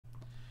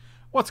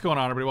What's going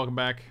on, everybody? Welcome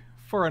back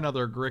for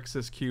another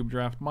Grixis cube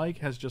draft. Mike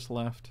has just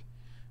left,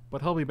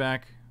 but he'll be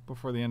back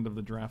before the end of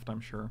the draft, I'm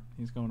sure.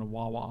 He's going to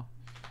Wawa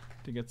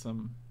to get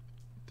some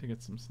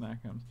snack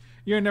items.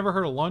 You ain't never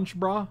heard of lunch,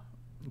 brah?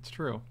 It's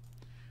true.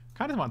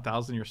 Kind of want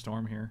 1,000-year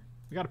storm here.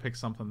 We got to pick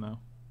something though.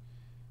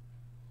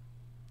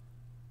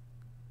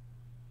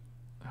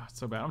 Oh, it's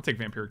so bad. I'm gonna take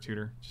Vampiric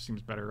Tutor. Just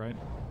seems better, right?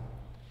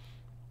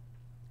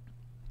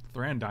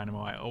 Thran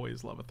Dynamo. I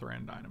always love a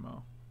Thran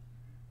Dynamo.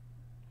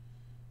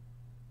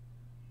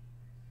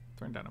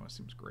 Thran Dynamo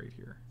seems great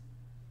here.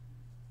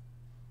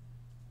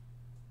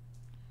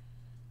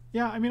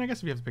 Yeah, I mean, I guess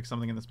if you have to pick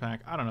something in this pack,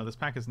 I don't know. This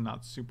pack is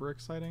not super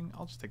exciting.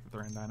 I'll just take the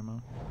Thran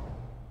Dynamo.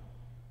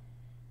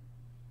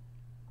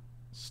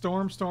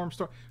 Storm.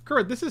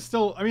 Kurt, this is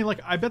still... I mean,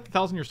 like, I bet the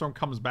 1,000-year storm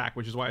comes back,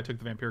 which is why I took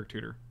the Vampiric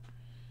Tutor.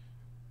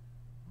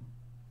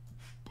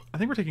 I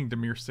think we're taking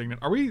Dimir Signet.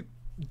 Are we...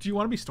 Do you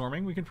want to be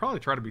storming? We can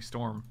probably try to be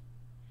storm.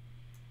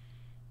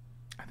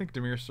 I think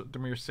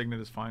Dimir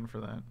Signet is fine for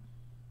that.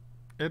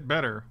 It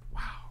better.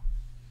 Wow.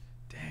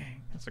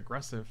 Dang, that's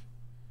aggressive.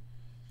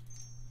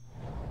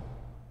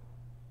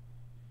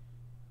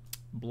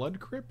 Blood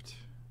Crypt?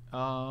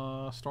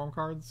 Storm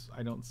cards?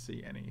 I don't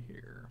see any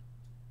here.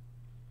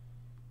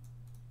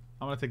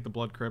 I'm going to take the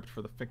Blood Crypt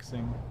for the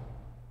fixing.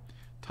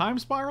 Time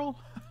Spiral?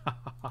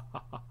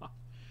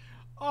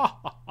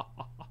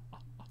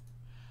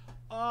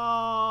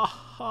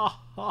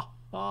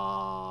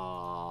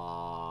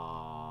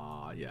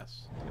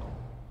 Yes. Deal.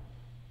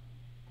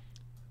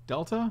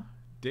 Delta?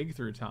 Dig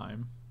Through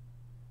Time.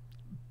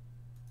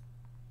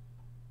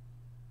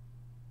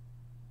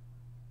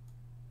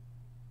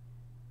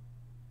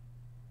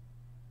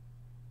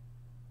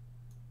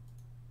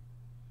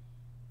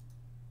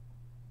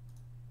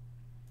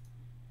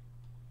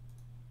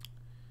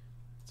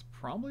 It's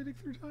probably Dig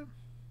Through Time.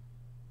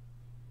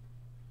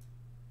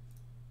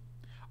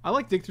 I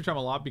like Dig Through Time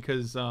a lot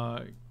because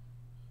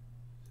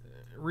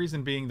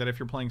reason being that if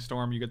you're playing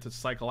Storm, you get to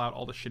cycle out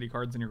all the shitty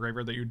cards in your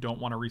graveyard that you don't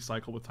want to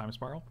recycle with Time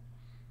Spiral,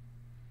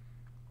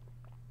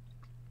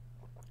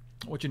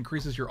 which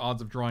increases your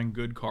odds of drawing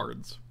good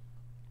cards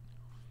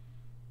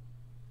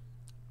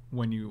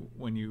when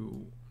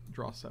you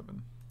draw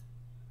 7.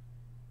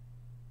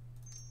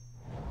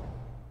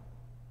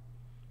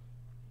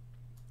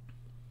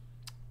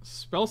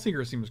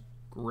 Spellseeker seems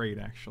great,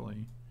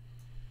 actually.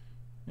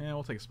 Yeah,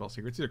 we'll take a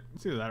Spellseeker. It's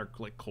either that or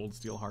like Cold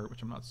Steel Heart,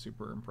 which I'm not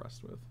super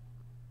impressed with.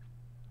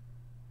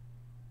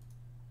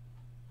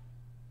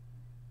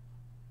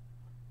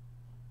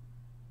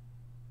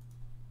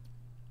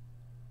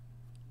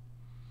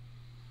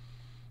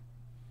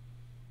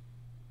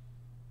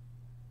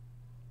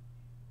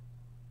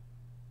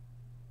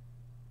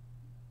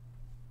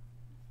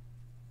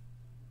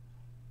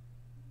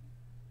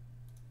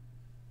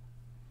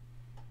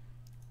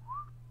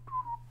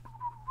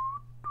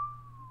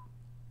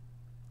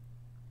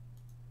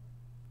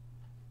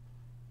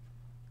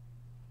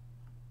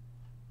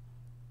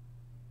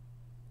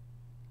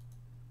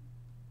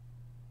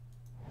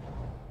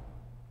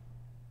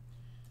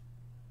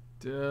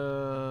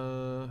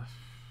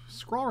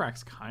 Scroll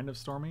Rack's kind of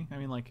stormy. I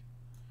mean, like,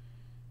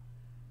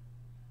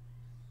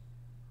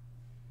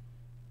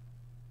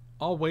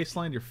 all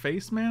Wasteland your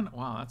face, man.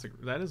 Wow,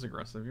 that is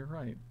aggressive. You're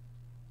right.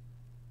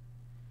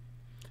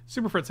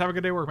 Super Fritz, have a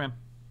good day at work, man.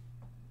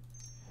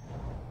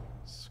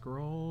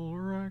 Scroll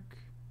Rack.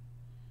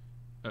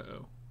 Uh-oh. 2,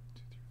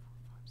 3, 4,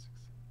 5, 6.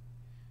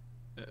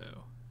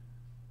 Uh-oh.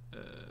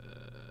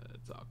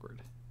 It's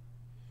awkward.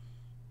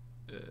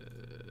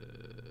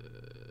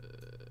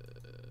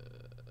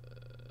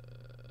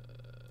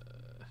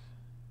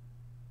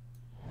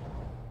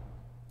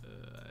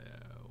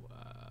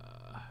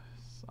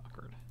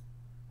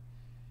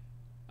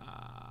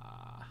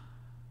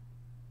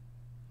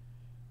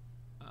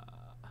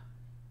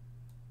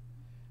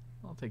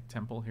 I'll take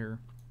Temple here.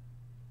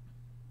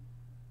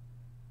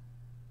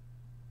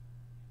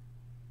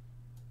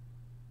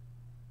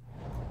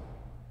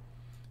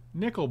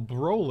 Nicol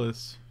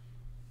Bolas.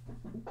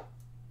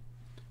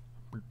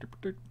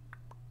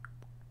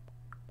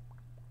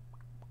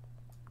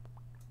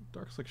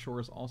 Darkslick Shore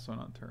is also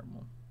not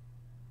terrible.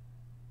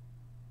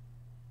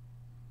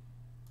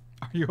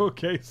 Are you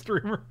okay,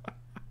 streamer?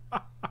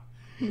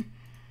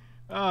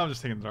 I'm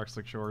just taking the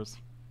Darkslick Shores.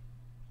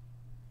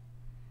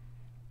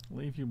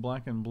 Leave you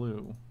black and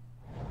blue,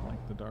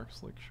 like the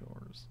Darkslick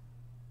Shores.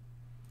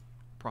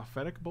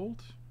 Prophetic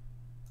Bolt?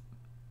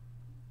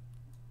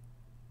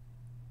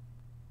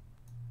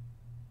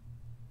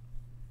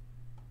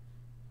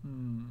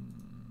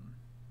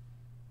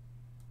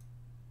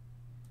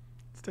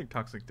 Let's take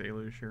Toxic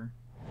Deluge here.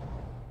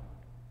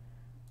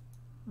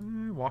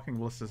 Walking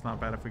Ballista is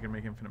not bad if we can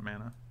make infinite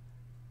mana.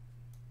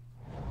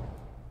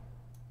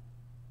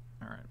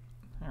 Alright.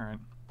 Alright.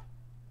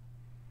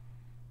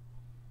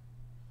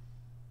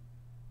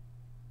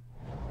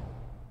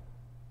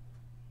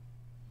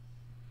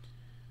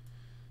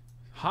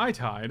 High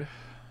Tide.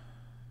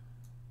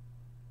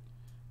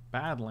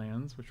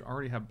 Badlands, which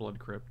already have Blood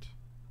Crypt.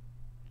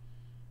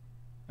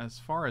 As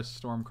far as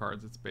Storm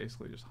cards, it's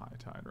basically just High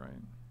Tide,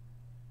 right?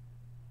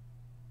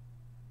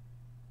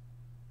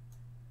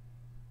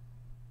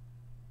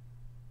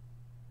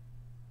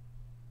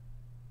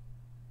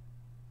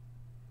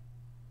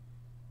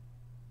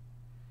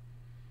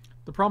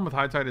 The problem with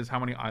High Tide is how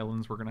many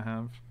islands we're gonna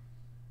have.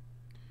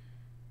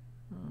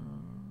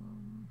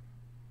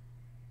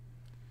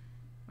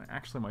 I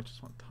actually might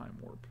just want Time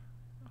Warp.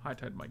 High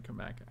Tide might come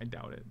back. I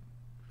doubt it.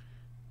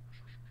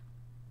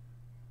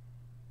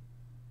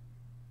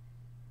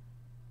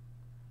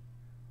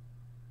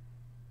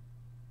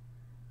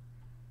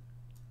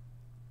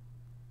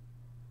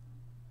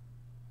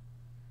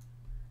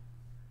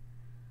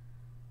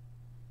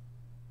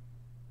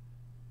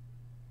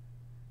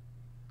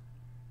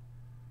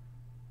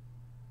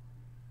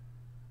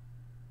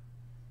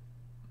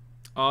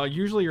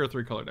 Usually you're a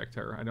 3-color deck,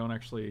 Terror. I don't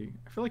actually.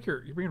 I feel like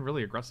you're being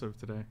really aggressive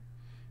today,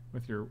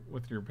 with your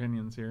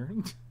opinions here.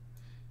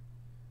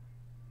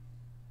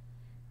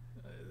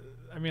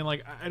 I mean,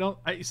 like, I don't.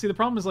 I see the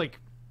problem is like,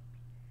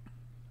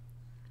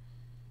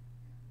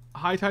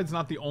 High Tide's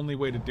not the only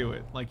way to do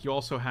it. Like, you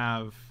also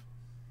have,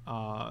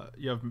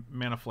 you have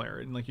Mana Flare,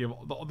 and like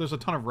there's a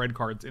ton of red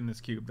cards in this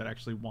cube that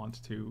actually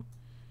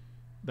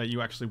that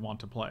you actually want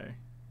to play.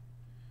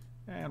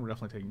 And we're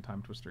definitely taking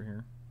Time Twister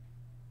here.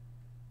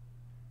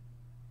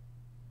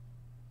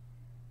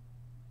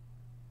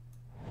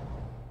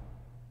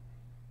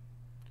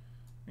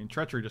 I mean,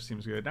 Treachery just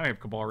seems good. Now we have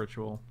Cabal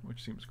Ritual,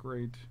 which seems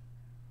great.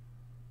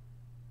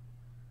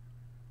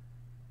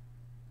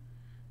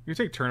 You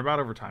take Turnabout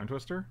over Time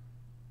Twister?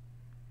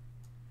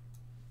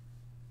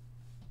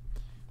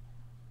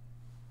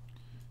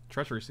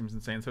 Treachery seems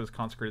insane, so does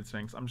Consecrated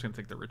Sphinx. I'm just going to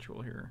take the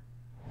Ritual here.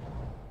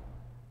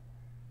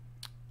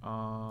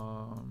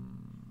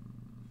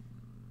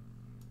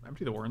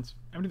 Empty the Warrens.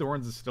 Empty the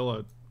Warrens is still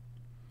a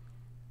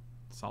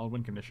solid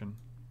win condition.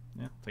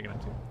 Yeah, take it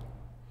empty.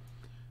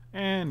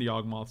 And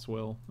Yawgmoth's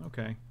Will.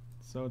 Okay,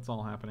 so it's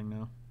all happening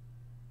now.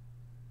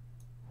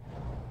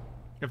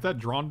 If that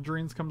Drawn to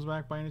Dreams comes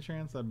back by any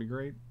chance, that'd be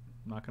great.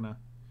 Not gonna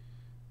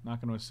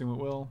assume it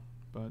will,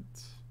 but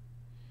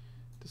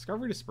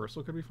Discovery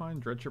Dispersal could be fine.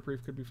 Dreadship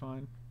Reef could be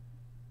fine.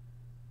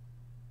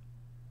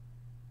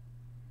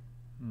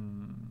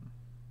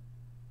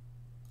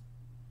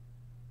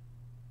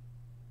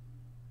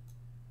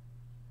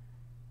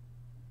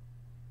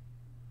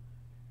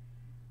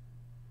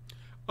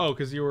 Oh,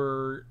 because you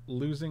were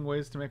losing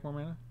ways to make more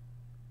mana?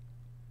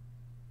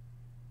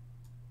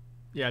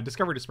 Yeah,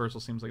 Discovery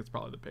Dispersal seems like it's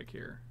probably the pick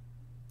here.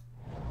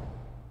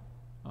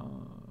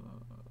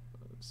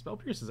 Spell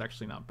Pierce is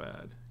actually not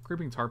bad.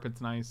 Creeping Tar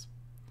Pit's nice.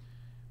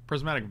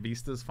 Prismatic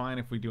Vista is fine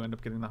if we do end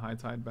up getting the High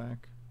Tide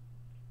back.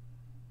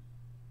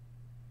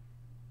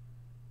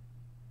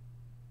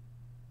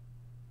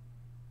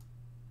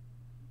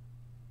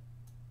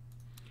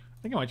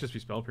 I think it might just be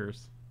Spell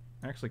Pierce.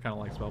 I actually kind of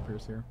like Spell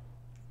Pierce here.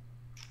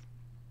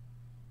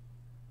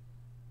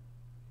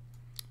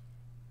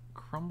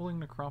 Crumbling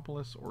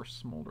Necropolis or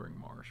Smoldering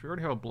Marsh? We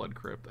already have a Blood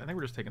Crypt. I think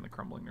we're just taking the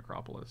Crumbling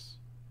Necropolis.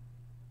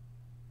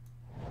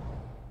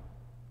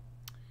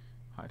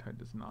 High Tide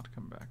does not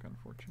come back,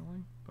 unfortunately,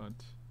 but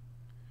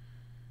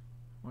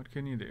what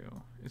can you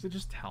do? Is it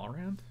just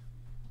Talrand?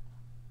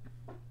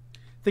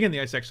 Thinking the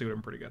Ice actually would have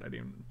been pretty good. I didn't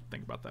even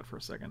think about that for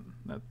a second.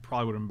 That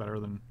probably would have been better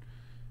than...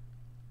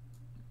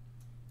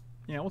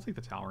 Yeah, we'll take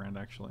the Talrand,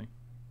 actually.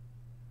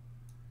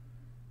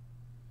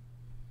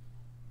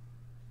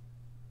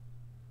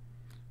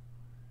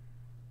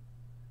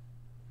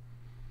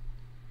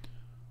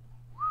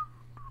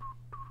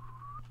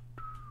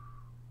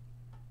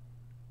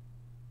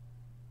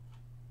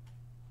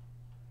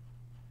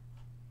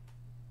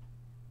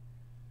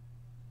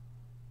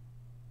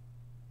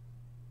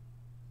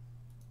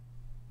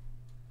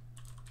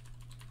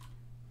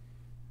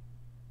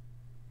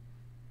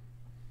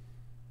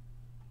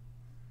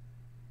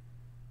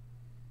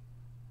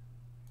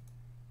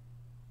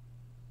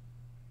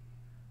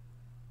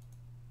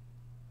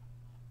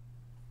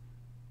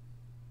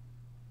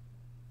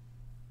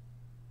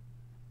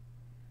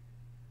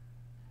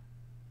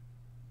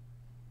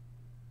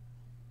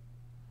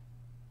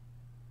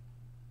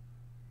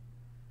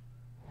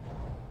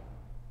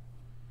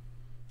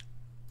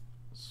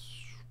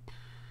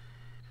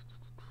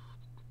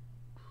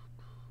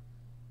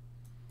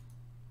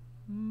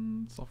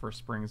 Sulphur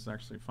Springs is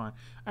actually fine.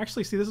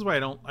 Actually, see, this is why I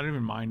don't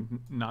even mind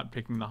not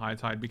picking the High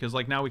Tide, because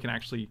like now we can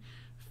actually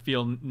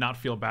not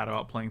feel bad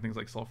about playing things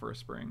like Sulphur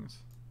Springs.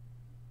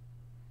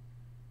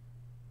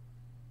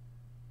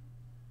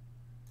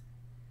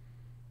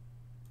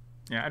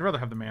 Yeah, I'd rather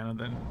have the mana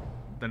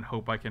than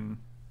hope I can.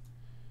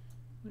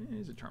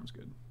 Is it Charm's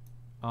good?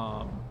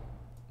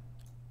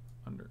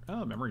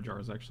 Memory Jar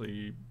is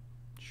actually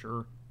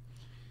sure.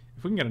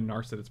 If we can get a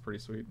Narset, it's pretty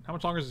sweet. How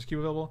much longer is this cube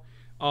available?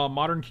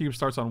 Modern Cube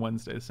starts on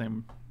Wednesday,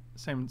 same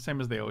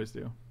as they always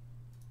do.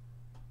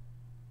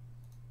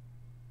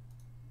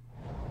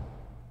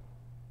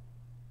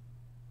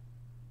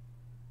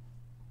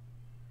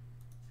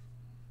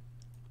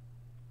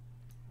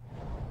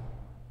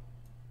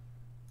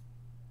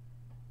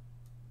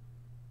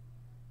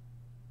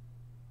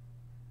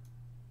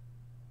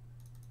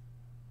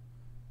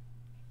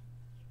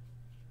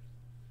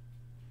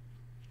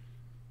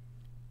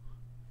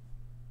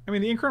 I I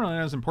mean, the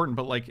Incarnate is important,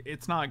 but like,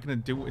 it's not gonna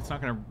do. It's not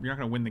gonna. You're not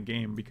gonna win the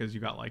game because you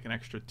got like an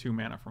extra 2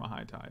 mana from a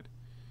High Tide.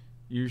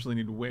 You usually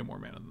need way more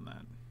mana than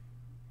that.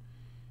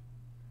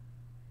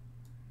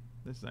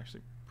 This is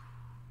actually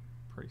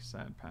a pretty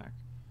sad pack.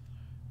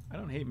 I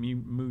don't hate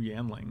Mu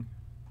Yanling.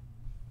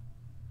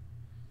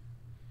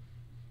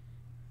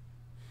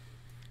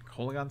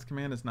 Holigon's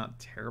Command is not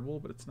terrible,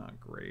 but it's not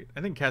great.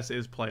 I think Kess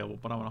is playable,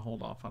 but I want to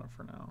hold off on it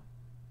for now.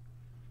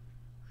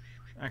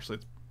 Actually,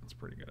 it's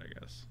pretty good, I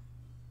guess.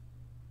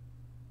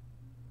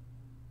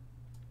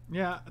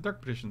 Yeah,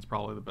 Dark Petition's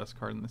probably the best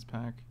card in this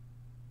pack.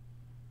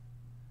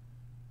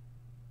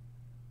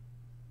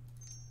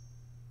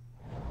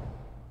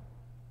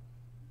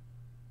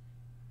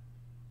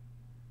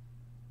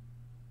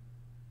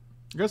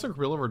 You guys are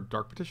Gorilla over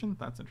Dark Petition?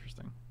 That's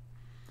interesting.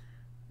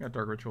 You got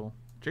Dark Ritual.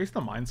 Jason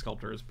the Mind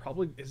Sculptor is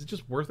probably... Is it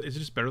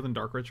just better than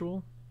Dark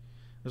Ritual?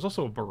 There's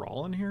also a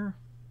Baral in here.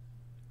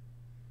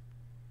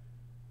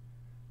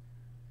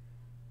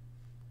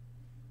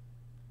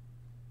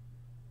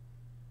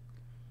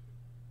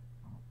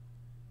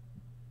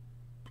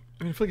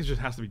 I mean, I feel like it just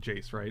has to be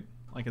Jace, right?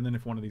 Like, and then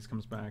if one of these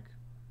comes back...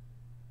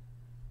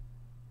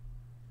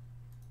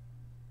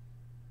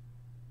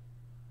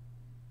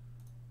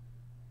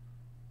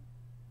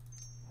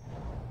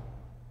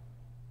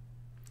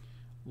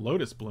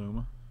 Lotus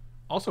Bloom.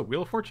 Also,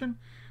 Wheel of Fortune.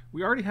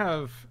 We already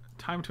have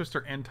Time Twister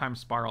and Time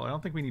Spiral. I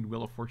don't think we need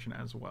Wheel of Fortune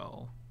as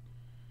well.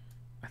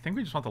 I think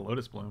we just want the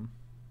Lotus Bloom.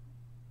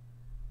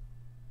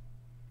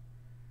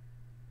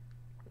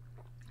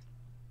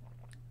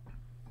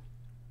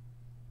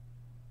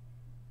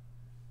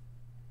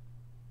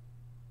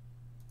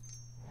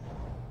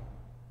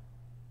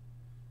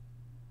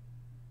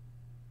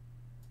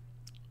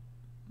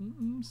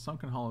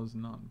 Sunken Hollow is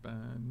not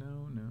bad.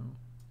 No, no.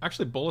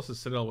 Actually, Bolus's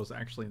Citadel was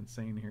actually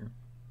insane here.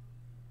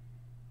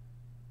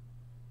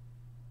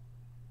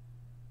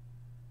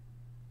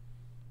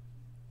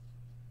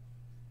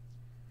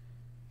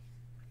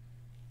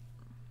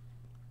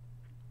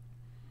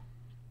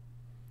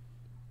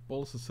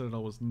 Bolus's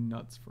Citadel was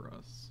nuts for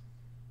us.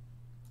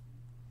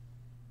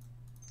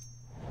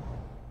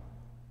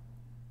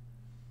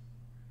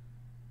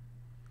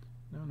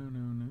 No, no, no,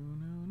 no,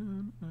 no,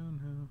 no, no,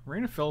 no.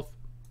 Rain of Filth.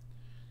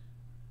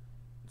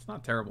 It's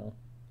not terrible.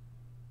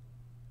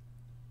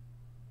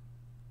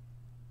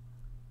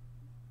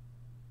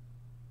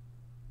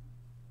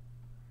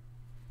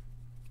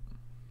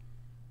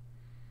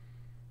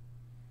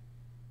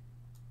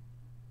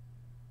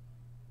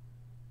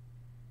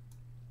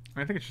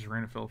 I think it's just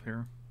Rain of Filth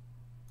here.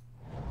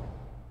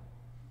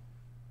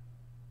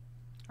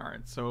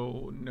 Alright,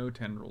 so no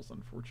Tendrils,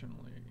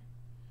 unfortunately.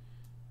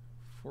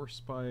 Force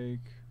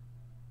Spike.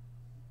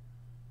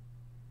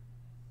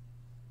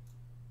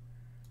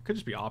 Could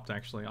just be Opt,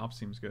 actually. Opt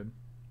seems good.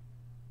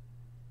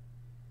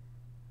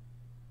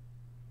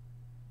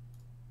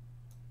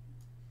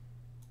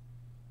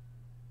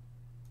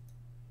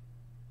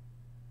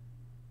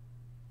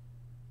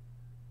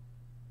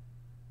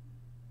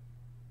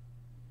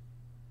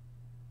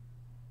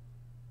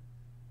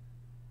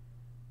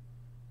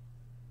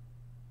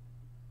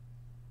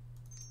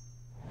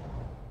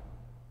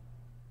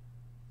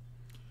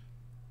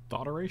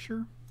 Thought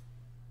Erasure?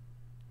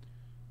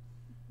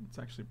 It's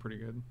actually pretty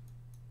good.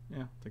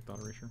 Yeah, take Thought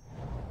Erasure.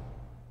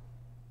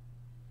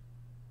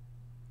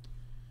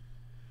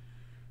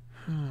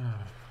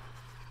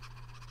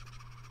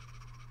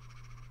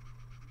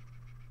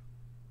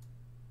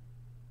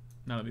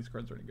 None of these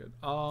cards are any good.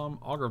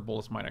 Augur of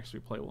Bolus might actually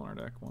be playable in our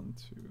deck. 1,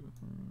 2, 3,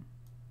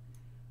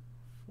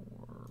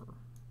 4.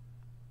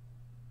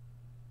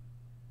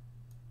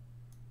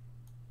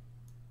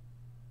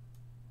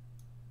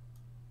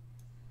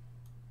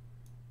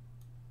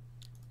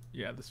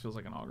 Yeah, this feels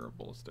like an Augur of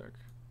Bolus deck.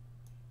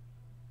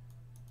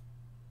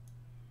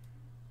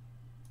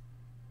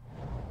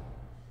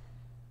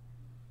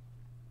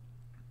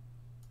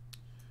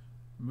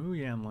 Mu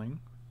Yanling.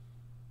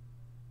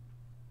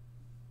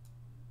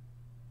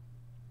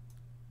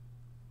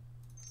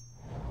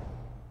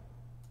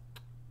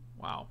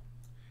 Wow.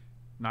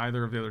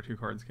 Neither of the other two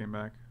cards came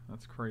back.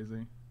 That's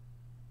crazy.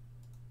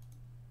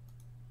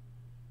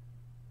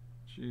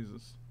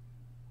 Jesus.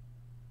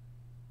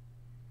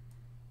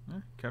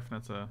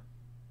 Kefnet's a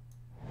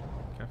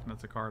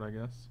card, I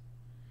guess.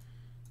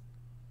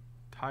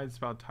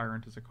 Tidespout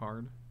Tyrant is a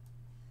card.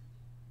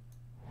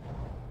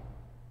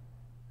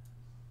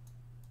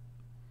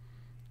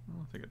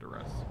 I'll take a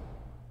Duress.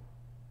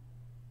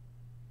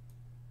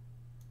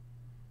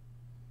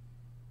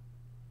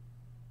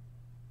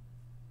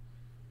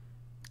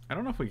 I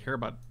don't know if we care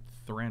about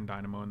Thran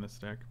Dynamo in this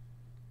deck.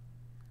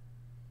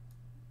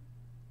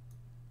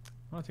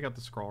 I want to take out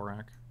the Scroll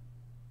Rack.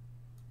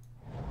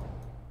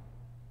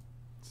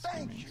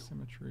 Thank you.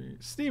 Symmetry.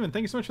 Steven,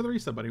 thank you so much for the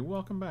reset, buddy.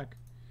 Welcome back.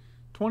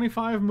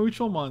 25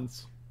 mutual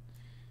months.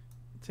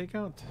 Take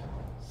out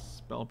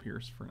Spell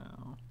Pierce for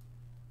now.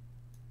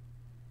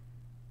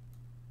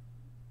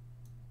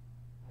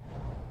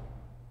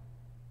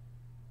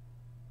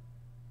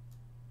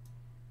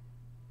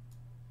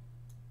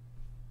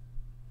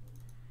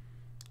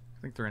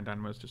 I think Thran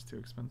Dynamo is just too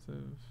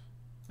expensive.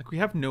 Like, we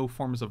have no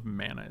forms of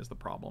mana is the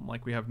problem.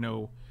 Like, we have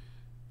no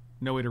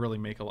way to really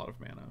make a lot of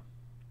mana.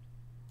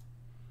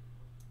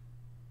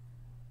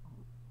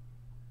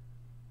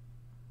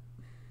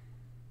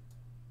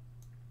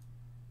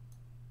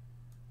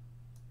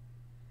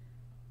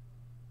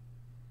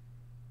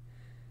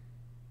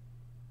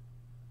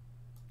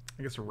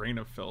 I guess Reign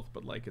of Filth,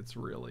 but like it's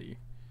really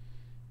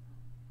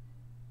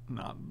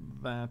not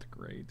that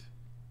great.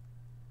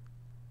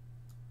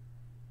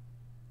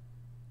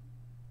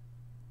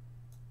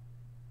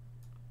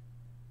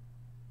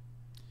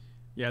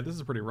 Yeah, this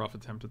is a pretty rough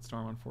attempt at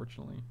Storm,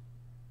 unfortunately.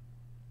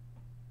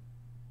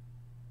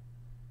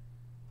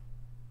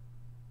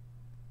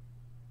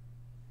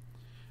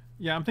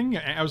 Yeah, I'm thinking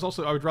I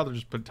would rather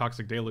just put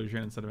Toxic Deluge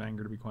in instead of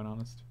Anger, to be quite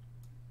honest.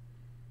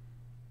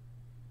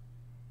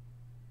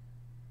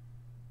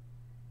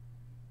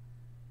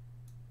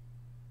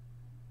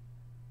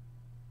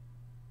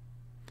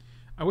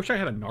 I wish I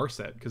had a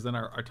Narset, because then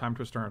our Time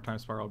Twister and our Time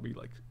Spiral would be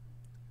like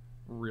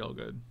real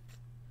good.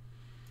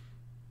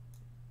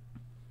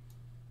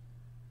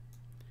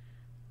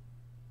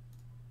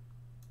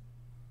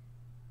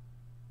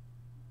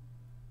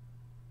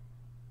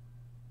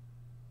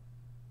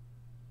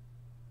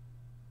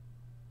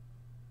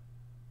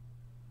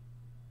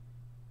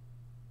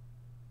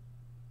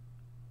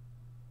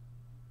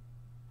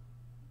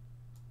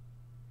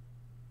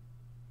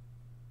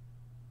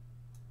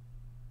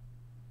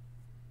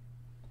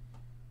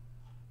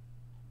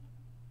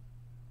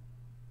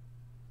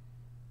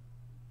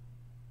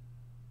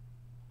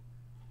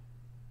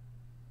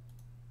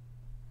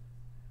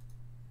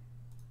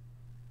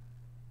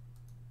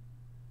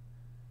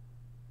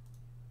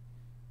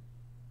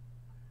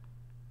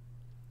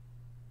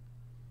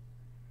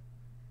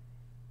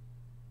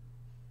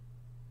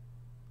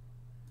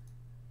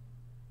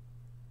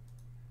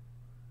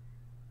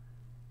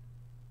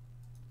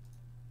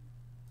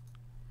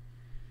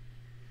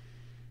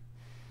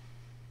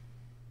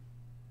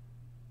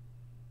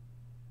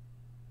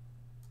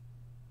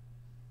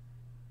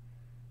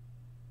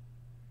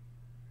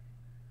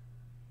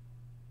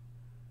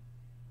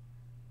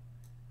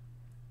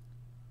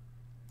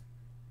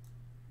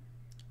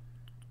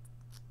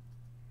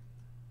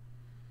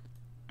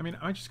 I mean,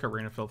 I might just got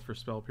Rain of Filth for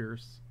Spell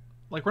Pierce.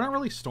 Like, we're not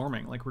really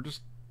storming. Like, we're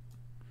just...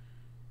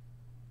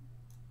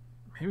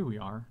 Maybe we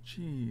are.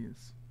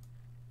 Jeez.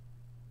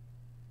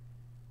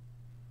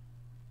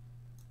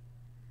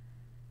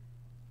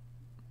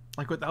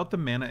 Like, without the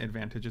mana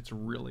advantage, it's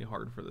really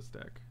hard for this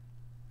deck.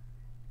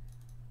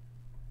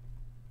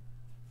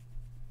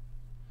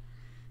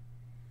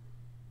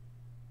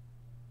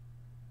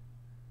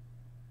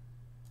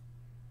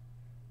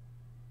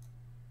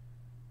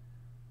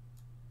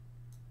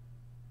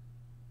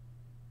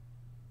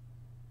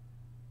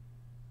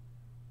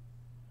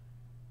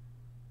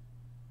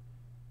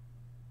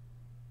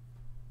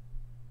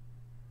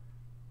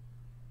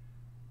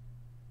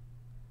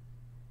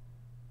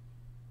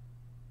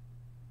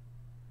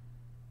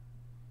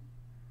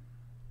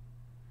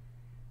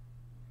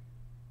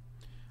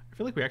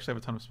 I feel like we actually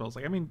have a ton of spells.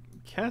 Like, I mean,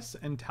 Kess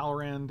and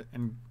Talrand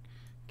and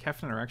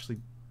Kefnin are actually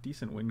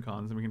decent win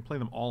cons, and we can play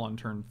them all on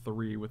turn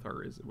 3 with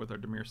our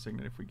Dimir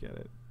Signet if we get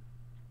it.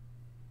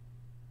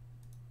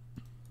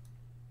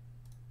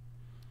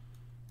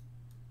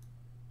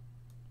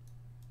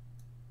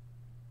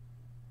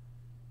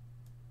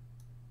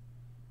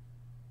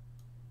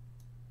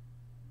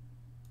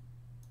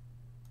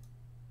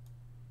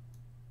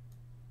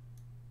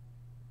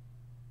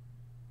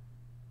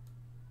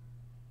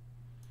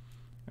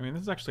 I mean,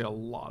 this is actually a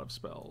lot of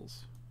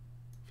spells.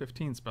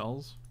 15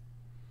 spells.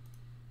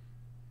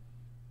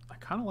 I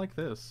kind of like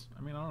this.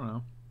 I mean, I don't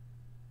know.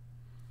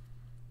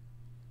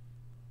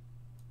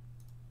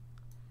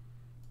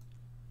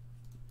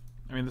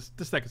 I mean,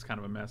 this deck is kind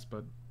of a mess,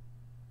 but...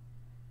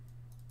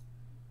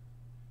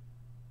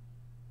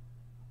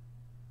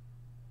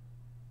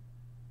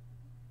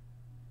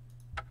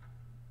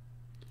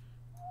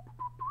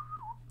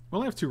 We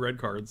only have 2 red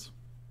cards.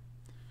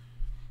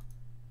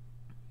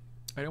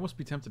 I'd almost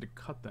be tempted to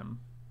cut them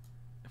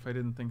if I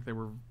didn't think they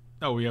were...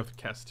 Oh, we have to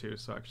cast too,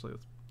 so actually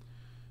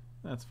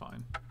that's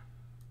fine.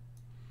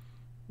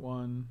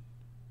 1,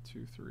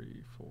 2,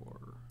 3, 4...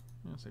 I'm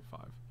going to say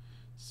 5.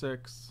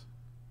 6,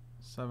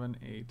 7,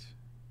 8,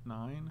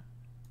 9.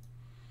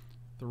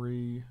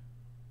 3,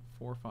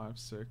 4, 5,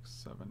 6,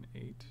 7,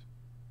 8.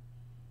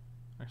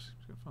 Actually,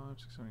 5,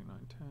 6, 7, 8, 9,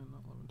 10,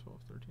 11, 12,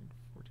 13,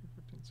 14,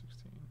 15,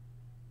 16.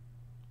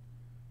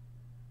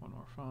 1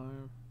 more 5.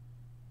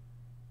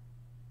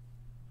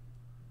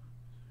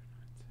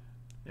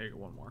 Yeah, you get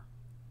 1 more.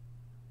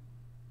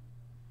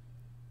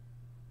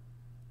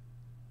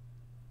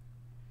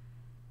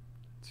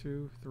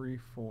 Two, 3,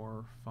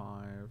 4,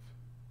 5.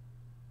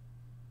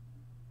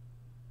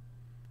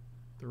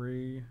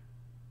 3,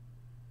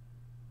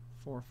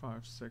 4,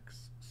 5,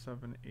 6,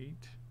 7,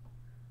 8.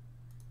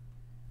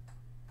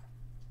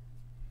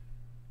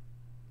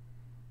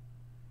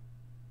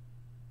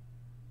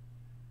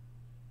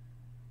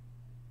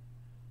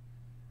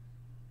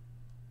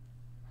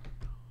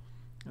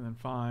 And then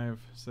 5,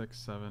 6,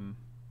 7,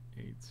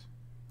 8,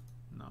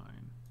 9.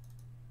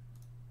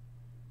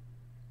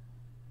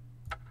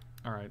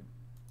 Alright.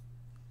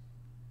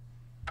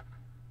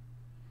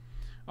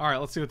 Alright,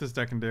 let's see what this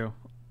deck can do.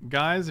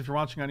 Guys, if you're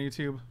watching on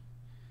YouTube,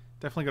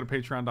 definitely go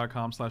to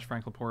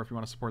patreon.com/FrankLepore if you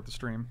want to support the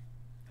stream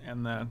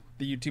and the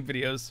YouTube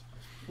videos.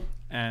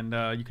 And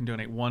you can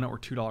donate $1 or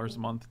 $2 a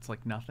month. It's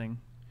like nothing.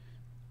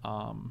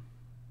 And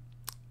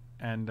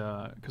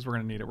because we're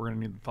going to need it. We're going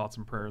to need the thoughts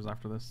and prayers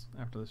after this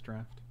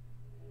draft.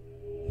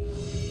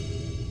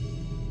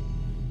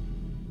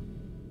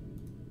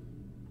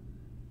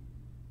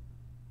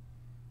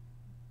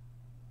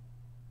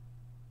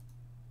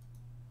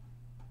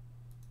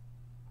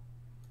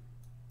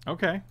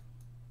 Okay.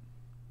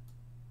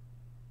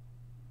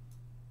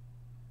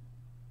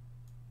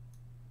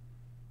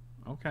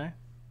 Okay.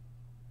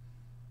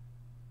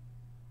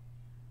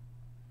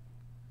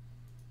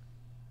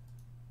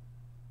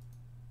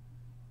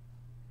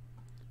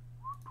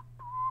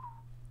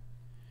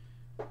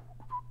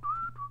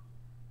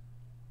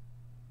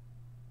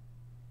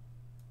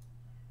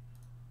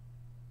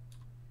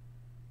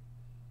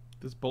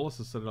 This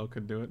Bolus's Citadel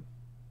could do it.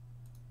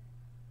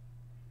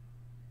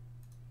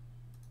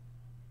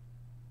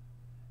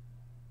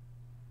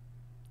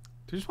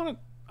 Do you just want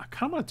to... I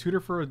kind of want to tutor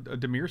for a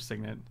Dimir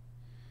Signet.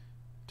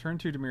 Turn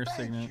 2 Dimir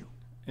Signet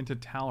into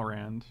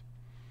Talrand.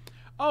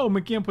 Oh,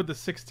 McGimp with the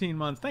 16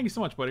 months. Thank you so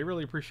much, buddy.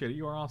 Really appreciate it.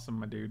 You are awesome,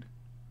 my dude.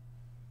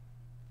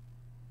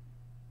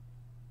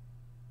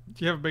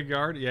 Do you have a big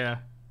yard? Yeah.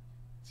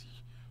 It's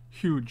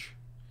huge.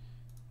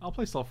 I'll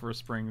play Sulphurous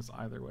Springs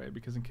either way,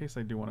 because in case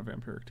I do want a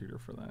Vampiric Tutor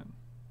for that.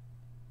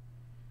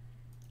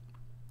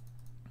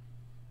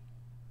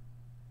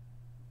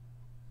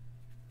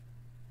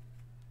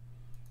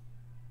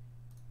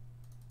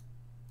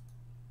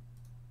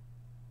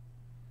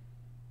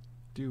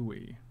 Do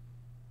we?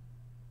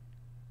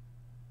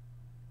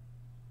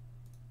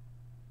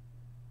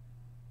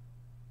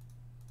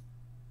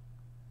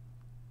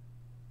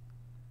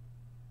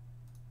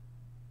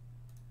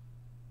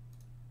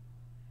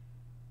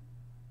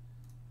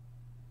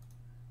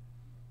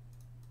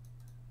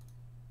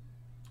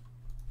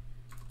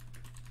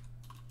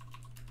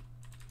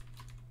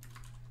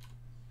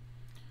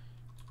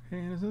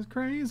 Hey, this is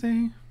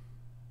crazy.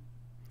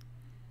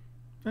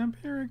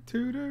 Vampiric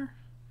Tutor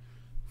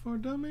for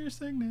Dimir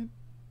Signet.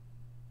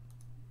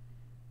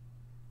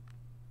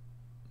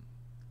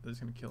 They're just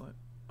gonna kill it.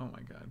 Oh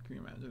my god, can you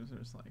imagine if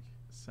there's like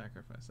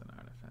sacrifice an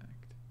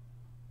artifact?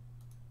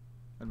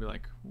 I'd be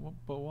like,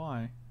 but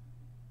why?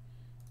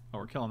 Oh,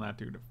 we're killing that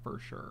dude for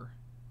sure.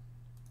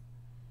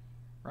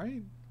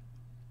 Right?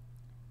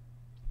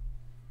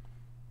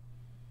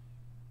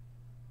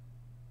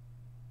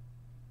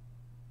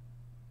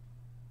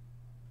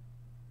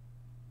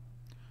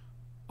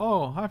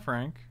 Oh, hi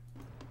Frank.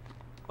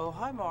 Oh,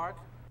 hi Mark.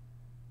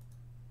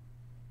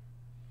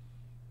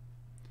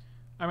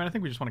 I mean, I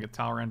think we just want to get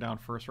Talrand down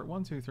first. Right?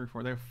 1, 2, 3,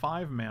 4. They have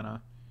 5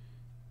 mana.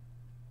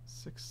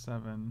 6,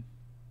 7.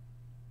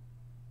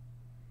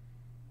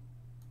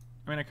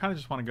 I mean, I kind of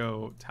just want to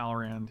go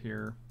Talrand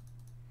here.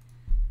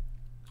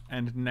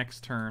 And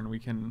next turn we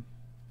can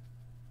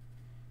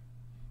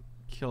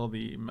kill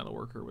the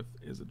Metalworker with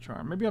Izzet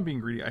Charm. Maybe I'm being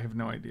greedy. I have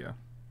no idea.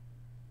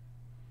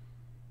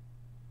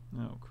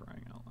 No,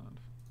 crying out loud.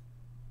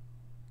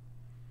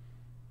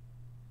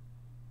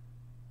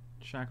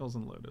 Shackles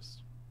and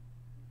Lotus.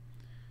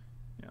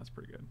 Yeah, that's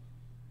pretty good.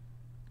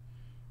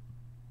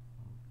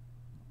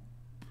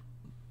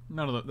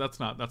 None of that's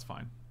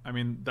fine. I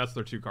mean, that's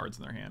their 2 cards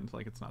in their hand.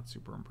 Like, it's not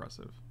super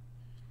impressive.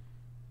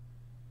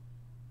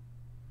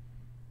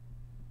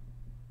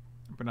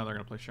 But now they're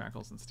going to play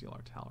Shackles and steal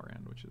our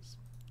Talrand, which is...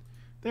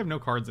 They have no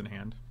cards in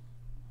hand.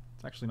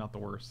 It's actually not the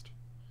worst.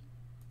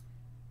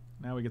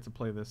 Now we get to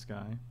play this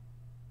guy.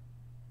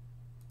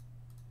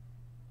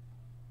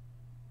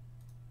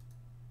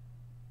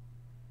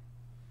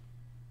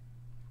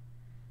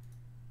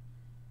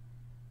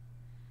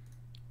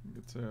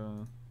 Get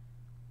to...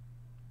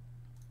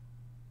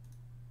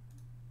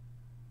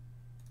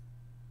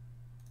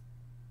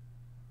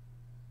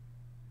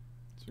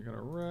 So we got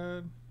a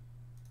red.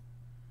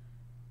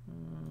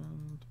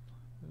 And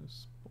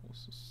this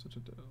Bolus's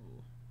Citadel.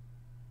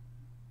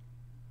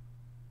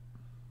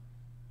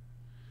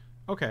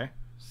 Okay,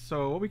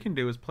 so what we can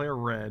do is play a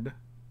red.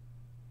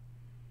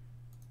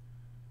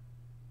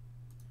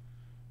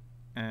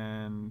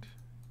 And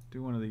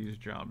do one of these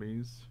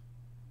jobbies.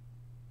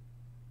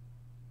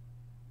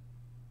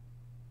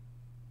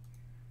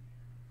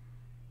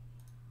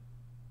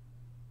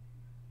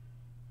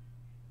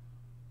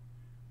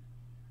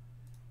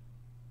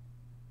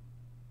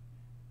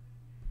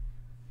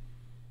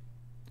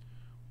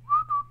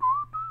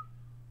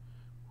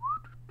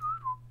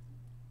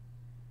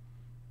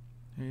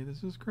 Hey,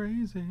 this is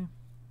crazy.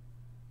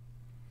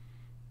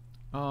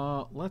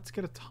 Let's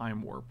get a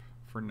Time Warp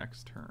for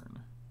next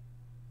turn.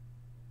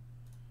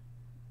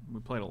 We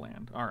played a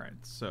land. Alright,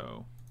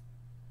 so...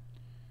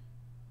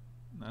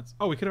 That's...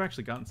 Oh, we could have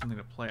actually gotten something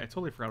to play. I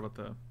totally forgot about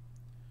the...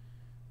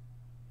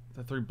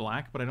 The 3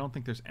 black, but I don't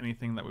think there's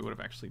anything that we would have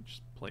actually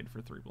just played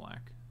for 3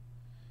 black.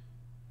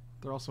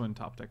 They're also in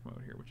top deck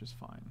mode here, which is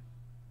fine.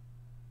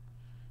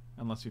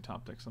 Unless you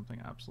top deck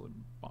something absolute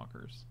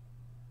bonkers.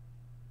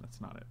 That's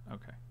not it.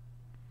 Okay.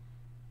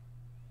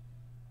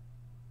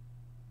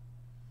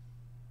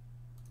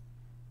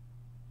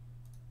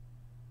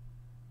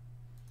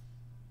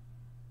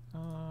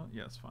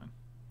 Yeah, it's fine.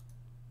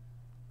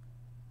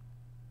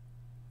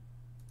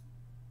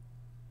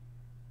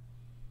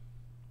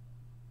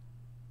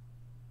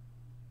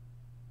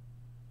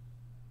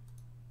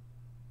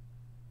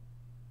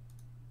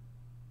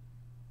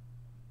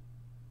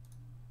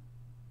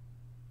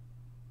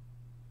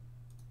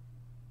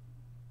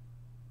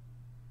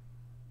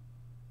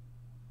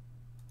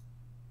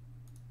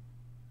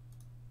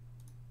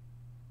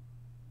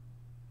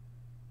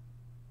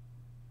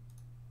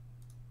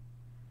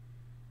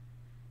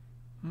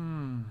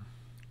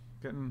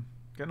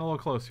 Getting a little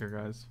close here,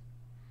 guys.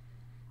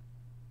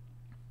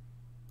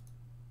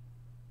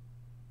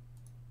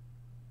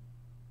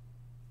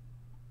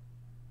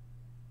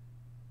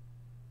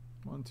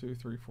 One, two,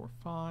 three, four,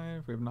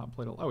 five. We have not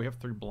played. Oh, we have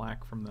 3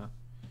 black from the.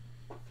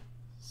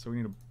 So we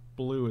need a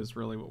blue is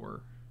really what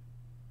we're.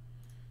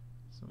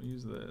 So we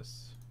use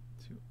this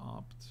to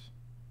opt.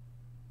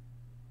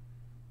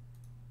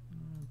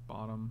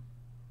 Bottom.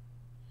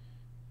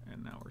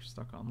 And now we're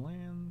stuck on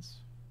lands.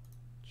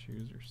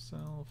 Choose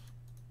yourself.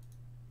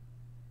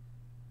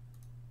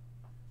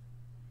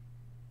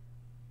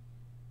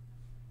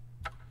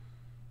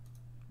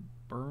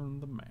 Burn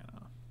the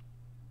mana.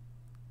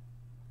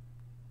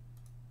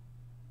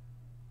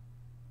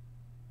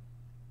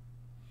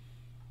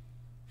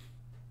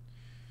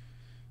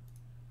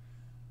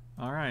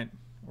 All right,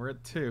 we're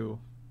at 2.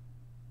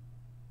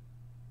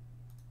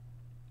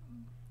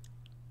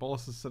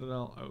 Bolus's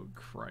Citadel. Oh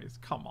Christ!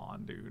 Come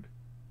on, dude.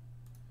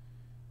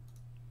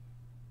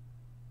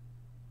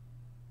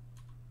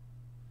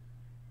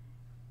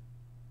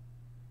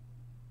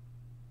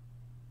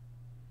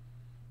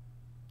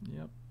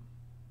 Yep.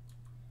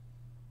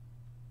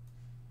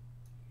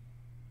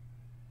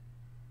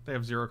 They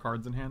have 0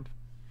 cards in hand.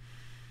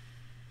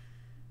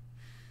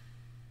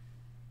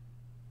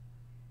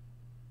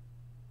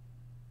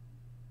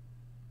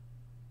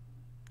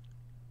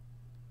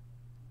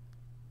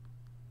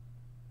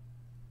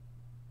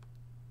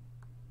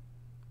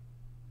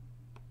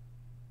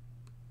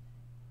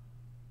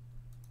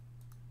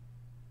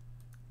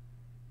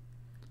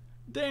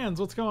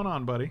 Dan's, what's going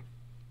on, buddy?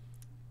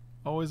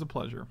 Always a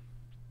pleasure.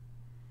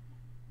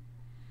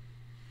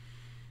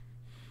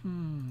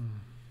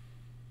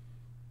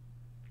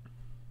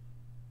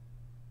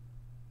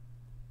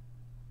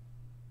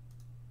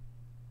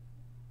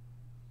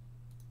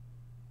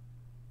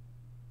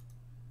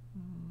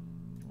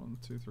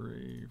 2,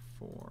 3,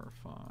 4,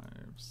 5,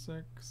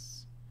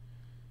 6.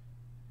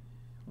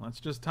 Let's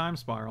just time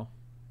spiral.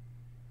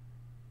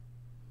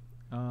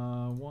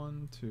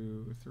 1,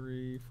 2,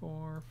 3,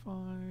 4,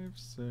 5,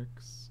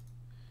 6.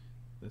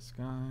 This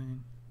guy.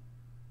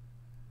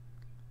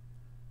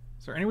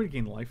 Is there any way to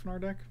gain life in our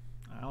deck?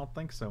 I don't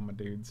think so, my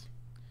dudes.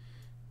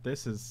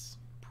 This is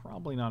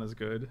probably not as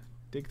good.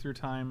 Dig through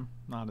time,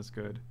 not as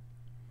good.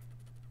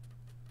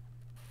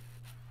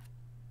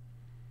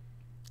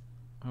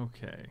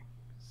 Okay,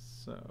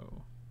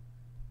 so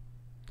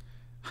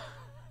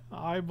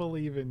I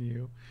believe in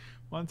you.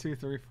 1, 2,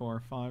 3,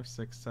 4, 5,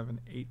 6, 7,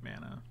 8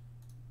 mana.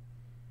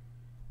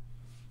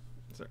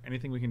 Is there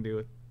anything we can do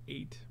with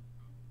 8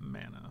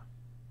 mana?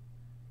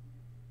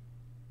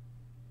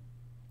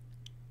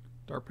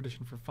 Dark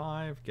Petition for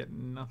 5, get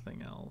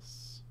nothing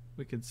else.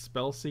 We could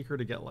Spell Seeker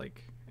to get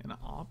like an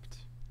opt.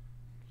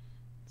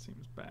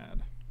 Seems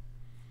bad.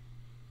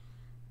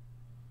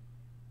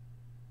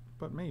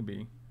 But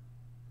maybe.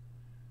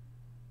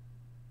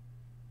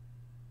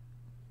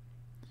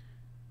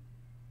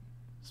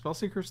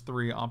 Spellseeker's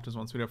 3, Opt is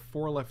 1, so we'd have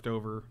 4 left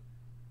over.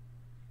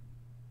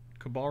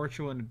 Cabal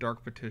Ritual and a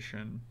Dark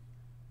Petition.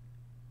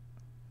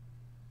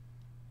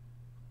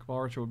 Cabal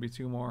Ritual would be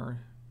 2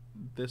 more.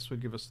 This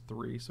would give us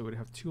 3, so we'd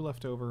have 2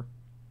 left over.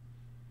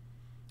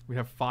 We'd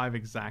have 5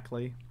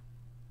 exactly.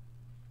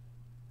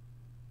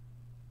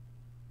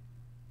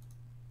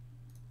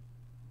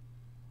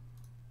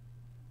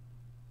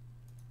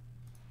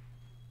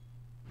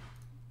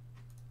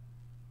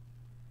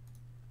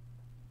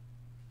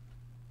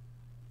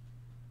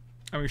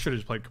 I mean, we should have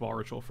just played Cabal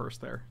Ritual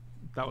first there.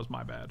 That was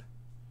my bad.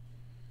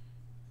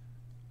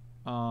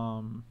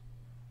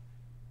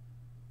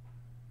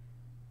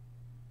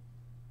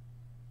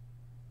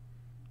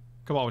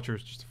 Cabal Ritual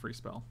is just a free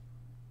spell.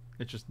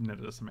 It just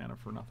netted us a mana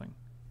for nothing.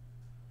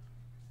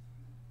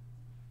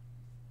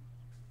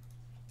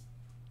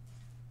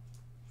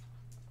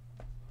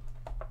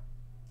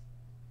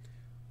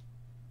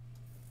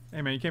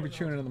 Hey man, you can't be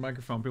chewing into the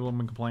microphone. People have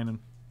been complaining.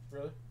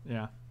 Really?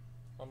 Yeah.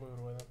 I'll move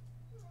it away then.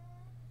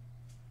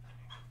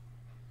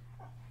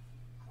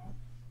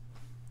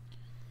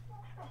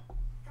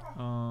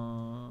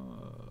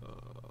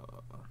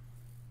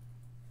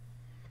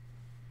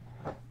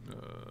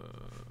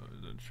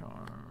 The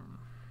charm.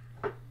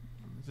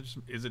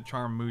 is it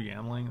Charm Mu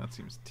Yanling? That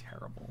seems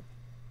terrible.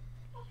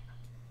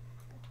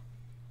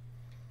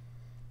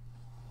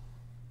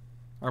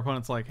 Our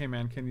opponent's like, hey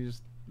man, can you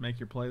just make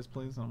your plays,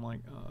 please? And I'm like,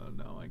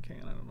 no, I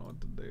can't. I don't know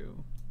what to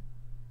do.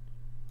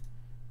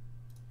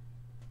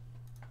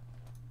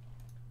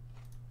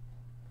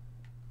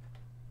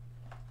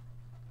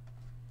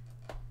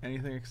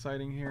 Anything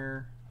exciting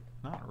here?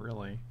 Not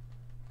really.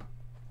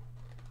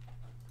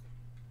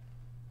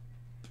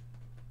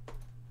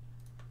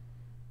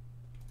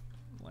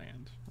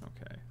 Land.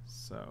 Okay,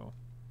 so...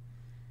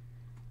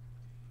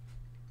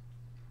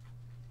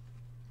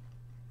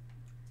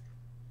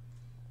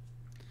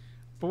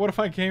 But what if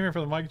I came here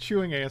for the Mike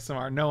chewing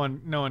ASMR?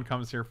 No one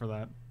comes here for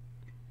that.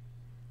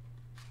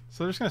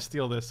 So they're just gonna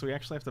steal this. So we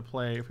actually have to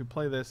play. If we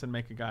play this and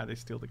make a guy, they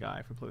steal the guy.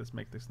 If we play this,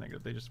 make this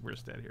negative, we're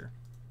just dead here.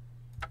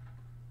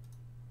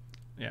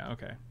 Yeah.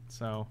 Okay.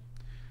 So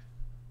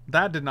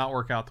that did not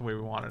work out the way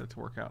we wanted it to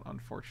work out,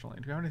 unfortunately.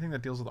 Do you have anything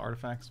that deals with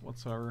artifacts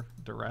whatsoever?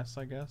 Duress,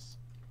 I guess.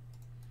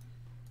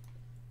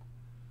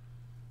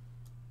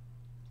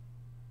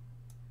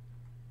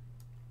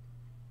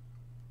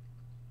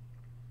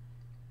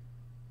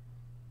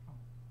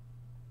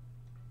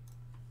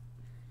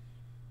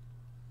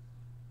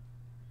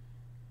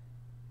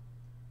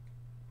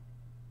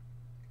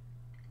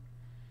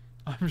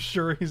 I'm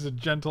sure he's a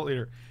gentle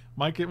eater.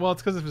 Mike, well,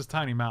 it's because of his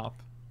tiny mouth.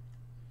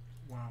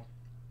 Wow.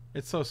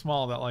 It's so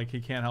small that, like,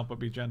 he can't help but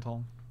be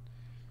gentle.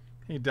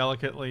 He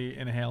delicately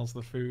inhales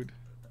the food.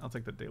 I'll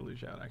take the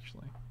deluge out,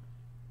 actually.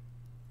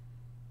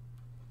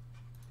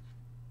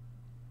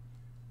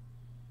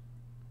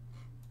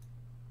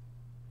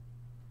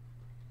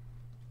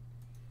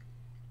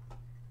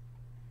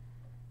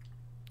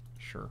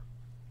 Sure.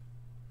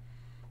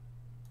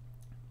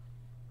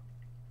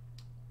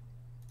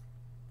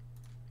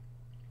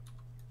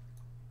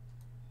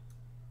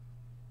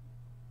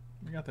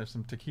 We got there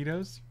some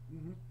taquitos.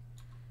 Mm-hmm.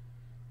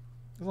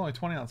 There's only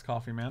 20-ounce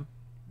coffee, man.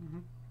 Mm-hmm.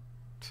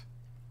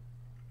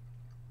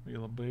 You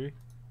little baby.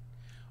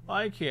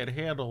 I can't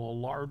handle a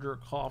larger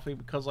coffee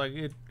because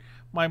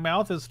my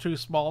mouth is too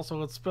small,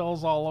 so it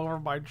spills all over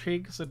my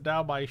cheeks and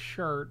down my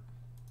shirt.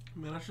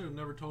 Man, I should have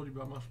never told you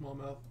about my small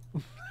mouth.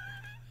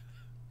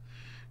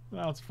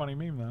 Well, it's a funny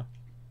meme, though.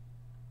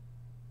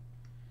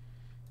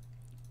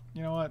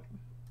 You know what?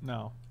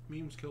 No.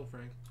 Memes kill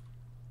Frank.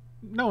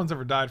 No one's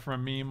ever died from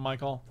a meme,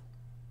 Michael.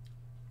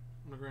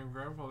 My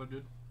grandfather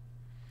did.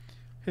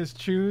 His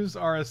chews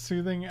are as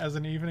soothing as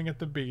an evening at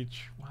the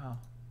beach. Wow.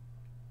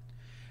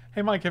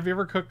 Hey, Mike, have you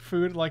ever cooked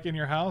food, like, in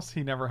your house?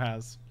 He never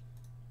has.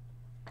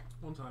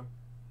 One time.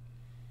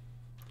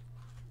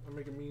 I'm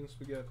making mean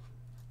spaghetti.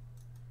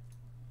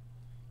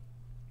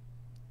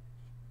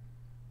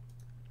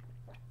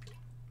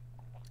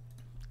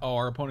 Oh,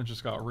 our opponent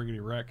just got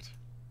riggedy wrecked.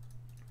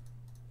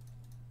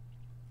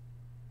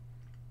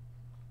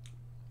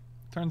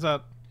 Turns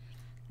out,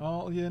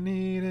 all you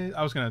need is...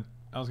 I was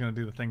gonna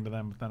do the thing to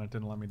them, but then it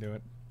didn't let me do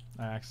it.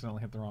 I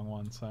accidentally hit the wrong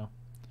one, so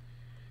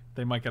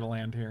they might get a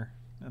land here,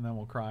 and then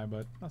we'll cry,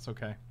 but that's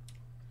okay.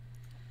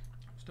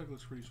 Stuck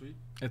looks pretty sweet.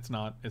 It's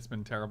not. It's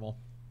been terrible.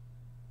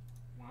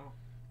 Wow.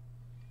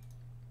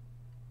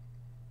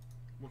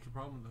 What's your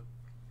problem with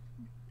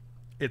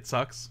it? It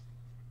sucks.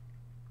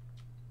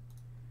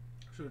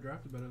 Should have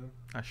drafted better then.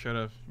 I should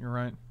have. You're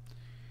right.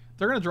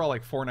 They're gonna draw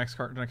like 4 next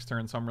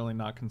turn, so I'm really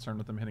not concerned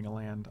with them hitting a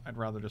land. I'd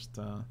rather just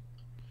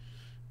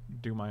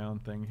do my own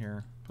thing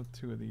here. Put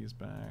 2 of these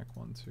back.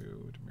 1,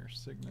 2, Demir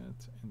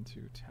Signet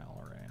into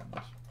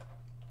Talorand.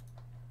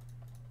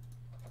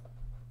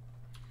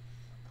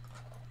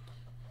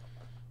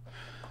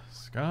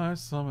 Sky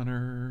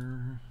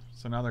Summoner.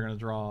 So now they're gonna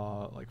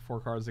draw like 4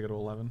 cards to go to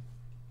 11.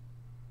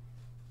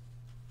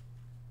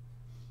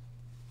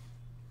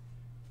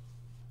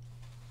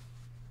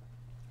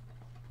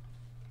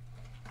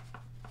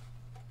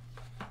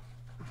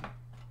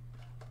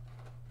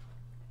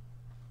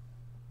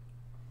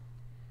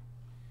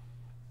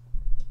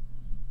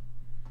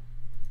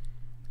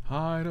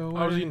 Hide away.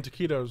 I was eating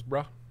taquitos,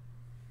 bruh.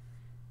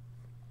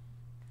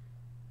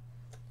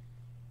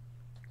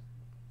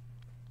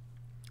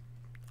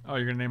 Oh,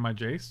 you're gonna name my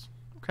Jace?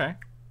 Okay.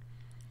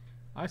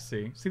 I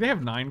see. See, they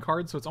have 9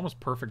 cards, so it's almost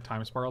perfect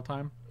time spiral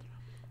time.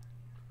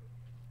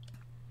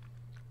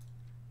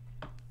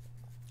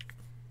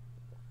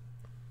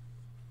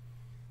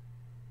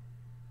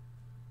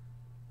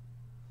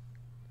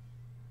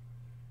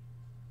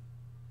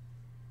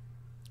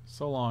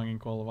 So long,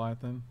 Inkwell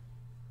Leviathan.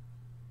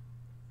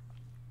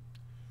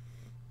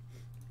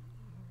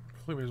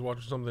 I believe he was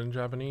watching something in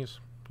Japanese.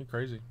 He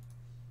crazy.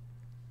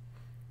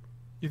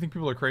 You think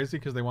people are crazy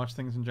because they watch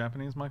things in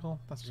Japanese, Michael?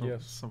 That's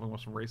Yes. some of the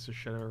most racist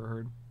shit I've ever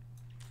heard.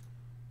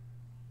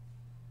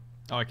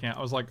 Oh, I can't.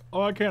 I was like,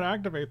 oh, I can't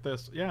activate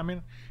this. Yeah, I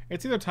mean,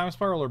 it's either Time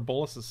Spiral or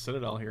Bolus's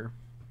Citadel here.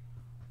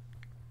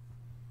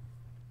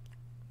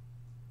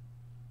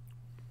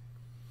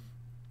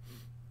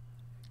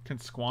 Can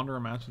squander a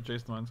match with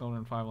Jace the Mindstone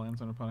and 5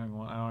 lands on opponent.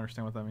 I don't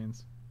understand what that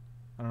means.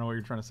 I don't know what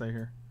you're trying to say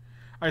here.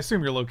 I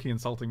assume you're low-key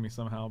insulting me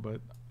somehow, but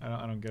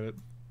I don't get it.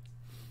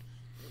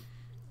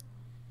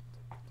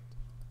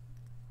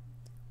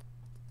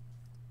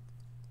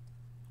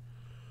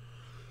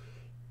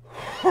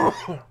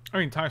 I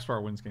mean, Time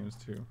Spiral wins games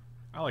too.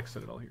 I like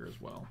Citadel here as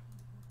well.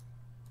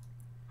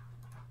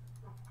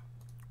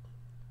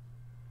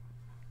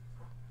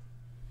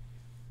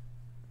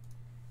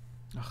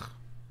 Ugh.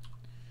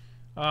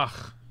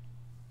 Ugh.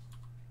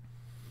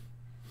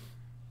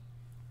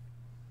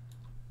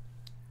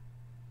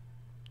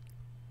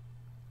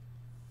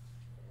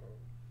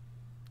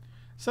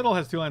 Citadel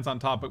has 2 lands on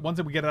top, but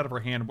once we get it out of our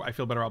hand, I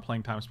feel better about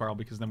playing Time Spiral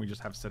because then we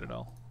just have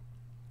Citadel.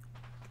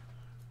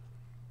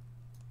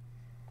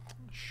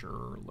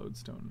 Sure,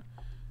 Lodestone.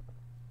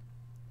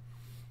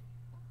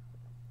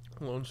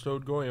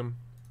 Lodestone Goyim.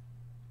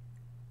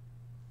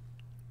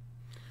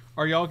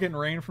 Are y'all getting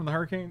rain from the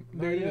hurricane?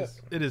 Not yet.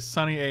 It is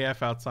sunny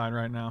AF outside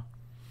right now.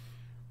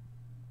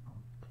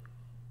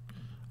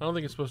 I don't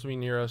think it's supposed to be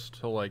near us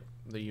till like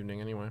the evening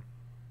anyway.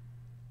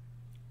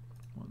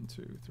 1,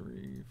 2,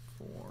 3,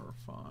 4,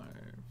 5,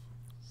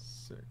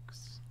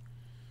 6.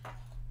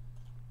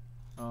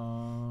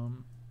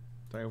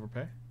 Did I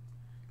overpay?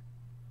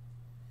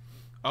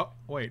 Oh,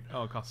 wait.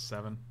 Oh, it costs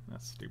 7.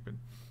 That's stupid.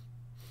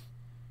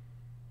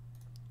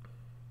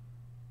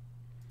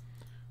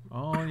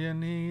 All you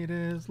need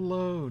is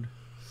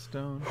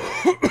lodestone.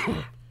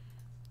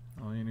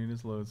 All you need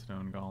is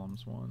lodestone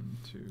golems. 1,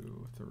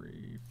 2,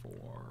 3,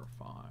 4,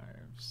 5,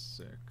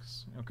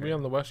 6. Okay. We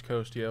on the West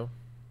Coast, yo.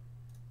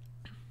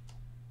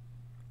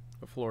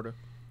 Of Florida.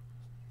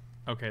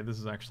 Okay, this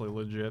is actually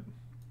legit.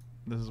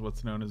 This is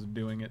what's known as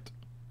doing it.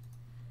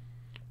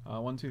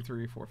 1, 2,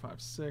 3, 4,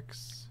 5,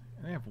 6.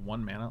 And they have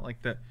 1 mana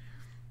like that.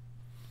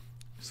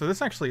 So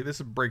this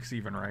breaks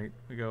even, right?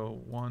 We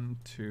go 1,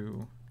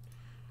 2,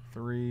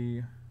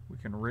 3. We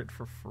can writ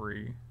for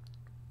free.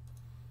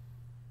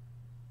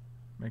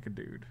 Make a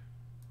dude.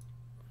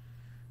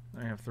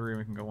 Then I have 3.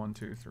 We can go 1,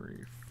 2,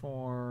 3,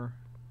 4.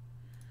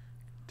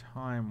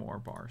 Time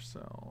warp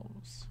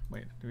ourselves.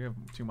 Wait, do we have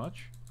too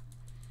much?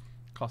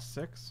 Cost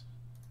 6.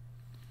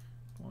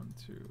 1,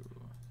 2,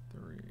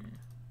 3.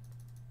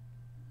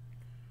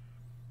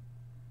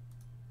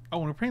 Oh,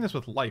 and we're playing this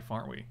with life,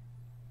 aren't we?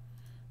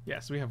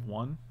 Yes, we have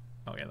 1.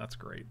 Oh yeah, that's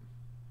great.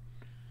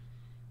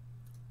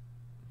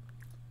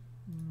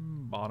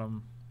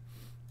 Bottom.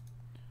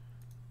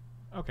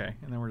 Okay,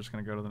 and then we're just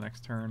going to go to the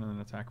next turn and then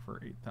attack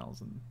for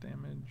 8,000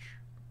 damage.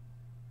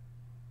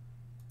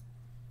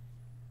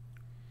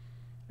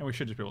 And we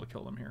should just be able to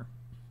kill them here.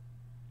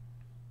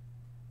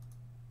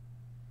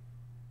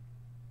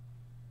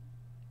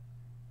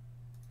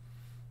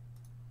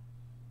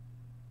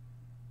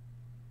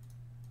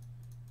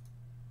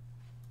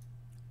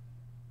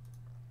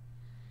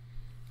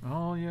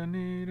 All you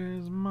need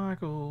is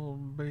Michael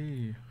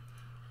B.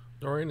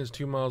 Dorian is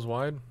 2 miles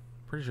wide.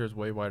 Pretty sure it's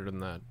way wider than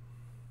that.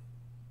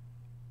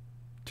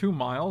 2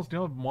 miles? Do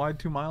you know how wide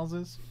 2 miles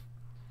is?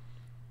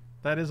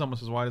 That is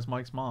almost as wide as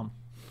Mike's mom.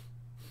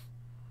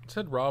 It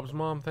said Rob's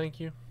mom, thank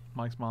you.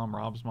 Mike's mom,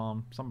 Rob's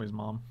mom, somebody's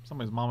mom.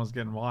 Somebody's mom is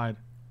getting wide.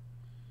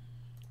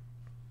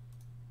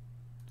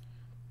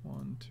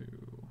 1, 2,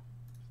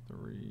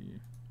 3.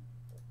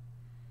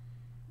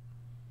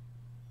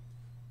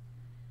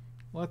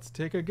 Let's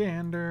take a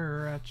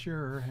gander at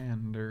your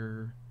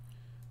hander.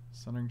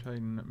 Sundering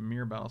Titan,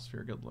 Mirror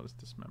Battlesphere, Guild, let us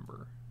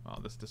dismember. Oh,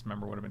 this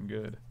dismember would have been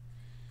good.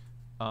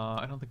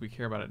 I don't think we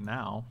care about it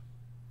now.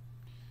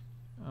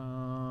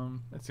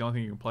 That's the only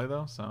thing you can play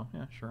though, so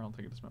yeah, sure, I'll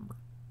take a dismember.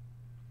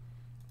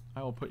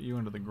 I will put you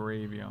into the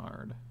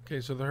graveyard. Okay,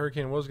 so the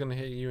hurricane was going to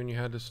hit you and you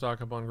had to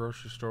stock up on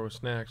grocery store with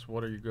snacks.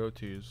 What are your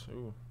go-tos?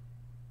 Ooh.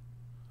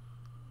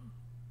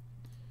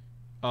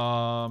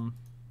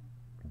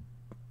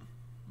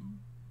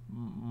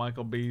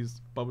 Michael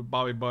B's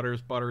Bobby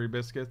Butters Buttery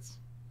Biscuits.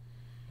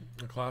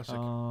 A classic.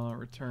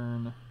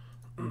 Return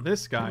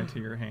this guy to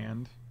your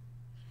hand.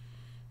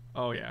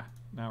 Oh yeah,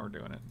 now we're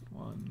doing it.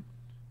 1.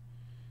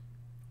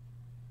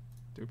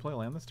 Do we play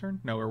land this turn?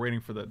 No, we're waiting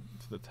for the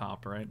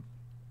top, right?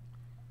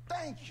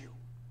 Thank you.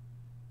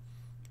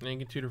 And you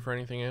can tutor for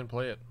anything and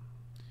play it.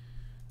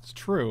 It's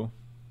true.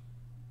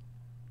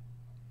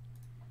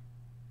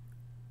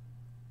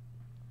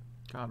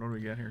 God, what do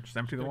we get here? Just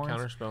empty the warrens?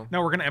 Counterspell.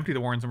 No, we're going to empty the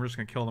warrens and we're just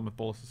going to kill them with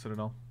Bullets of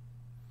Citadel.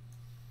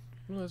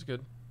 Well, that's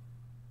good.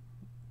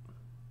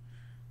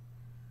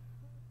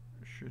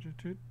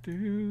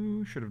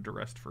 Should have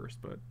duressed first,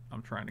 but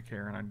I'm trying to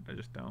care and I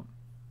just don't.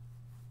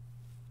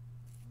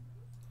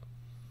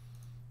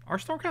 Our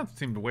storm count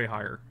seemed way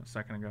higher a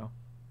second ago.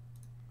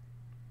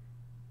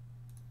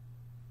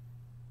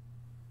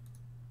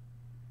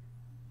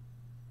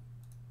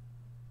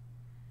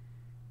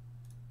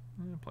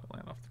 Play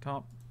land off the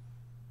top.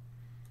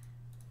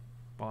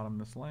 Bottom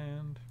this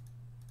land.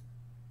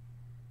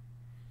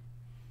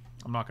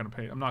 I'm not gonna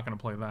play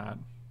that.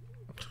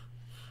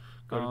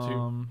 Go to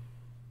 2.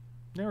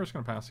 Yeah, we're just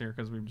gonna pass here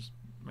because we've just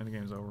made the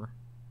game's over.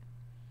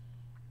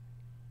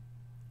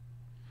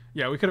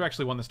 Yeah, we could have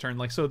actually won this turn.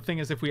 Like, so the thing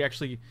is, if we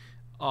actually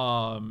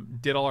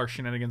did all our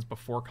shenanigans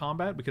before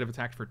combat, we could have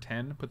attacked for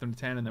 10, put them to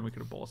 10, and then we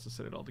could have Bullets of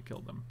Citadel to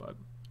kill them. But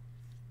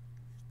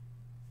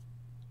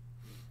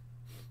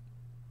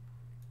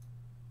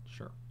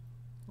sure,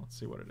 let's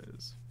see what it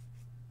is.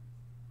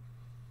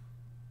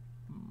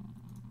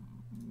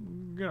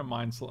 gonna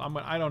mind.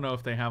 I don't know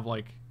if they have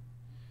like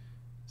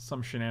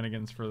some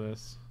shenanigans for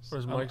this. What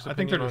is Mike's I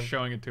think they're opinion just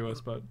showing it to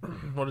us, but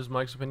What is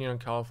Mike's opinion on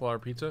cauliflower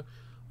pizza?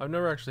 I've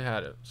never actually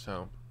had it,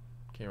 so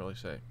can't really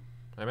say.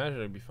 I imagine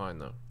it'd be fine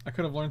though. I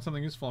could have learned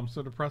something useful. I'm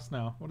so depressed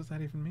now. What does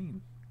that even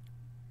mean?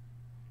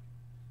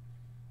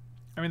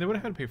 I mean, they would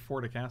have had to pay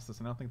 4 to cast this,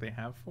 and I don't think they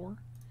have 4.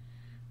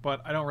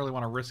 But I don't really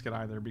want to risk it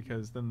either,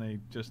 because then they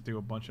just do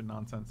a bunch of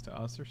nonsense to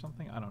us or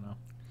something. I don't know.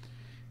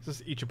 Is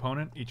this each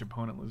opponent? Each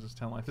opponent loses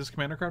 10 life. This is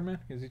commander card, man?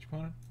 Is each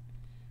opponent?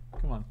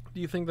 Come on.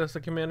 Do you think that's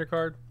the commander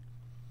card?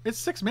 It's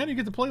 6 mana. You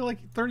get to play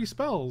like 30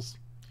 spells.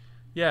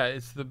 Yeah,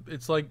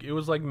 it's like it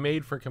was like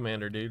made for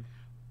commander, dude.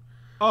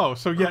 Oh,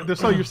 so yeah.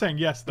 So you're saying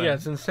yes then? Yeah,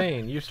 it's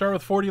insane. You start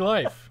with 40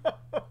 life.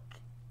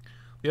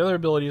 The other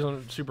abilities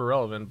aren't super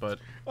relevant, but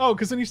Oh,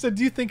 because then you said,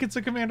 do you think it's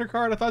a commander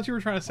card? I thought you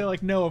were trying to say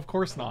like, no, of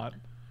course not.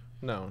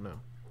 no.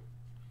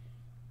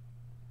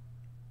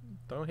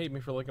 Don't hate me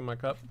for licking my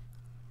cup.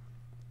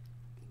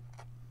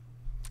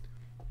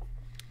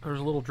 There's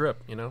a little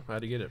drip, you know. I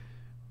had to get it.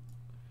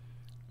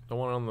 Don't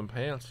want it on the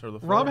pants or the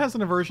floor. Rob has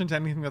an aversion to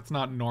anything that's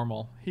not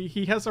normal.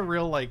 He has a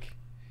real like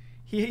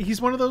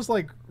he's one of those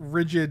like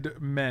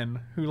rigid men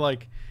who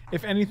like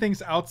if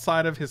anything's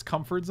outside of his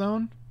comfort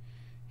zone,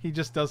 he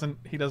doesn't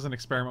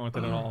experiment with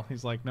it at all.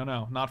 He's like,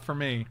 no, not for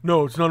me.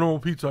 No, it's not normal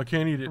pizza. I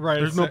can't eat it. Right.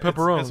 There's no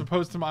pepperoni. As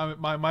opposed to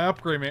my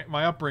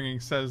upbringing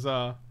says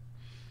I'm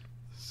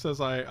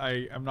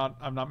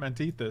not meant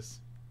to eat this.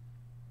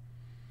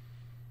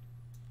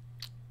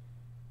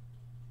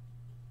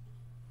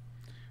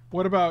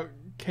 What about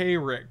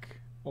K-Rick,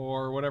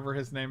 or whatever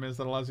his name is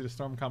that allows you to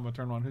storm combo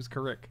turn 1? Who's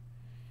Karik?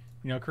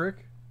 You know Karik?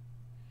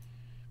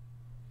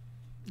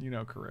 You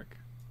know Karik.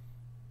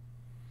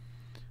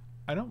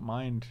 I don't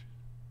mind.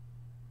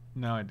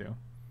 No, I do.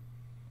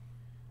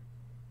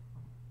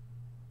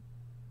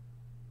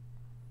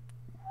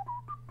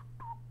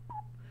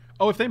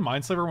 Oh, if they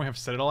Mindslaver when we have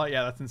Citadel,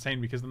 yeah, that's insane,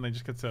 because then they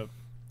just get to...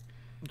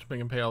 Just make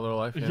them pay all their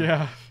life, yeah.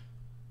 Yeah.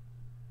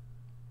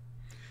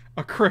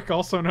 A crick,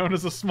 also known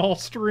as a small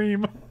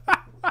stream.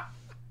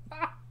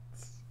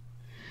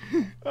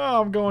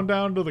 Oh, I'm going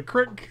down to the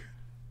crick.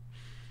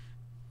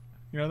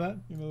 You know that?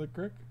 You know the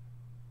crick?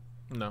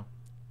 No. Are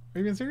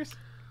you being serious?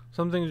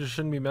 Some things just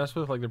shouldn't be messed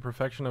with, like the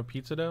perfection of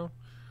pizza dough.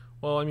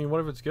 Well, I mean,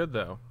 what if it's good,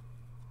 though?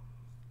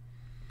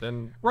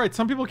 Then... Right,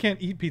 some people can't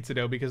eat pizza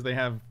dough because they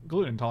have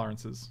gluten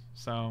intolerances.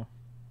 So...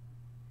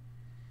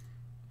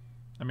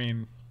 I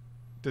mean...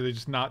 Should they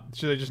just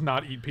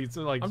not eat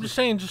pizza? Like, I'm just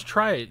saying, just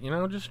try it, you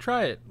know? Just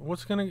try it.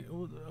 What's it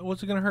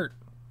gonna hurt?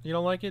 You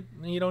don't like it?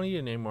 You don't eat it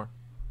anymore.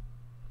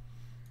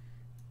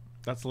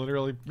 That's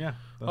literally, yeah.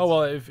 Oh,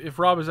 well, if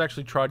Rob has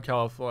actually tried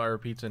cauliflower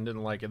pizza and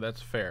didn't like it,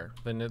 that's fair.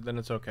 Then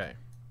it's okay.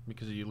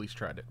 Because you at least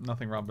tried it.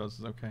 Nothing Rob does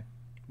is okay.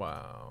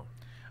 Wow.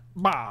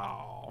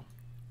 Bow.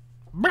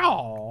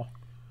 Bow.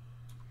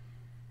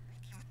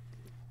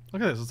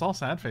 Look at this. It's all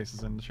sad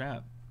faces in the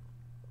chat.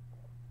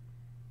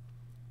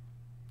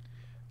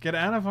 Get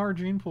out of our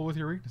gene pool with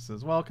your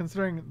weaknesses. Well,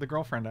 considering the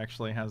girlfriend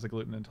actually has a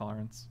gluten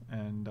intolerance,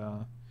 and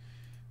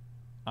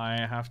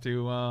I have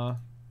to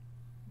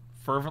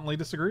fervently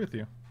disagree with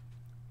you.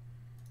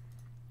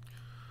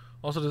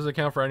 Also, does it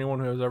count for anyone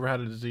who has ever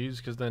had a disease?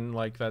 Because then,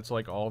 like, that's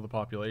like all the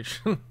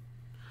population.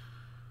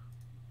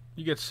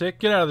 You get sick,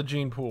 get out of the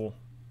gene pool.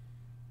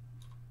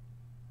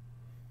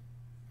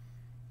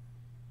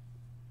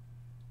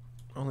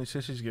 Only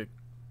sissies get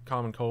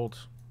common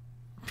colds.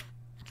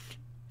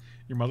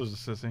 Your mother's a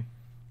sissy.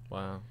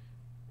 Wow.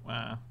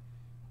 Wow.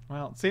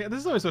 Well, see, this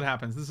is always what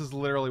happens. This is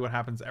literally what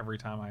happens every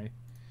time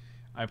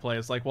I play.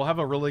 It's like we'll have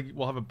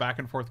a back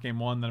and forth game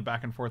 1, then a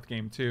back and forth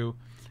game 2,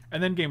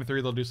 and then game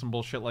 3 they'll do some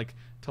bullshit like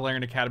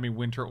Tolarian Academy,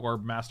 Winter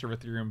Orb, Master of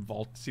Ethereum,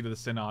 Vault, Seat of the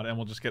Synod, and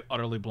we'll just get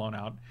utterly blown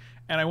out.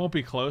 And I won't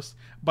be close,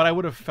 but I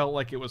would have felt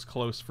like it was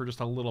close for just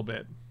a little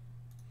bit.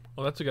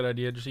 Well, that's a good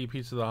idea. Just eat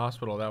pizza at the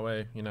hospital. That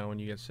way, you know, when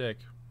you get sick,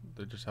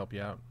 they'll just help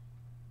you out.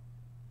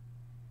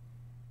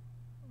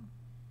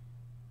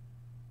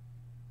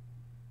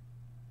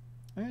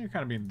 You're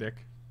kind of being a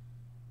dick.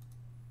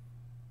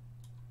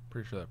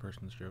 Pretty sure that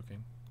person's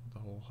joking. The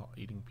whole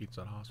eating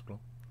pizza at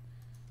hospital.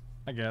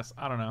 I guess.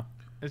 I don't know.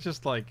 It's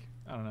just like,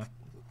 I don't know.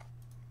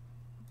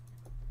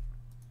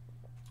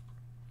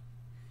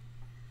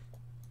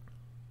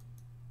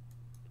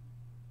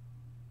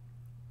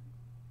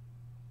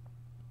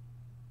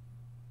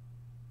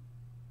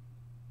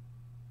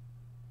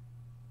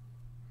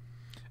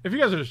 If you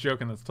guys are just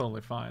joking, that's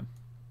totally fine.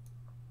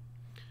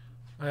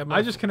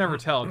 I just can never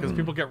tell, because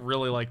people get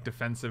really like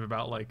defensive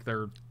about like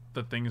the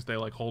things they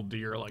like hold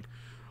dear. Like,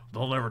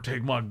 they'll never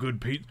take my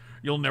good pizza.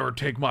 You'll never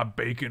take my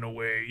bacon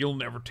away. You'll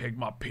never take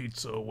my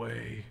pizza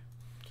away.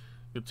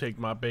 You'll take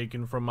my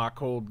bacon from my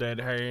cold dead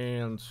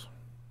hands.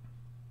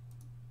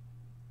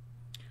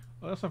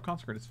 I also have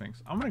Consecrated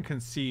Sphinx. I'm gonna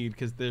concede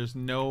because there's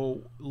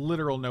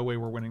literal no way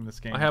we're winning this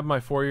game. I have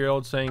my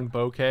 4-year-old saying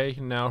bouquet,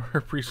 and now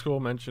her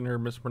preschool mentioned her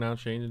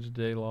mispronounced change into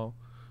today, lol.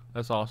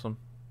 That's awesome.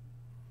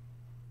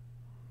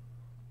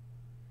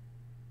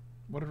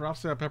 What did Rob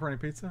say about pepperoni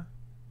pizza?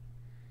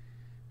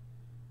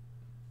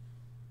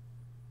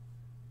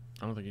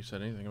 I don't think you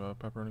said anything about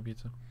pepperoni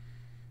pizza.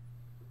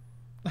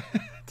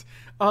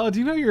 Do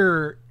you know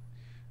your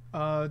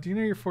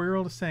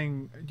 4-year-old is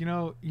saying,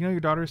 your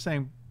daughter is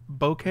saying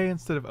bouquet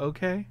instead of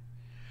okay?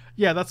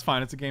 Yeah, that's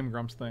fine. It's a Game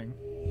Grumps thing.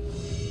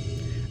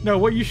 No,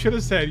 what you should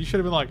have said, you should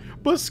have been like,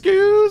 "But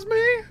excuse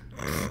me?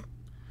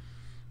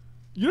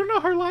 You don't know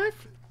her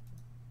life?"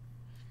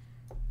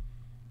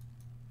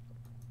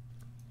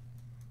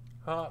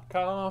 Hot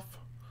cough,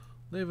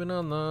 living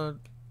on the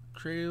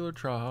trailer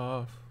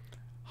trough.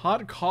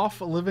 Hot cough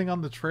living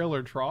on the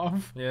trailer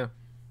trough. Yeah.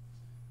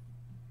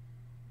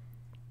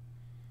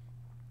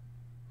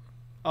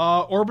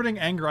 Orbiting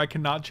anger, I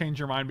cannot change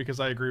your mind because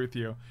I agree with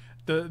you.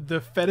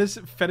 The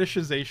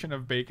fetishization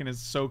of bacon is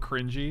so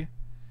cringy.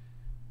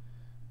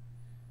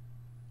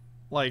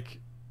 Like,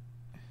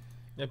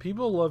 yeah,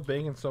 people love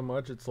bacon so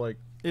much. It's like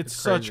it's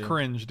crazy. such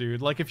cringe,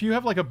 dude. Like, if you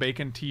have like a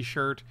bacon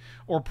T-shirt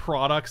or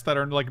products that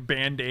are like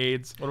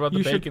Band-Aids, What about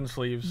the bacon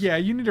sleeves? Yeah,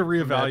 you need to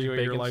magic reevaluate your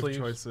bacon life sleeves?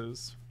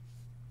 choices.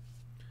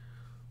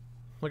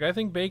 Like, I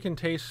think bacon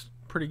tastes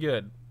pretty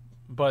good,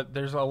 but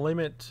there's a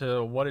limit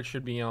to what it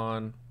should be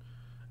on,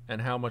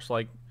 and how much.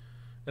 Like,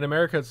 in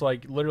America, it's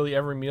like literally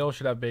every meal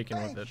should have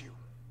bacon with it.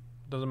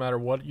 Doesn't matter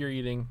what you're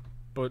eating,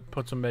 but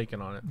put some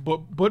bacon on it.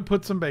 But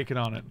put some bacon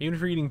on it. Even if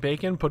you're eating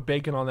bacon, put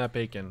bacon on that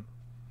bacon.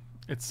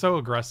 It's so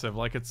aggressive.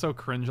 Like, it's so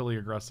cringily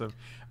aggressive.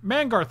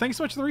 Mangar, thanks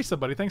so much for the resub,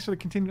 buddy. Thanks for the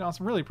continued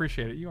awesome. Really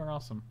appreciate it. You are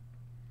awesome.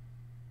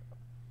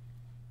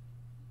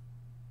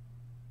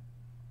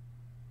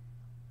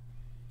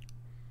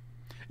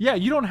 Yeah,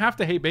 you don't have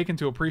to hate bacon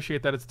to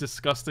appreciate that it's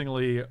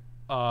disgustingly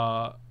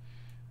over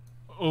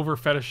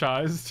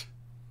fetishized.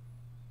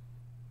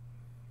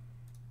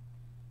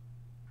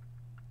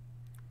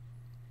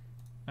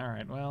 All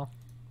right, well.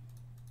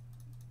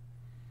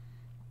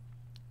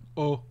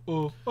 Oh.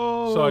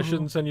 So I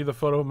shouldn't send you the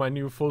photo of my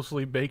new full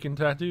sleeve bacon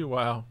tattoo?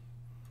 Wow.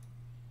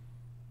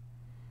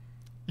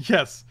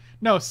 Yes.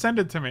 No, send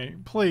it to me,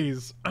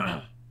 please.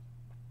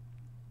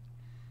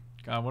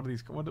 God, what are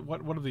these?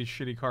 What are these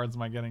shitty cards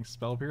am I getting?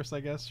 Spell Pierce, I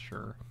guess.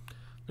 Sure.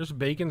 There's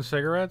bacon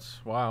cigarettes?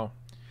 Wow.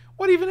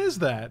 What even is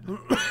that?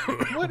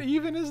 What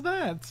even is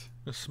that?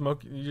 The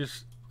smoke.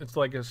 It's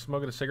like a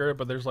smoking a cigarette,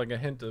 but there's like a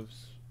hint of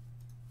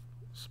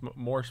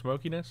more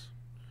smokiness.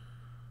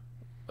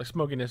 Like,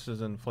 smokiness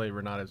is in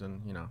flavor, not as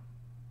in,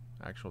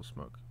 actual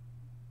smoke.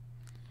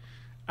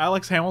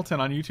 Alex Hamilton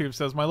on YouTube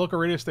says, "My local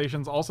radio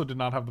stations also did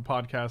not have the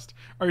podcast.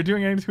 Are you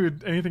doing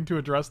anything to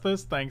address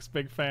this? Thanks,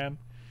 big fan."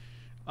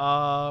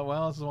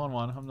 Well, this is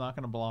 1-1. I'm not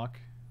going to block.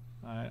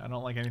 I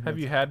don't like anything. Have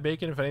you had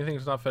bacon? If anything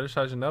is not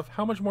fetishized enough,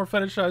 how much more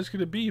fetishized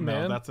could it be,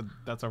 man? No,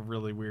 that's a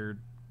really weird.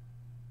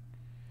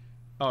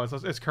 Oh,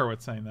 it's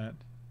Kerwit saying that.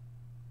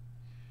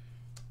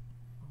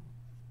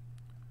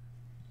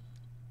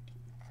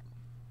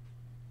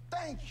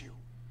 Thank you.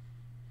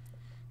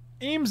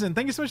 Eamson,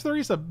 thank you so much for the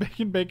resub.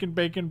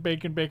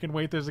 Bacon.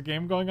 Wait, there's a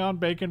game going on.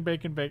 Bacon.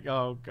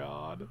 Oh,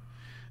 God.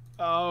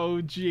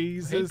 Oh,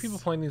 Jesus. I hate people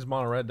playing these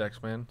mono red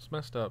decks, man. It's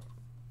messed up.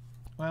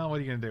 Well, what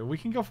are you gonna do? We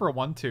can go for a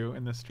 1-2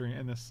 in this stream.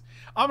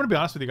 I'm gonna be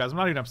honest with you guys. I'm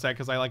not even upset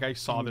because I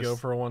saw this. Go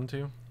for a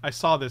 1-2. I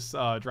saw this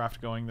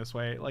draft going this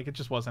way. Like, it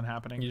just wasn't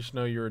happening. You just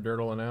know you were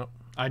dirtling out.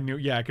 I knew.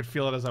 Yeah, I could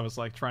feel it as I was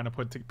like trying to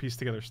piece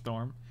together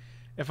Storm.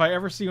 If I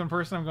ever see you in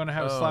person, I'm going to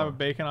have a slab of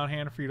bacon on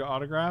hand for you to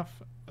autograph.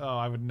 Oh,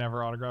 I would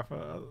never autograph.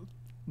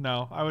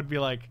 No, I would be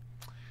like,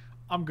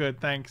 "I'm good,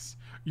 thanks.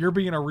 You're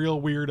being a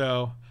real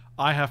weirdo.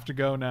 I have to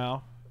go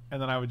now," and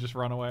then I would just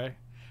run away.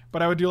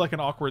 But I would do like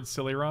an awkward,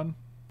 silly run.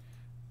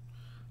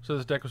 So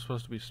this deck was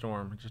supposed to be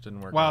Storm. It just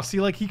didn't work. Wow, out.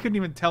 see, like, he couldn't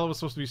even tell it was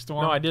supposed to be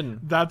Storm. No, I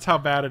didn't. That's how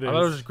bad it is. I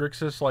thought it was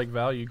Grixis like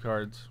value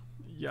cards.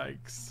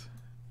 Yikes.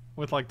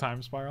 With like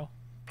Time Spiral.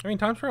 I mean,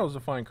 Time Spiral is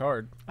a fine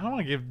card. I don't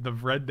want to give the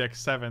red deck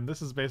 7.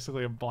 This is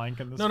basically a blank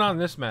in this. No, not in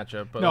this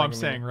matchup. But no, like, I'm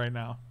saying right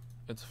now.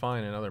 It's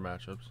fine in other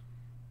matchups.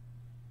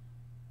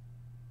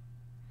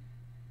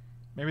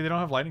 Maybe they don't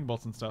have lightning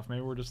bolts and stuff.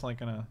 Maybe we're just like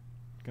gonna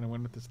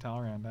win with this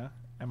Talrand, huh?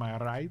 Am I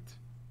right?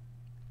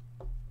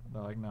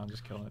 They're like, no,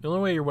 just kill it. The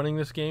only way you're winning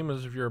this game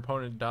is if your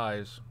opponent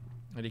dies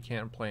and he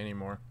can't play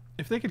anymore.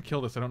 If they could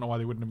kill this, I don't know why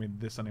they wouldn't have made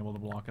this unable to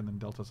block and then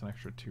dealt us an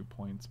extra 2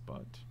 points,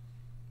 but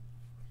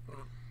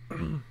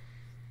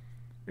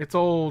it's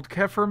old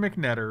Kefir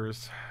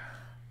McNetters.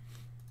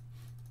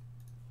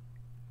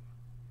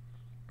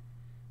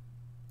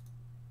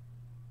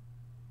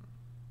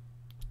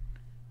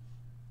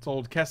 It's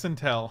old Kess and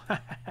Tell. Did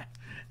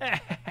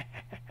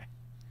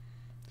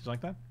you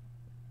like that?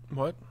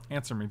 What?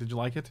 Answer me. Did you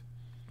like it?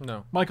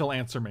 No. Michael,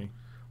 answer me.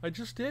 I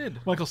just did.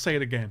 Michael, say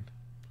it again.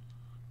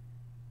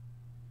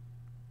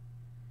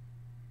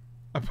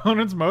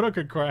 Opponent's moto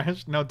could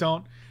crash. No,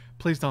 don't.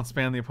 Please don't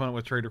spam the opponent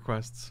with trade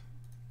requests.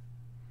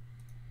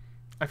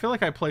 I feel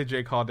like I play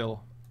Jay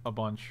Caudill a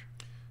bunch.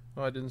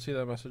 Oh, I didn't see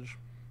that message.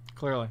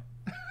 Clearly.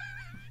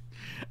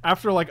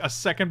 After like a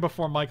second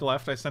before Mike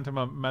left, I sent him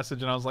a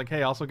message and I was like,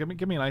 "Hey, also give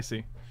me an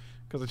icy,"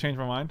 because I changed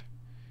my mind.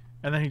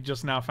 And then he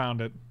just now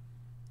found it.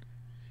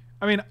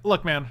 I mean,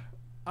 look, man.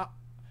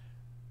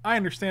 I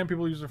understand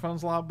people use their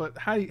phones a lot, but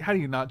how do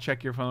you not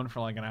check your phone for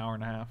like an hour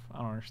and a half? I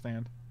don't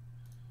understand.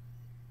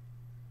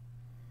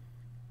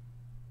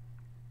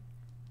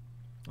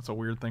 That's a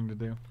weird thing to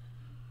do.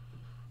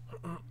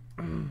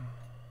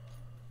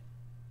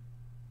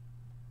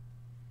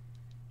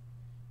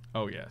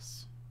 Oh,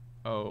 yes.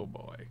 Oh,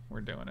 boy.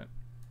 We're doing it.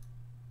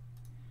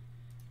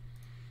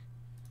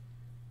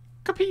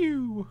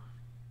 Kapew!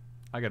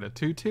 I got a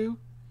tutu.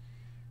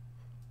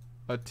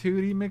 A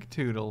Tootie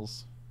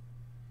McToodles.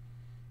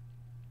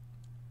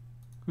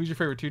 Who's your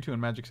favorite tutu in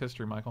Magic's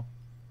history, Michael?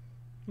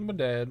 My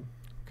dad.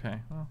 Okay,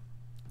 well.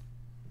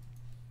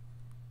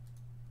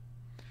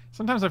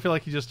 Sometimes I feel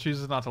like he just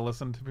chooses not to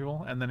listen to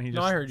people, and then he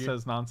No, I heard just you.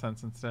 says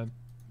nonsense instead.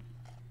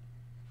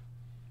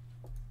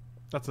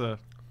 That's a...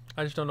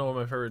 I just don't know what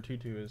my favorite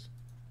tutu is.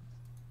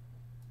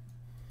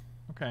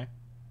 Okay.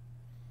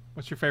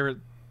 What's your favorite?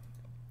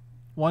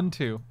 1,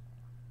 2.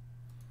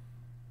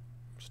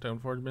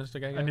 Stoneforge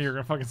Mystic, I guess. I knew you were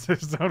gonna fucking say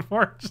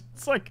Stoneforge.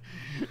 It's like.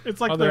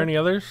 Are there any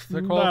others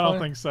that No, qualify? I don't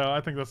think so. I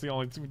think that's the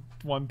only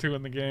 1, 2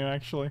 in the game,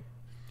 actually.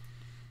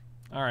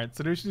 All right,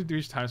 so do we do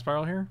each time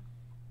spiral here,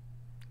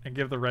 and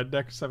give the red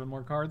deck 7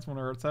 more cards when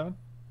we're at 7?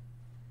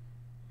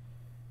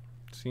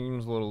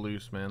 Seems a little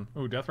loose, man.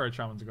 Ooh, Deathrite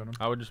Shaman's a good one.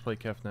 I would just play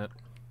Kefnet.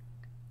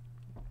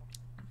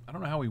 I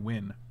don't know how we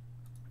win.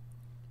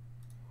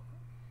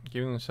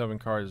 Giving the 7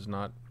 cards is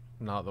not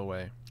the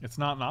way. It's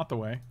not the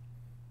way.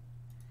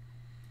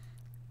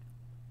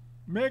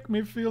 Make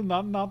me feel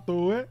not the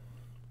way.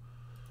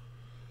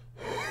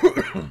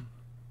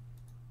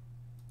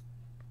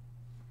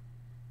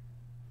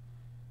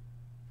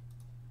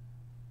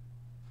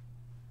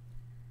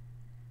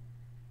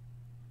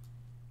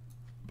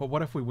 But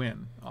what if we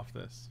win off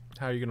this?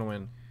 How are you gonna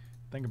win?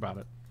 Think about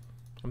it.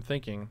 I'm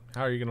thinking.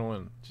 How are you gonna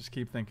win? Just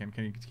keep thinking.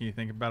 Can you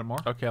think about it more?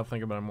 Okay, I'll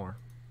think about it more.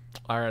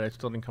 All right, I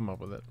still didn't come up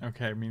with it.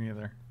 Okay, me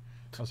neither.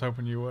 I was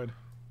hoping you would.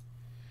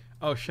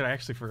 Oh shit, I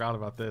actually forgot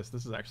about this.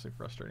 This is actually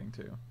frustrating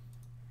too.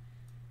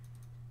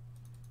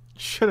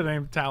 Should have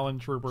named Talon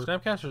Trooper.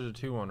 Snapcaster's a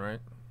 2/1, right?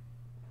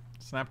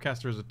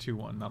 Snapcaster is a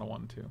 2/1, not a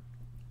 1/2.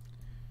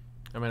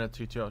 I meant a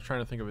 2/2. I was trying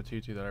to think of a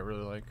 2/2 that I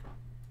really like.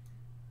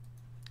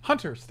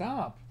 Hunter,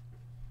 stop.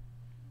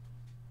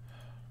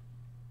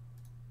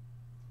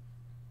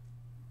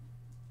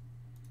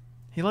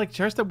 He like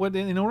tries to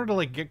in order to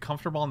like get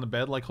comfortable on the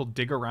bed, like he'll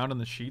dig around in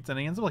the sheets, and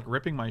he ends up like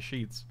ripping my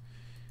sheets,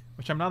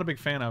 which I'm not a big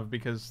fan of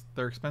because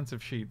they're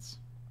expensive sheets.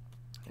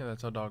 Yeah,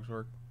 that's how dogs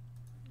work.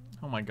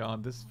 Oh my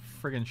god, this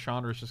friggin'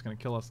 Chandra is just gonna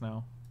kill us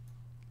now.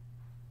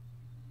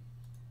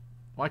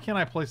 Why can't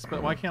I play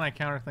why can't I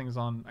counter things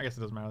on? I guess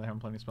it doesn't matter. They haven't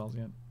played any spells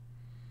yet.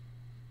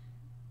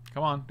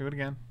 Come on, do it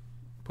again.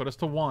 Put us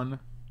to 1.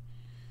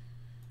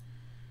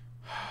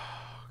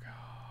 Oh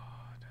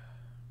god.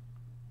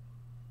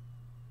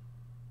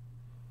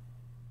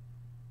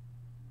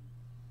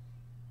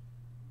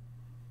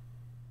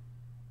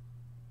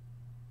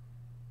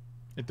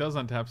 It does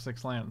untap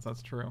 6 lands.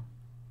 That's true.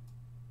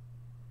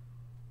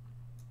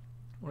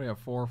 What do we have?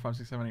 4, 5,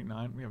 6, 7, 8,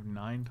 9. We have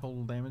 9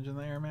 total damage in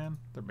the air, man.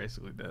 They're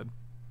basically dead.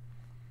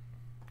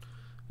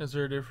 Is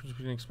there a difference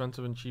between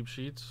expensive and cheap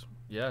sheets?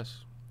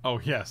 Yes. Oh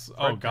yes. Oh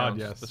Card god, counts.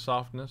 yes. The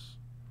softness.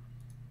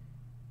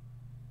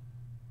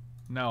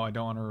 No, I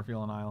don't want to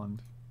reveal an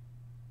island.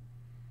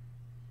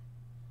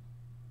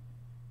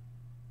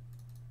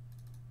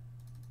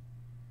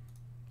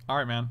 All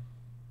right, man.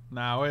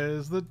 Now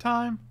is the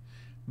time.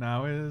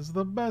 Now is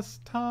the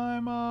best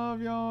time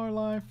of your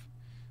life.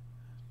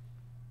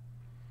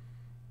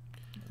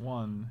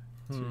 1,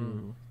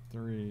 2,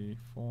 3,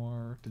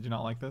 4. Did you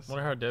not like this? I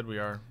wonder how dead we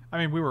are. I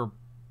mean, we were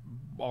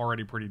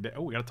already pretty dead.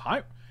 Oh, we got a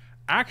time.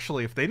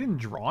 Actually, if they didn't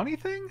draw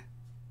anything,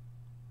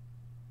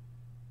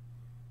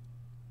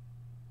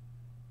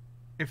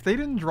 if they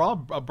didn't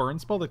draw a burn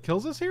spell that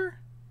kills us here,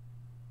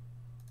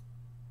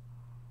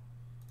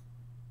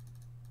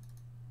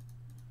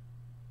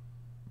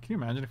 can you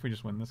imagine if we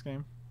just win this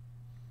game?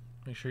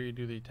 Make sure you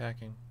do the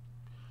attacking.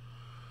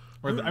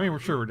 Or I mean, we're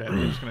sure we're dead.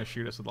 They're just gonna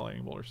shoot us with a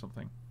lightning bolt or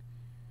something,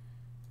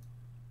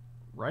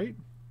 right,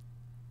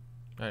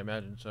 I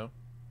imagine so.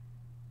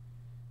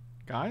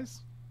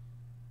 guys?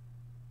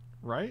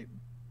 Right?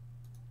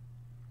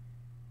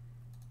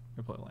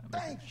 We play land.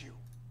 Thank you.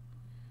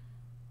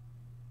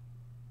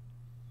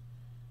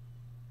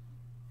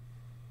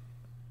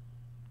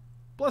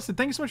 Blessed,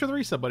 thank you so much for the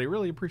resub, buddy.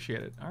 Really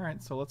appreciate it. All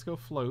right, so let's go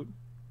float.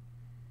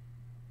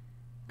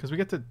 Because we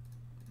get to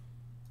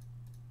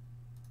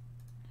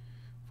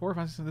 4,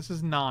 5, 6. This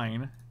is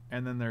 9,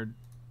 and then they're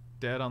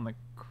dead on the.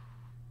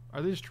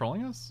 Are they just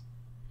trolling us?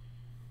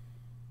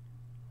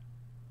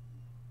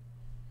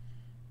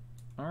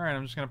 All right,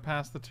 I'm just gonna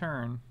pass the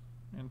turn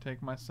and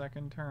take my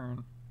second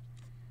turn.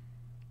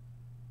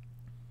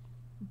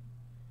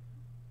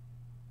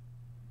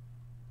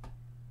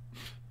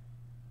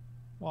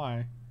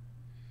 Why?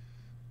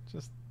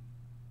 Just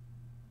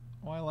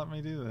why let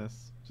me do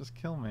this? Just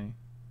kill me.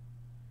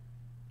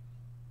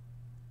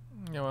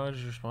 Yeah, why don't you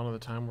just respond to the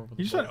time warp with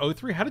You the just went bolt?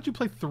 0-3? How did you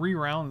play 3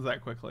 rounds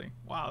that quickly?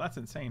 Wow, that's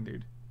insane,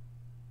 dude.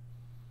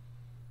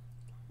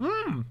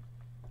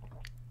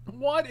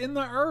 What in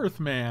the earth,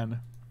 man?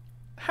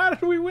 How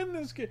did we win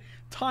this game?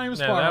 Time Yeah,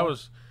 spiral.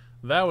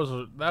 that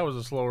was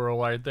a slow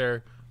roll right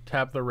there.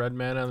 Tap the red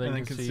mana and then, and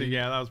then concede.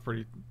 Yeah, that was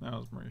pretty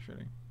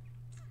shitty.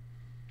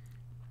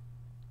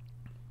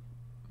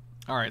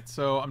 All right,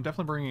 so I'm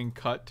definitely bringing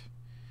cut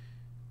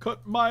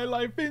my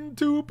life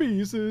into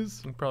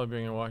pieces. I'm probably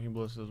bringing Walking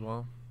Bliss as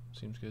well.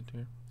 Seems good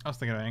too. I was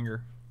thinking of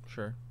anger.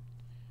 Sure.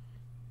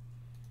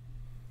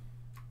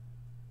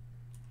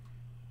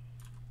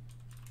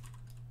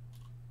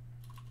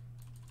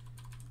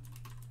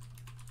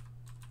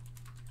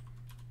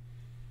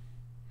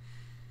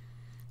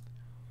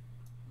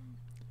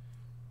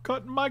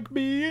 Cut Mike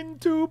B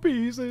into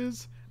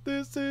pieces.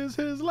 This is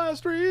his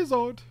last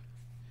resort.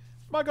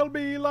 Michael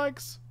B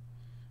likes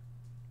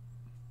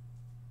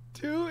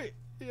to...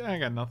 Yeah, I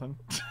got nothing.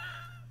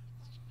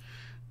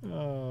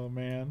 Oh,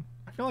 man.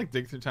 I feel like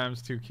Dig Through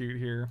Time's too cute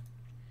here.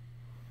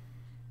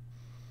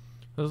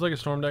 This is like a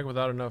storm deck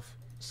without enough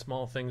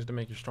small things to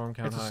make your storm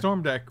count It's high. a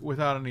storm deck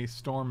without any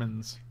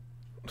Stormins.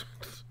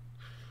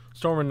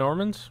 Storm and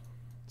Normans?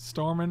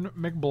 Stormin'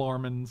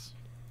 McBlormans.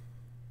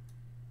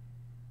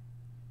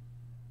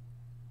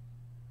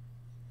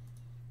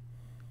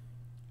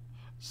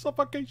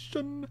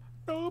 Suffocation,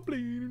 no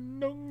bleeding,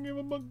 don't give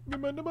a fuck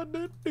about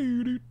that.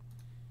 You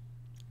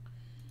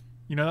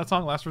know that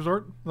song, Last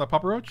Resort? That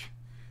Papa Roach?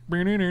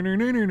 You know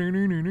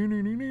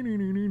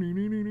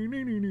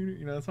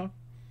that song?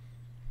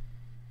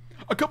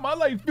 I cut my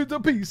life into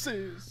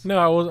pieces.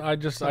 No, I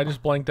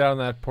just blanked out on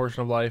that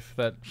portion of life.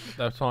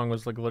 That song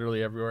was like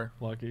literally everywhere.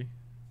 Lucky.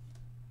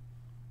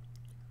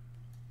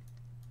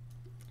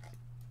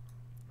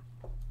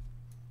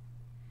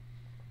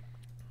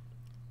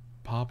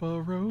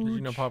 Papa Roach. Did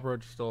you know Papa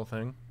Roach is still a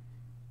thing?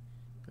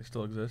 They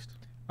still exist.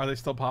 Are they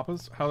still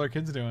papas? How are their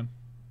kids doing?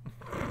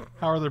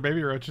 How are their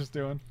baby roaches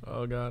doing?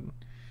 Oh god.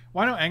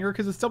 Why no anger?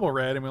 Because it's double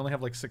red and we only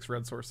have like 6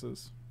 red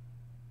sources.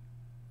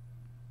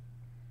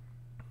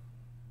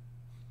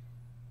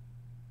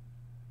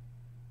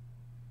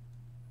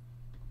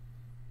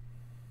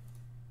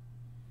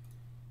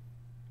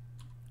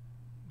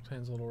 This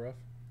hand's a little rough.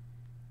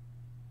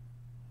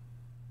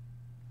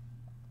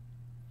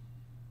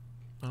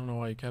 I don't know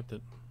why you kept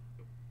it.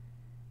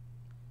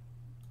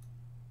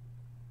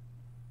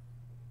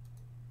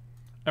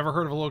 Ever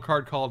heard of a little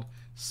card called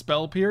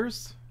Spell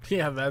Pierce?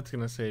 Yeah, that's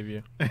gonna save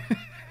you.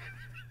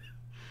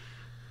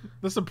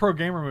 This is a pro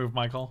gamer move,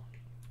 Michael.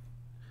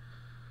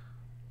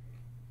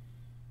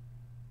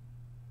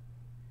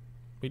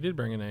 We did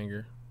bring in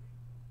anger.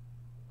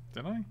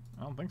 Did I?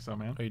 I don't think so,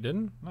 man. Oh, you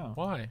didn't? No.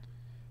 Why?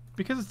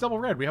 Because it's double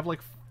red. We have like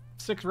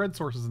 6 red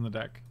sources in the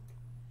deck.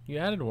 You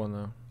added one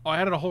though. Oh,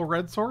 I added a whole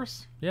red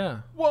source?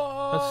 Yeah.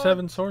 What? That's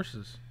 7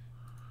 sources.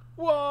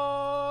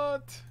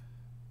 What?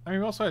 I mean,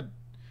 we also had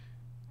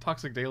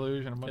Toxic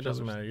Deluge and a bunch It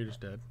doesn't of matter. You're just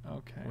dead.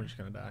 Okay. We're just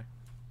gonna die.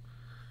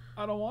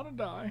 I don't want to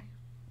die.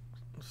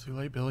 It's too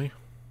late, Billy.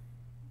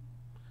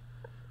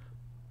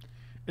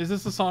 Is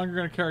this the song you're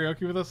going to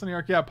karaoke with us in New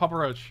York? Yeah, Papa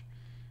Roach.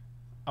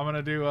 I'm going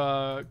to do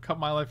Cut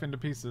My Life into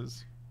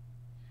Pieces.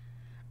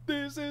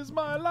 This is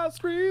my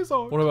last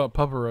resort. What about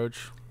Papa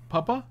Roach?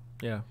 Papa?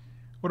 Yeah.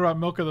 What about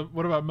Milk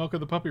of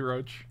the Puppy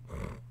Roach?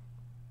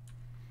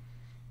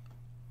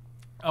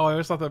 Oh, I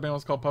always thought that band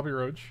was called Puppy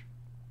Roach.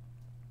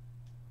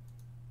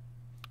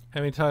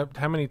 How many top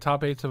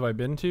 8s have I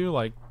been to?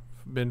 Like,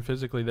 been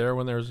physically there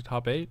when there was a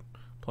top 8?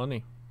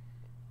 Plenty.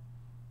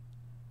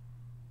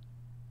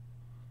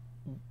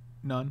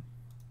 None.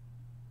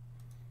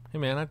 Hey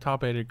man, I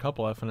top 8'd a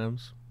couple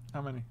F&Ms.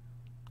 How many?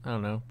 I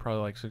don't know,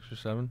 probably like 6 or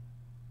 7.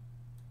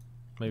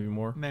 Maybe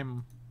more. Name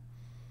 'em.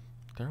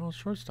 They're all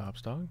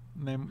shortstops, dog.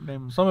 Name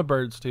 'em. Some are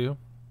birds too.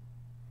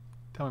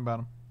 Tell me about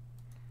them.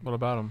 What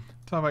about them?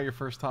 Tell me about your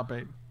first top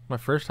 8. My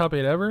first top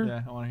 8 ever?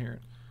 Yeah, I want to hear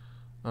it.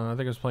 I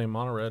think I was playing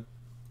mono red.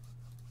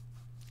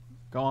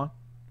 Go on.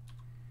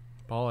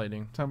 Ball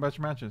lighting. Tell me about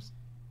your matches.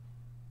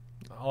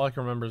 All I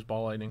can remember is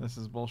ball lighting. This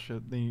is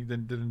bullshit.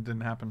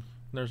 Didn't happen.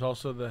 There's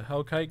also the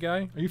Hellkite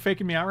guy. Are you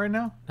faking me out right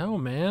now? No,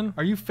 man.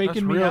 Are you faking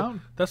That's me real. out?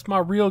 That's my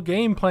real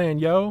game plan,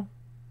 yo.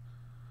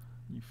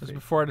 You That's fake.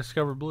 before I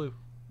discovered blue.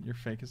 You're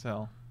fake as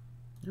hell.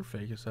 You're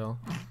fake as hell.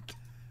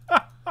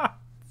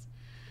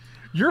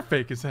 You're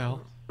fake as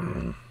hell.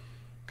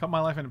 Cut my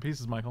life into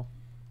pieces, Michael.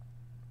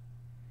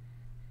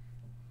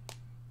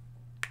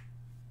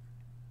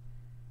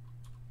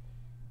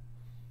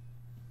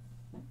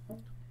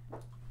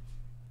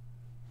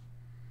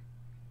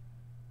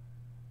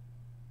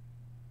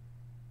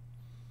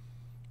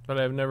 But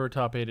I've never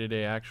top 8'd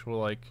a actual,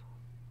 like,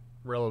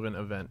 relevant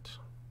event.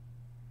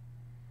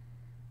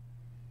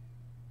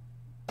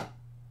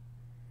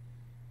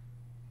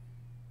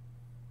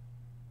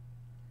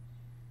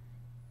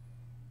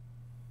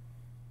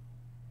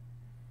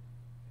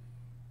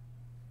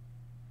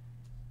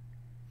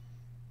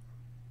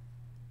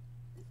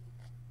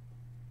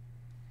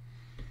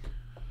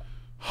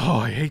 Oh,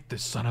 I hate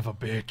this son of a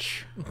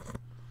bitch.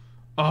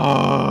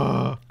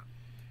 Yeah,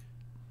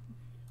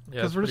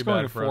 Because it's we're just pretty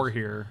going bad to for 4 us.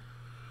 here.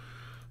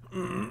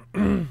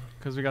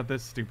 Because we got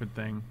this stupid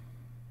thing.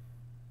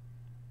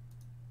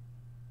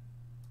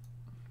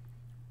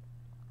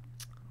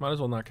 Might as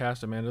well not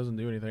cast it, man. It doesn't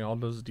do anything. All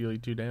it does is deal you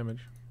 2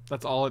 damage.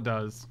 That's all it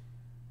does.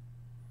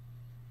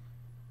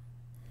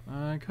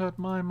 I cut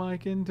my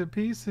mic into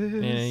pieces.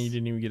 And you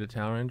didn't even get a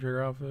Talran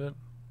trigger off of it?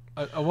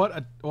 A what?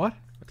 A what?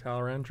 A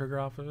Talran trigger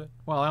off of it?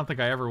 Well, I don't think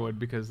I ever would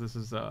because this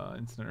is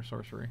instant or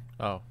sorcery.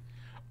 Oh.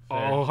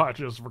 Oh, I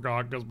just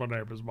forgot because my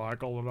name is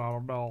Michael and I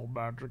don't know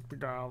Magic the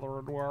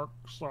Gathering works,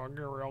 so I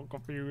get real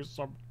confused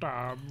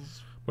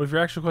sometimes. But if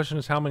your actual question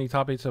is how many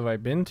top 8s have I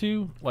been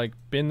to, like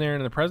been there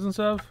in the presence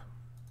of,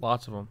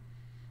 lots of them.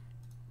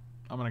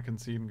 I'm going to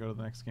concede and go to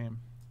the next game.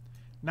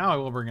 Now I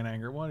will bring in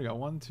anger. What do you got?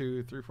 1,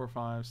 2, 3, 4,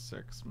 5,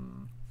 6.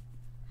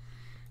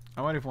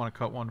 I might even want to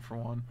cut one for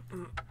one.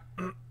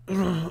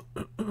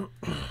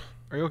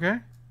 Are you okay?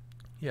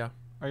 Yeah.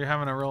 Are you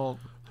having a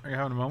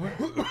moment?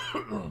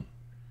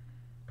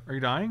 Are you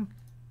dying?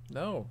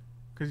 No.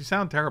 Because you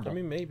sound terrible. I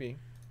mean, maybe.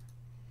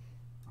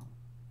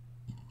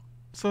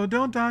 So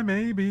don't die,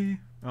 maybe.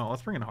 Oh,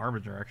 let's bring in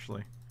Harbinger,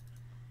 actually.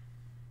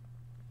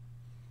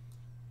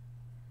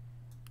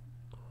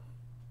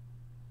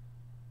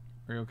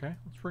 Are you okay?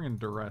 Let's bring in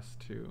Duress,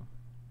 too.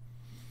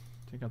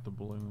 Take out the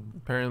Bloom.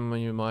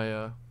 Apparently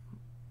my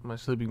my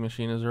sleeping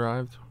machine has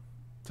arrived.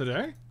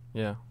 Today?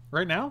 Yeah.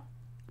 Right now?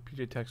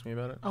 PJ texted me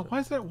about it. Oh, why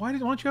is that? Why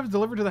don't you have it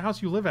delivered to the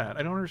house you live at?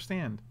 I don't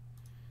understand.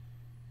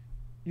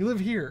 You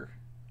live here.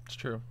 It's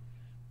true.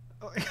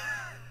 It's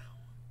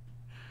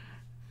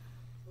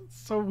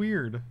so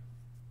weird.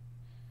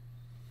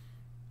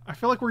 I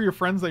feel like we're your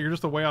friends that you're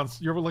just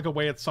you're like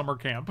away at summer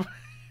camp.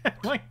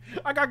 Like,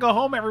 I gotta go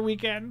home every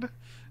weekend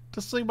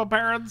to see my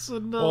parents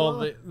and.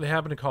 Well, they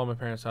happened to call my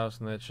parents' house,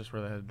 and that's just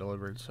where they had it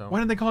delivered. So Why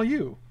didn't they call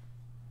you?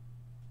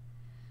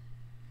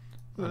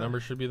 the number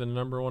should be the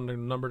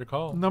number to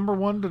call.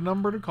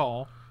 Number to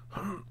call.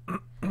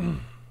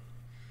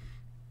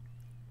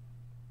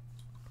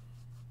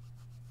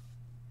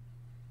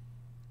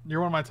 You're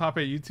one of my top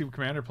 8 YouTube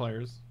Commander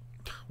players.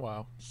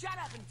 Wow. Shut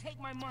up and take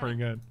my money. Pretty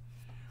good.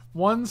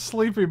 One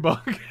sleepy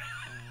bug.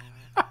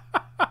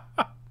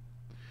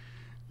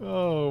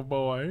 Oh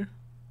boy.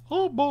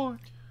 Oh boy.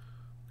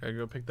 Gotta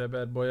go pick that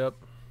bad boy up.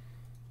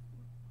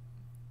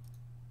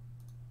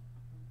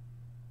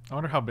 I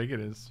wonder how big it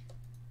is.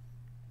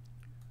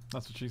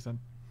 That's what she said.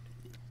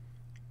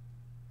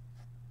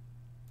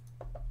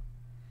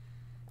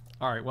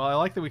 Alright, well, I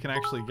like that we can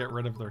actually get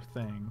rid of their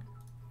thing.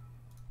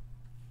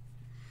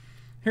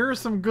 Here are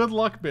some good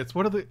luck bits.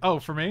 What are the... Oh,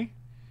 for me?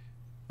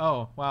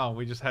 Oh, wow.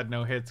 We just had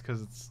no hits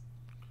because it's...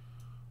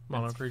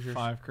 Mono it's creatures.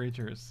 5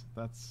 creatures.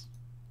 That's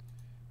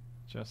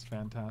just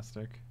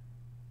fantastic.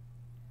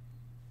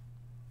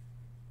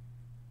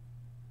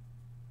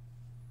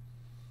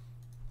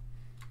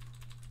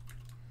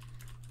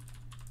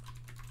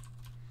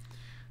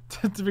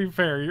 To be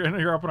fair,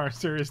 you're up in our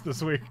series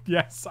this week.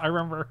 Yes, I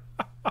remember.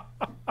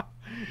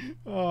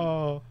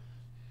 Oh.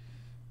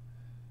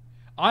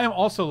 I am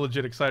also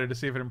legit excited to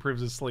see if it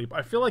improves his sleep.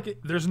 I feel like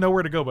there's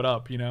nowhere to go but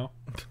up, you know?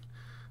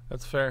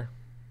 That's fair.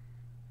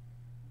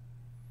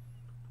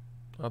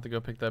 I'll have to go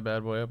pick that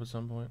bad boy up at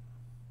some point.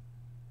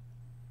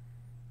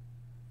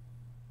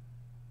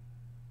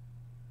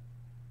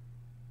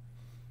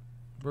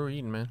 What are we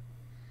eating, man?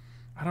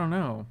 I don't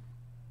know.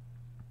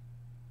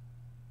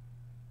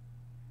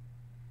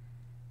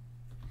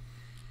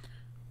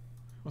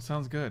 Well,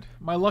 sounds good.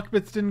 My luck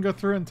bits didn't go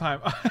through in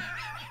time.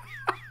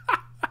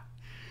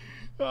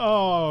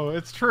 Oh,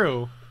 it's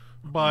true.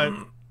 But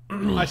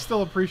I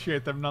still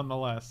appreciate them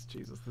nonetheless.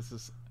 Jesus, this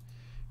is...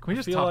 Can we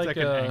just top deck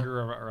an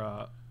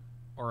anger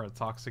or a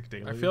toxic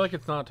deluge? I feel like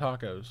it's not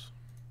tacos.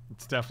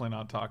 It's definitely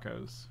not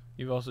tacos.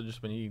 You've also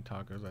just been eating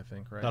tacos, I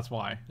think, right? That's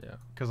why. Yeah.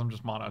 Because I'm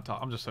just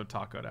I'm just so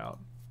tacoed out.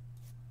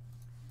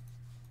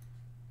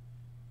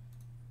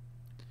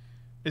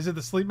 Is it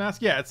the sleep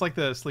mask? Yeah, it's like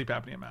the sleep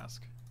apnea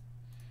mask.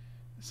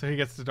 So he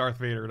gets to Darth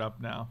Vader it up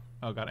now.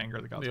 Oh god,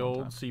 anger the gods. The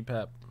old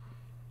CPAP.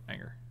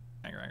 Anger.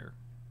 Anger, anger.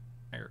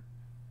 Anger.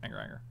 Anger,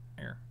 anger.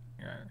 Anger.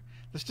 Anger, anger.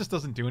 This just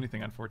doesn't do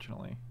anything,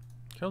 unfortunately.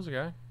 Kills a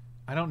guy.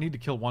 I don't need to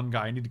kill one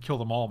guy. I need to kill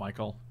them all,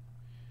 Michael.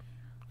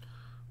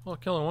 Well,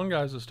 killing one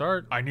guy's a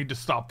start. I need to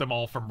stop them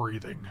all from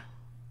breathing.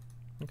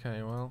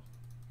 Okay, well.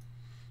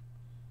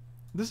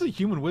 This is a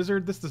human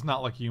wizard. This does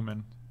not look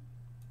human.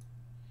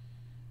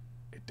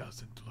 It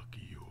doesn't look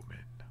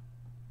human.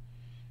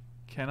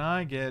 Can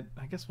I get...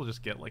 I guess we'll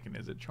just get like an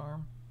Izzet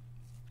Charm.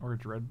 Or a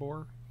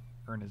Dreadbore.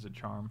 Or an Izzet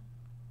Charm.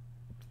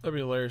 That'd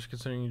be hilarious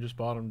considering you just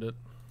bottomed it.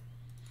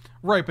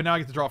 Right, but now I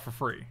get to draw for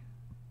free.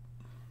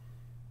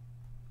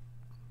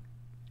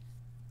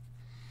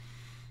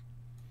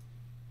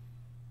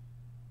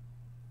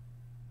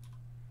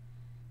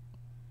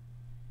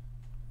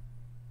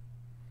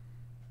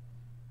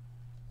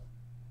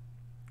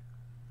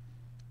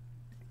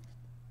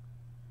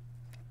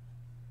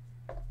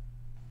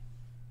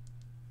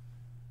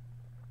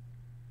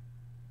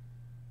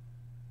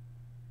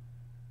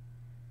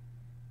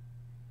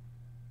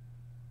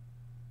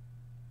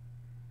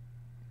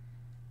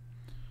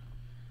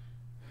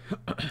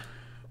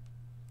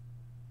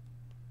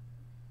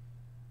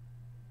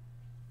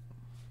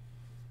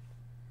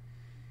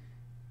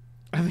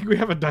 I think we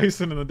have a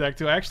Dyson in the deck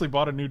too. I actually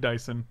bought a new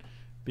Dyson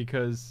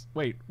because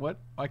wait, what?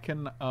 I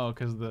can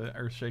because the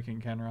Earth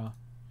Shaking Kenra.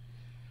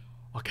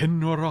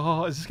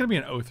 Akinura. Is this gonna be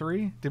an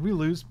 0-3? Did we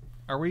lose?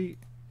 Are we?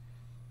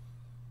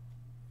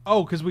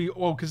 Oh, because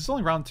it's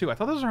only round 2. I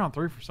thought this was round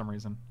 3 for some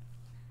reason.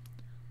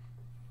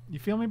 You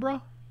feel me,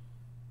 bro?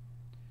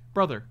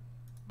 Brother.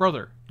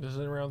 This is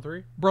in round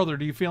 3? Brother,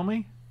 do you feel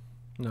me?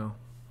 No.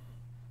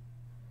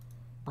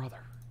 Brother.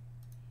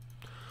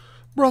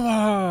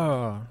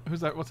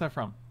 Who's that? What's that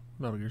from?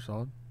 Metal Gear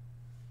Solid.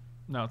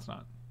 No, it's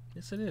not.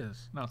 Yes, it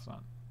is. No, it's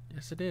not.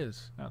 Yes, it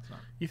is. No, it's not.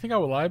 You think I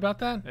would lie about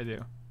that? I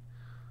do.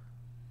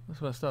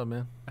 That's messed up,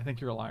 man. I think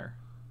you're a liar.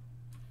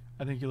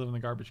 I think you live in the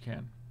garbage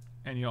can,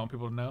 and you don't want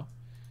people to know,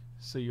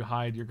 so you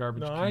hide your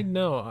garbage No, can. I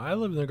know. I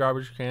live in the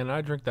garbage can.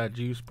 I drink that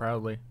juice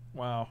proudly.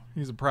 Wow,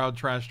 he's a proud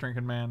trash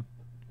drinking man.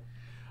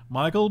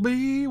 Michael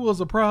B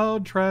was a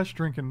proud trash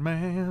drinking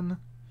man.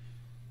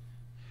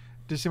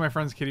 Did you see my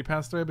friend's kitty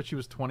passed away? But she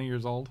was 20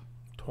 years old.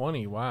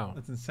 20, wow.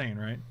 That's insane,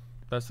 right?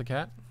 That's the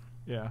cat?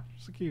 Yeah,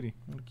 she's a cutie.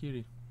 What a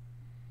cutie.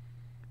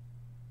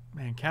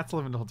 Man, cats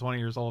living until 20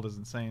 years old is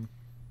insane.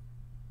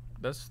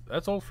 That's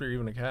old for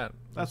even a cat.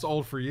 That's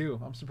old for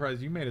you. I'm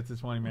surprised you made it to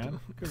 20, man.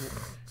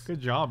 Good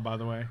job, by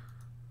the way.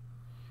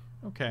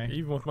 Okay.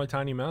 Even with my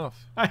tiny mouth.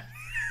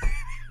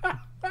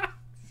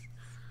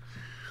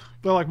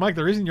 They're like, Mike,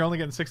 the reason you're only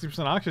getting 60%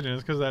 oxygen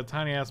is because of that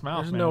tiny ass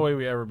mouth. There's man. no way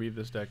we ever beat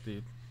this deck,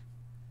 dude.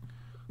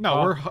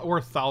 No, we're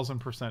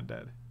 1,000%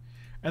 dead.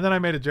 And then I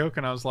made a joke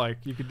and I was like,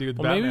 you could do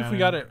the Well, Batman.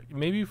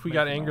 maybe if we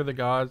got Anger the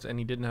Gods and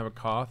he didn't have a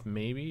cough,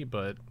 maybe,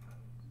 but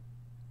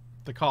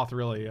the cough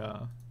really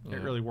it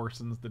really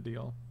worsens the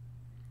deal.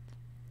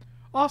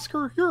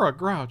 Oscar, you're a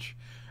grouch.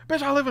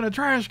 Bitch, I live in a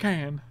trash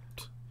can.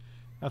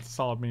 That's a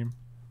solid meme.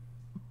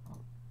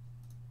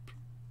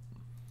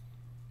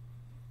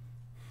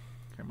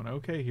 Okay, I'm gonna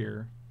okay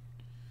here.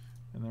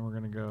 And then we're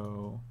gonna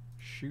go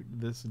shoot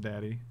this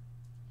daddy.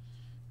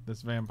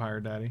 This vampire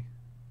daddy.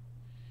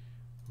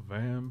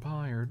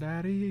 Vampire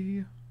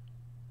daddy.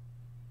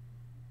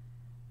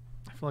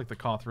 I feel like the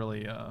Koth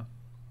really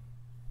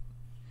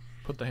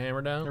put the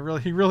hammer down.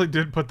 he really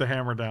did put the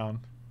hammer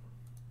down.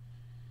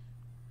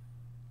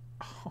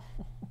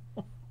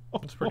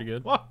 That's pretty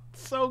good. What?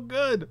 So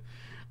good.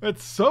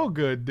 That's so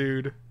good,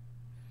 dude.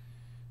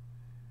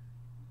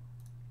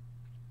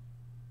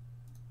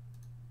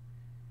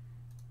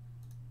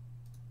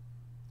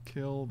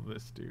 Kill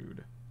this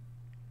dude.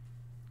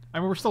 I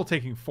mean, we're still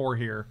taking 4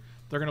 here.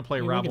 They're gonna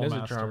play Rabble is a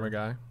Master. charmer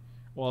guy.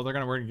 Well, we're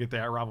gonna get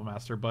that Rabble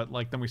Master, but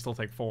like then we still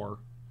take 4.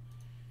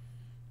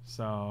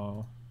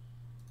 So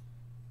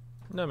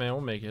No, man,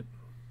 we'll make it.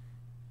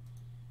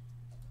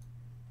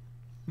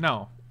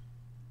 no.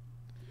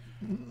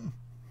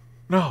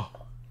 No.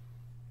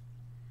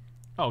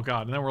 Oh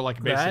god, and then we're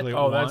like basically at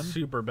 1. That's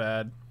super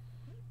bad.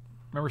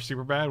 Remember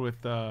Superbad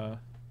with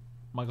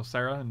Michael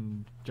Cera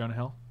and Jonah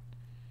Hill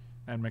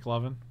and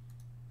McLovin?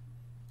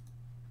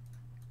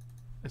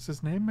 Is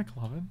his name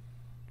McLovin?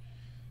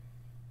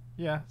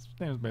 Yeah, his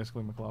name is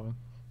basically McLovin.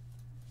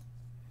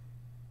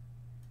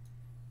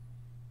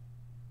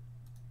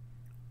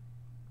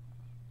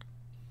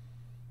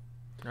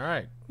 All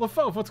right,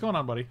 LaFoe, what's going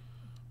on, buddy?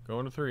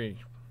 going to 3.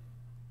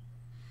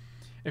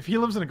 If he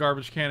lives in a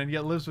garbage can and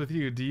yet lives with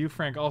you, do you,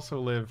 Frank, also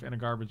live in a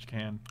garbage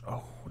can?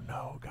 Oh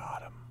no,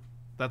 got him.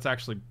 That's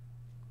actually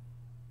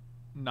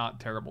not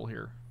terrible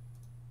here.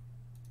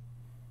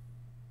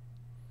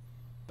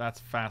 That's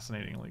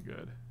fascinatingly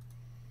good.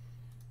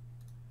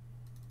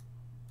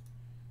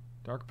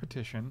 Dark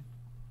Petition.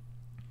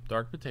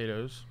 Dark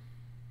potatoes.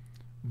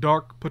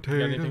 Dark You Potato.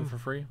 got anything for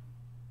free?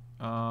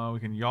 We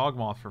can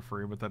Yawgmoth for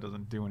free, but that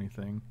doesn't do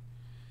anything.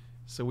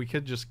 So we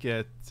could just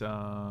get...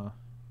 I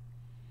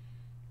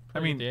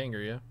mean, the anger,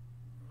 yeah.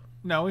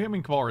 no, I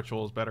mean Cabal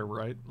Ritual is better,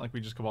 right? Like we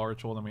just Cabal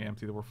Ritual, then we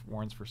empty the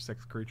warrens for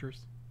 6 creatures.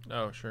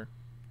 Oh, sure.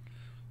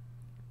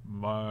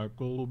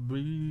 Michael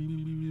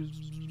B.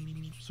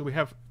 So we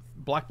have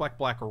black, black,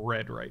 black,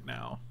 red right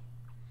now.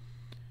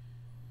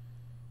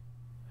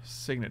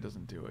 Signet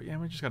doesn't do it. Yeah,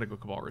 we just gotta go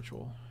Cabal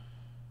Ritual,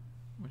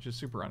 which is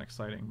super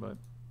unexciting, but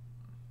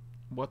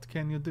what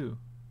can you do?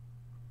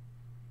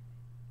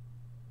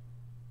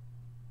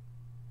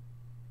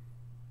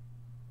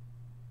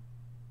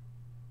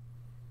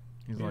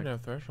 He's You like, no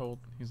threshold.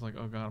 he's like,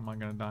 oh god, am I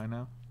gonna die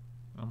now?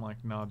 I'm like,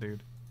 no,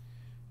 dude,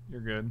 you're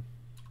good.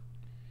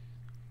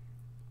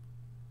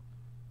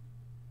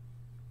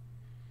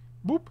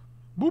 Boop,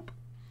 boop,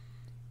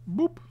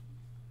 boop.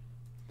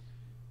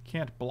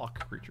 Can't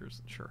block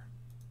creatures. Sure.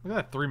 Look at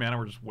that 3 mana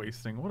we're just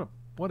wasting.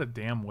 What a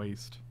damn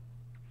waste.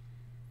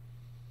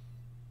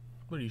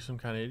 What are you, some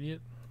kind of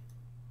idiot?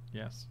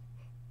 Yes.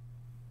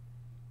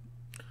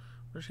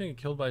 We're just gonna get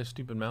killed by a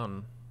stupid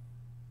mountain.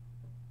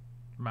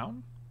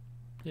 Mountain?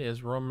 Yeah,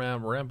 it's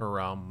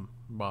Ramparam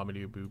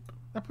Bobbity Boop.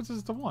 That puts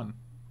us to 1.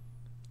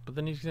 But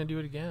then he's gonna do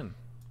it again.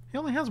 He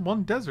only has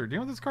 1 desert. Do you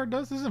know what this card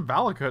does? This isn't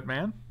Valakut,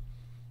 man.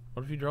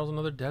 What if he draws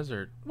another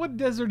desert? What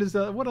desert is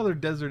that? What other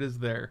desert is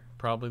there?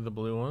 Probably the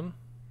blue one.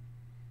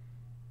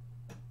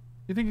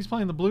 You think he's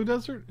playing the blue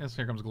desert? Yes,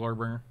 here comes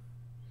Glorybringer.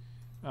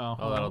 Oh,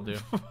 Oh, that'll do.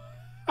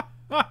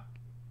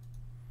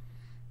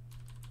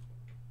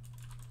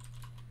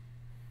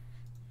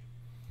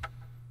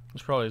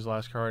 It's probably his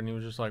last card, and he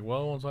was just like,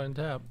 well, once I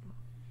untap.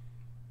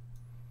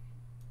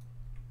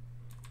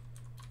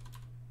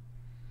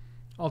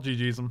 I'll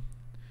GG's him.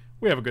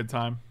 We have a good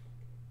time.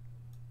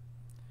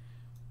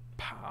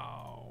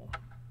 Pow.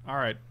 All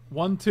right.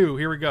 1-2.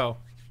 Here we go.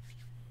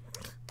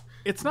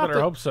 It's not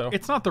Better hope so.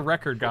 It's not the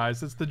record,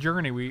 guys. It's the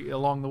journey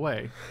along the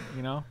way,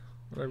 you know?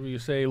 Whatever you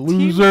say,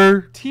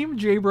 loser. Team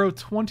J-Bro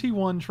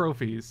 21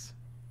 trophies.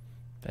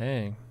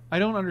 Dang. I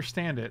don't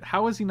understand it.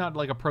 How is he not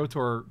like a Pro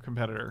Tour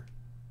competitor?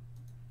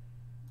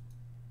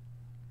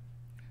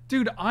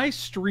 Dude, I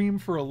stream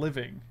for a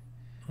living.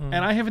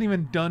 And I haven't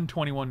even done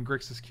 21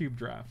 Grixis Cube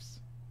drafts.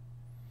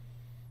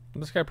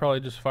 This guy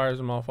probably just fires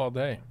him off all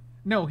day.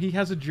 No, he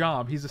has a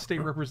job. He's a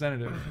state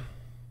representative.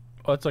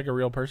 Oh, that's like a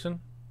real person?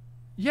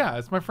 Yeah,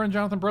 it's my friend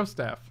Jonathan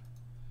Brostaff.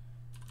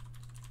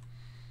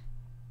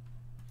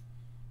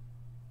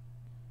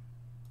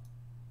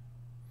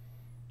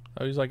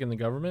 Oh, he's like in the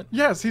government?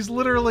 Yes, he's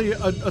literally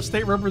a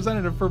state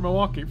representative for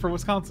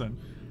Wisconsin.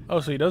 Oh,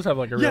 so he does have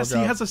like a real job. Yes, he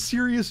has a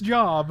serious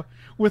job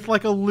with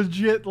like a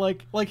legit,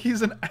 like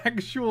he's an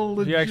actual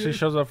legit... He actually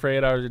shows up for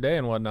 8 hours a day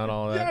and whatnot,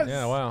 all that. Yes.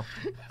 Yeah, wow.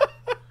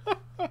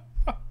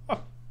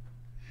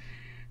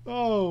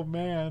 Oh,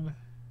 man.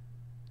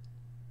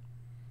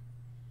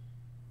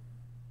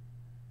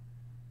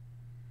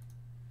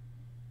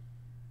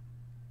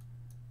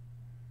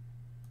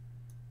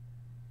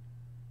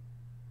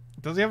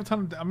 Does he have a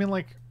ton of... I mean,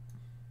 like...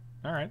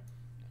 All right.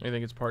 You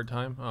think it's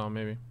part-time? Oh,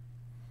 maybe.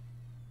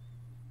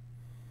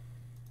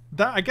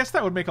 I guess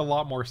that would make a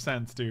lot more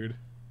sense, dude.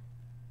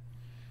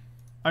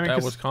 I mean,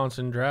 that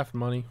Wisconsin draft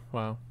money.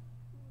 Wow.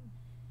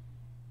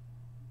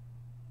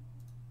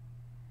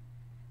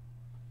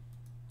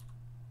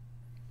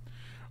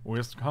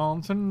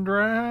 Wisconsin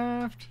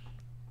draft.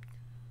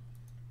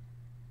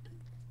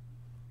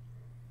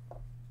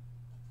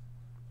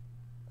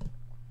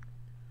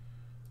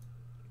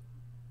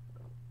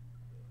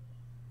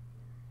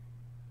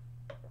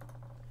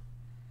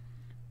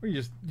 What,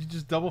 you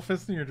just double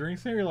fisting your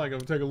drinks here? You're like, I'm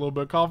gonna take a little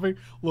bit of coffee, a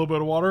little bit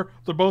of water.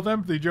 They're both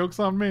empty. Joke's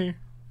on me. Is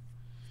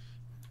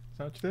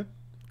that what you did?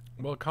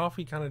 Well,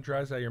 coffee kind of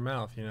dries out your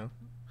mouth, you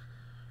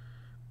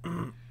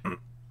know?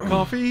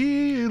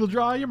 Coffee, it'll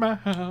dry your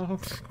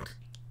mouth.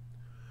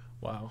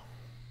 Wow.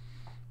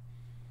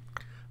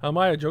 Am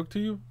I a joke to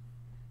you?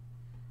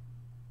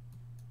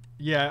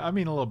 Yeah, I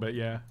mean a little bit,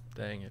 yeah.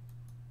 Dang it.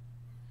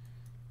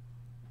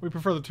 We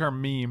prefer the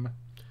term meme.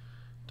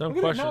 Dumb Look at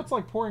it, question. now it's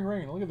like pouring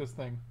rain. Look at this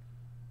thing.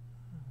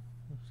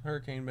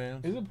 Hurricane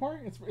bands. Is it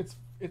pouring?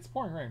 It's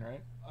pouring rain,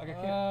 right? Like I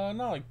can't.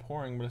 Not like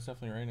pouring, but it's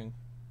definitely raining.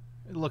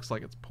 It looks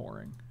like it's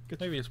pouring.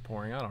 Maybe it's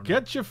pouring. I don't know.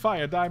 Get your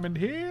fire diamond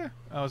here.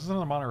 Oh, is this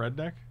another mono red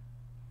deck?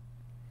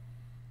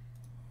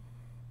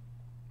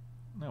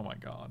 Oh my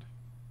god.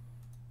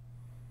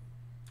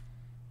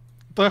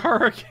 The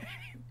hurricane.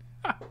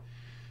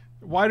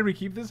 Why did we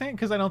keep this hand?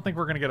 Because I don't think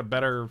we're gonna get a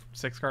better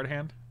 6-card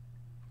hand.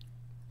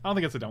 I don't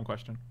think it's a dumb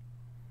question.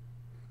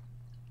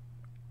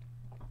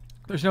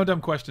 There's no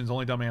dumb questions,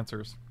 only dumb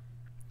answers.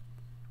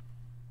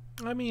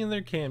 I mean,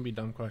 there can be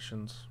dumb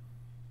questions.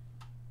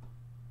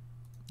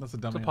 That's a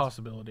dumb It's a answer.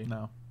 possibility.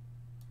 No.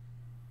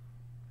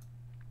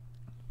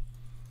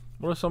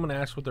 What if someone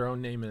asks what their own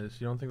name is?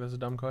 You don't think that's a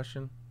dumb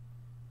question?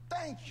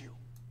 Thank you.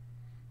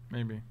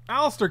 Maybe.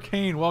 Alistair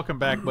Kane, welcome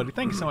back, buddy.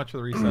 Thank you so much for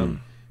the resub.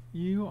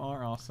 You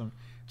are awesome.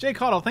 Jay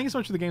Cottle, thank you so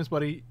much for the games,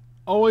 buddy.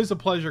 Always a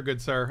pleasure,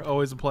 good sir.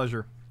 Always a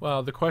pleasure.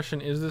 Well, the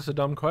question, is this a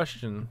dumb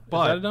question?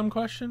 But is that a dumb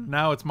question?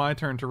 Now it's my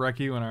turn to wreck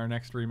you in our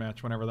next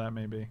rematch, whenever that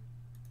may be.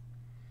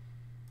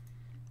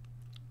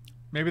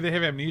 Maybe they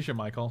have amnesia,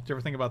 Michael. Do you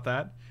ever think about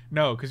that?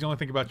 No, because you only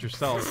think about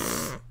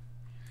yourself.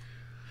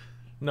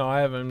 No,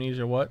 I have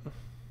amnesia. What?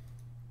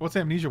 What's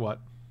amnesia what?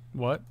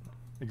 What?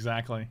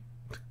 Exactly.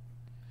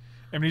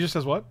 Amnesia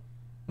says what?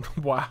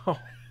 Wow.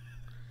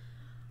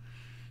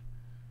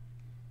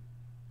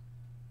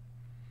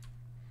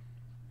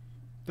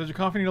 Does your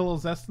coffee need a little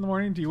zest in the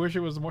morning? Do you wish it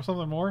was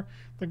something more?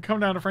 Then come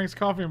down to Frank's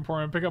Coffee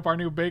Emporium and pick up our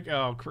new bake.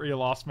 Oh, you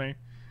lost me.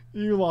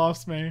 You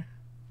lost me.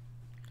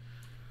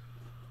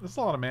 That's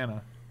a lot of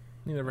mana.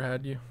 You never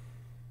had you.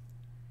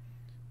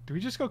 Do we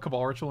just go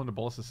Cabal Ritual into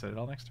Bolas'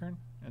 Citadel next turn?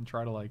 And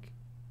try to, like...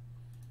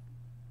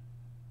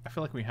 I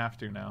feel like we have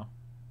to now.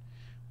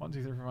 1,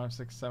 2, 3, 4, 5,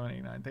 6, 7,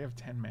 8, 9. They have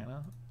 10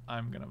 mana.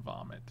 I'm gonna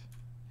vomit.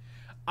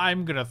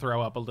 I'm gonna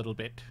throw up a little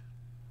bit.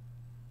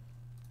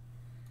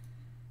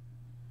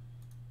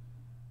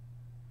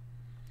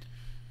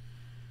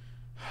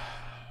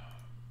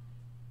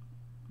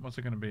 What's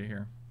it gonna be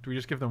here? Do we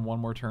just give them one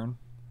more turn?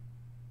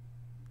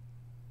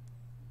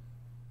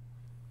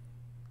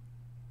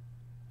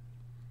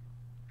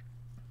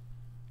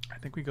 I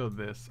think we go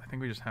this. I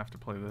think we just have to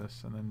play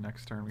this, and then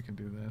next turn we can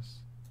do this.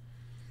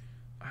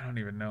 I don't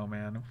even know,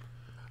 man.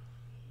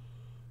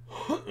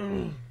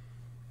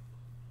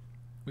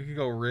 We could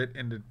go Writ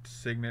into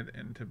Signet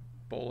into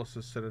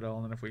Bolas' Citadel,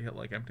 and then if we hit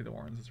like Empty the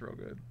Warrens, it's real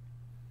good.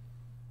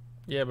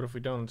 Yeah, but if we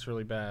don't, it's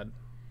really bad.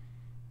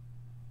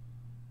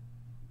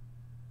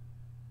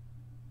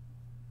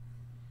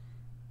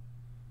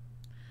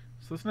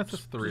 So this nets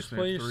us 3. Just so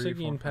we play have your 3,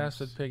 Siggy 4, and 5,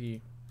 pass it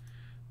Piggy.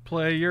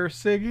 Play your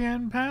Siggy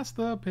and pass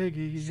the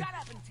piggy. Shut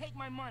up and take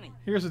my money.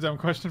 Here's a dumb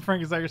question.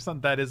 Frank, is that your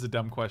son? That is a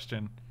dumb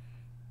question.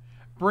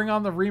 Bring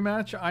on the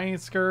rematch. I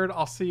ain't scared.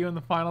 I'll see you in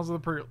the finals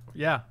of the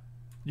Yeah,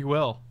 you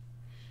will.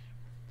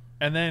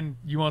 And then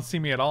you won't see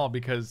me at all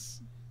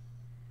because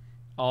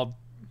I'll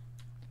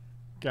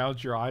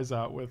gouge your eyes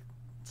out with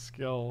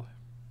skill.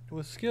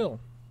 With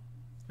skill.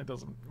 It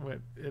doesn't.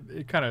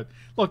 It kind of.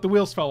 Look, the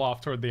wheels fell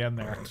off toward the end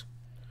there.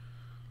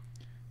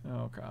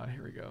 Oh, God.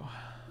 Here we go.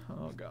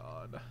 Oh,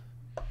 God.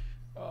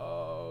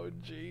 Oh,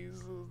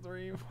 Jesus.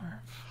 3,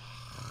 4.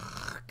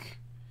 Fuck.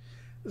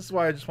 This is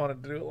why I just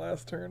wanted to do it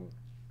last turn.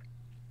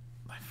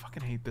 I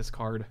fucking hate this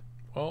card.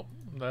 Well,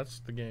 that's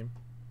the game.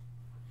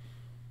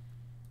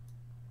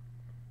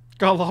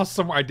 Got lost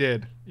somewhere. I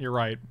did. You're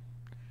right.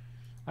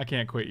 I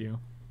can't quit you.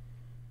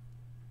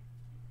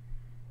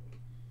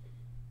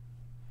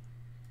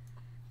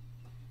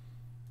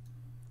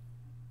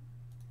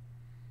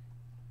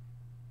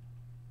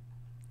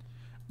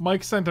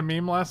 Mike sent a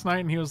meme last night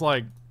and he was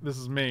like, "This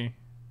is me."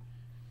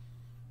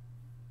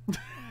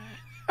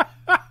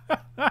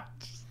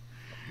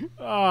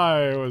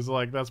 I was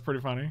like, that's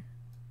pretty funny.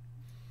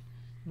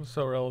 It's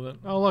so relevant.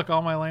 Oh, look,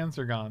 all my lands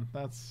are gone.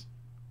 That's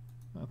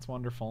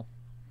wonderful.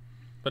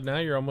 But now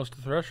you're almost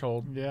to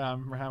threshold. Yeah,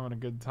 I'm having a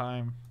good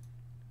time.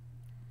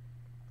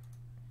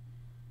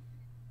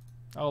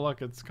 Oh,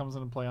 look, it comes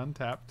into play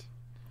untapped.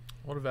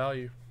 What a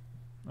value.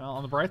 Well,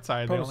 on the bright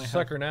side, they Opponent's only a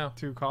sucker have now.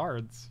 2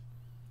 cards.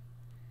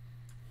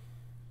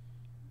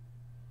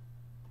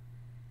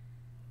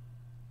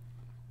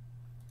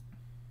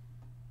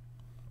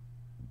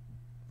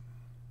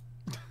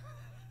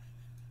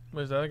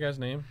 What is that guy's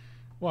name?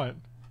 What?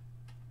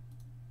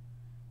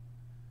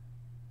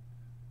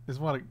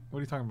 What are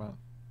you talking about?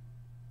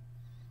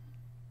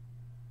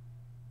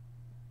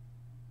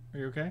 Are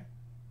you okay?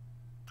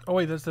 Oh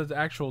wait, that's the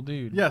actual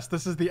dude. Yes,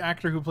 this is the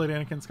actor who played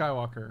Anakin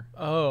Skywalker.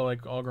 Oh,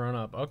 like all grown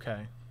up.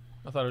 Okay.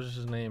 I thought it was just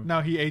his name. No,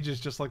 he ages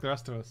just like the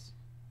rest of us.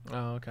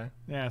 Oh, okay.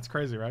 Yeah, it's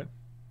crazy, right?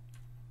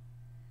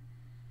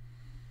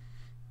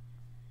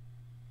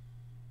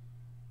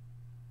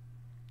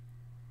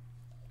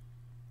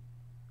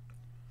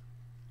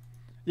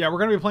 Yeah, we're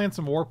going to be playing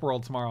some Warp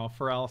World tomorrow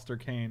for Alistair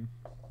Kane.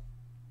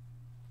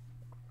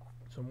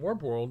 Some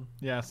Warp World.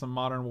 Yeah, some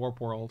modern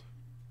Warp World.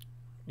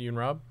 You and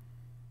Rob?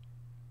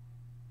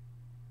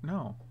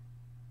 No.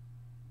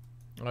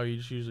 Oh, you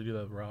just usually do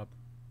that with Rob.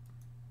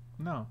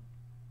 No.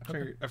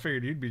 Okay. I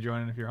figured you'd be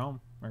joining if you're home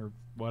or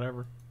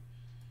whatever.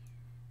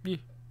 Yeah.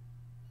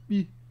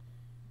 Yeah.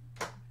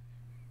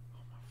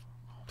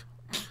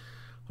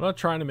 I'm not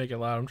trying to make it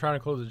loud. I'm trying to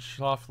close it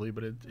softly,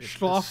 but it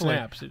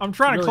snaps. I'm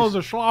trying really, to close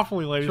it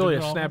softly, ladies. It's really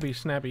and a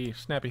gentlemen.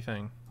 snappy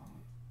thing.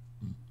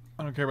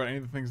 I don't care about any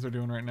of the things they're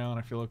doing right now, and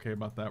I feel okay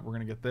about that. We're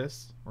going to get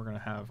this. We're going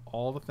to have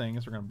all the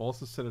things. We're going to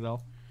bolster the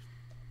Citadel.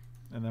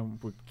 And then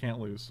we can't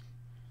lose.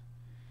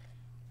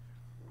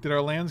 Did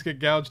our lands get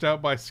gouged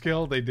out by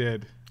skill? They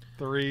did.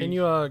 3. Can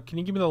you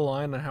give me the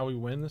line on how we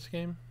win this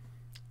game?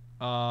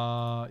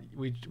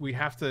 We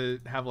have to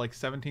have like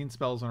 17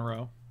 spells in a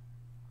row.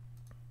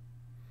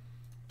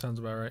 Sounds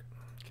about right.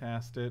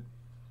 Cast it.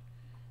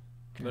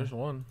 Okay. There's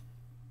one.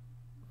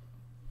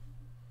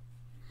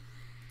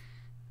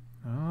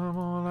 I'm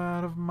all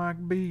out of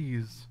Mike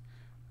B's.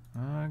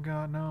 I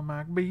got no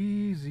Mike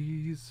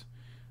B's.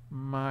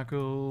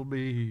 Michael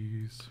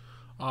B's.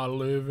 I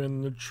live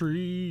in the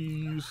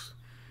trees.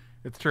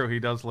 It's true,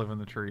 he does live in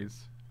the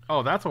trees.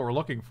 Oh, that's what we're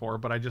looking for,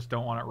 but I just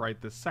don't want it right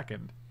this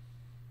second.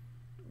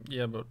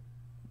 Yeah, but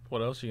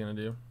what else are you gonna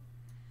do?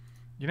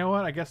 You know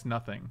what? I guess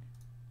nothing.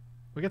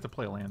 We get to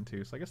play land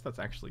too, so I guess that's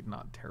actually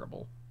not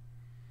terrible.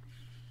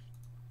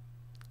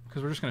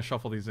 Because we're just going to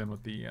shuffle these in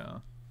with the...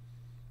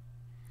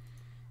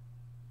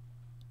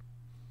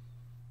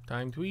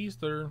 Time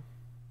twister.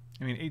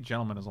 I mean, 8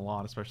 gentlemen is a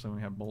lot, especially when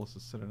we have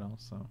Bolus's Citadel,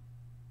 so...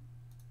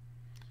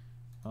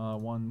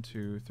 1,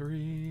 2,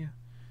 3...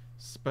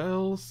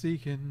 Spell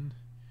seeking,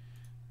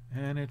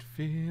 and it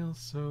feels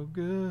so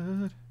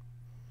good.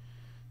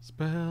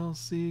 Spell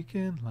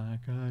seeking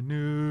like I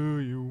knew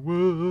you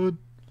would.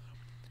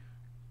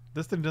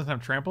 This thing doesn't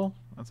have trample?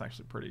 That's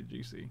actually pretty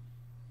juicy.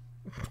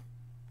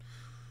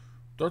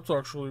 That's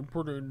actually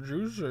pretty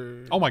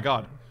juicy. Oh my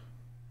god.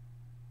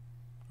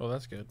 Oh,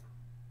 that's good.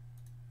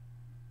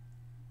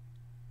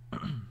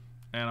 And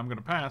I'm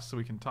gonna pass so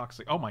we can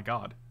toxic. Oh my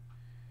god.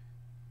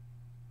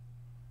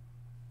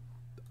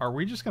 Are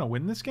we just gonna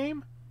win this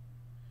game?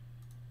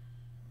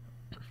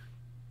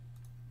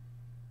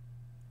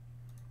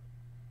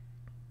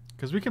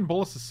 Because we can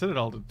bolus the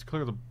Citadel to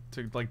clear the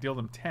like deal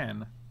them 10.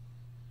 Let's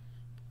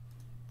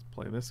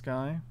play this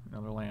guy.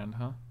 Another land,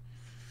 huh?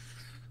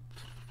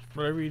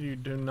 Whatever you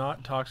do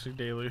not toxic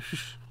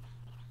deluge.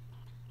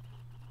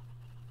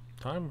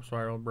 Time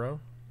spiral, bro.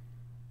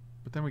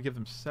 But then we give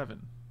them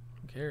 7.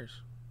 Who cares?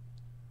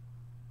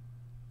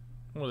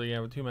 What, are they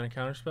gonna have a 2-mana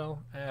counterspell?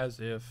 As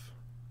if.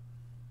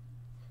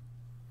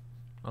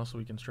 Also,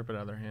 we can strip it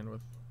out of their hand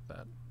with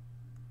that.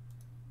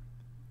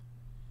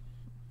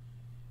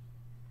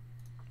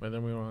 But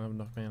then we don't have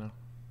enough mana.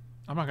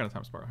 I'm not gonna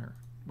time spiral here.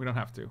 We don't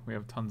have to. We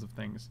have tons of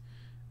things.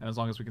 And as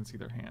long as we can see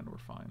their hand, we're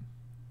fine.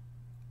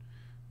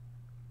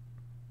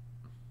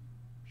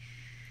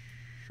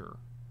 Sure.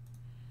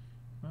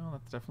 Well,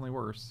 that's definitely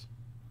worse.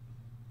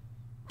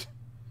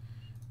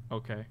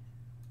 Okay.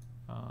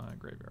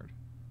 Graveyard.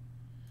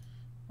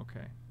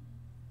 Okay.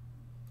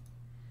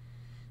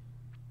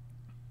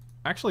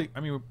 Actually, I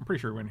mean, I'm pretty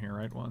sure we win here,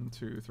 right? 1,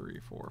 2, 3,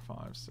 4,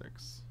 5,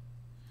 6,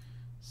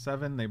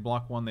 7. They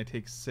block 1, they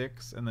take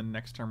 6, and then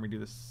next turn we do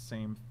the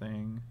same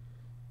thing.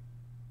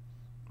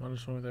 I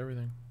just went with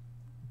everything.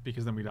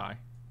 Because then we die.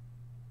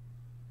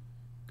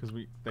 Because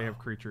they have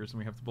creatures and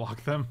we have to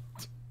block them.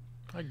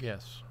 I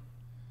guess.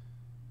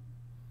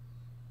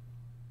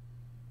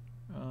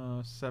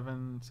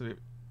 7. So they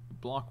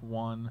block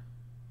 1.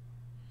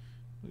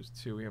 Lose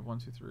 2. We have 1,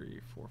 2, 3,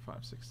 4,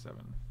 5, 6,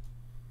 7.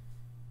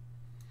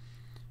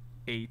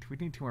 8. We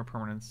need 2 more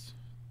permanents.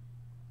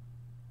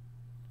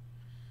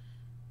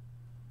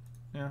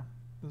 Yeah,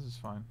 this is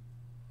fine.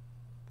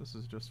 This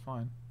is just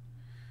fine.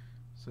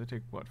 So they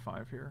take what,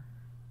 5 here?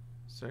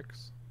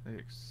 6? They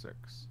take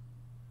 6.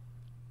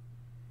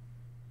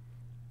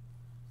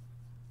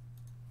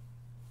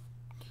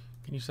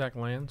 Can you sack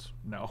lands?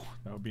 No,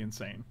 that would be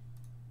insane.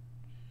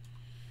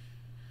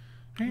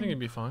 I think it'd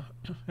be fine.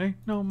 Ain't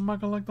no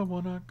Michael like the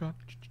one I got.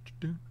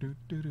 Do, do,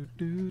 do, do,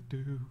 do,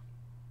 do.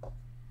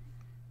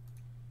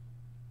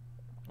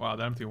 Wow,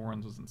 that empty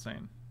Warrens was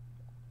insane.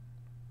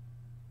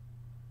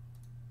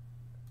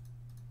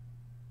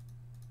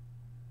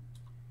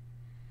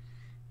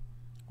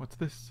 What's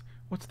this?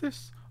 What's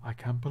this? I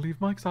can't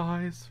believe Mike's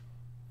eyes.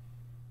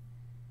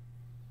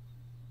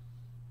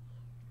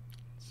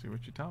 Let's see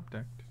what you top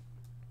decked.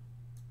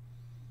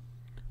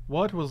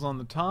 What was on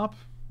the top?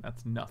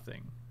 That's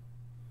nothing.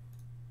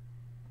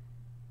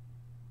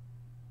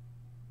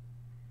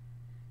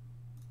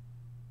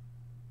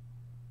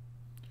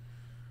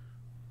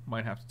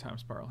 Might have to time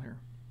spiral here.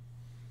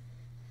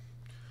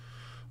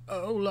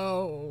 Oh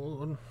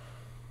Lord.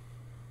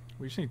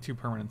 We just need 2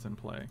 permanents in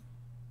play.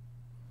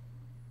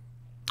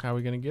 How are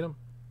we gonna get them?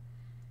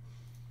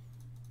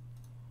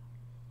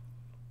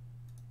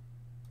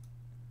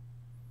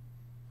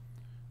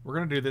 We're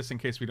gonna do this in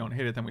case we don't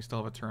hit it, then we still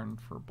have a turn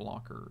for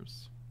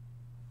blockers.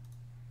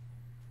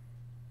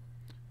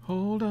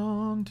 Hold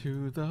on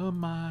to the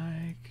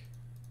mic.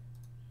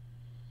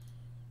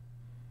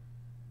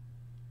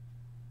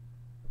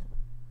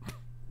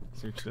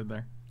 See what you did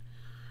there.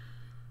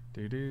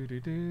 Do do do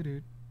do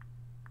do.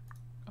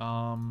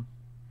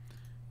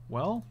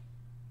 Well,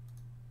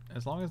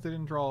 as long as they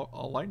didn't draw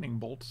a lightning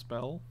bolt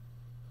spell.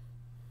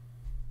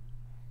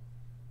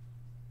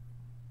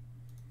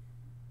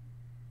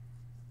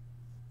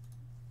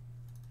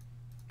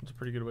 It's a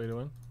pretty good way to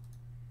win.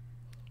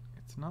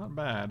 It's not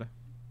bad.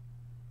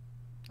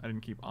 I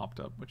didn't keep opt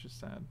up, which is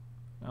sad.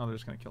 Now they're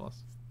just gonna kill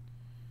us.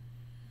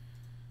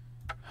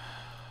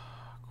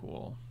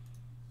 Cool.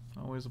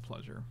 Always a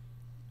pleasure.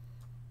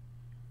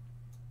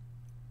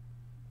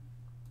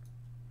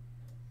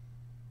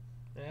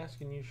 Ask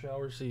and you shall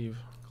receive.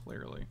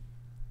 Clearly.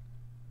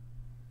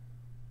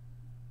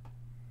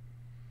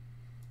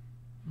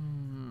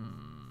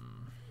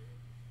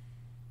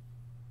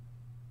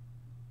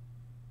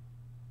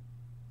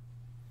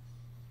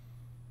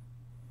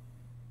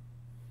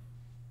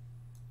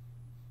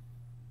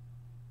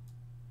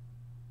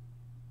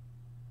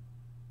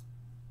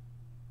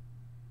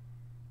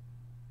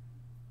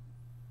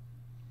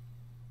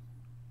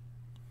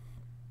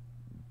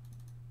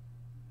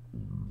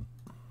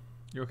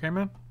 You okay,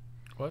 man?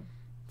 What?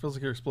 Feels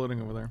like you're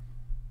exploding over there.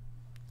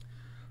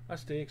 I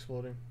stay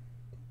exploding.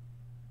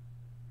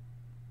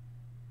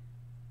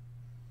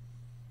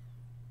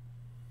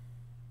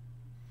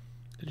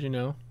 Did you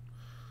know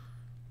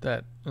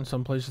that in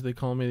some places they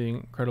call me the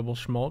Incredible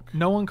Schmulk?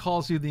 No one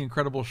calls you the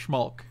Incredible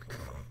Schmulk.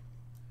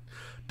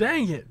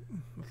 Dang it!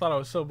 I thought I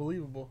was so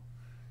believable.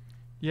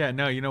 Yeah,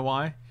 no, you know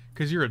why?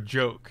 Because you're a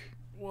joke.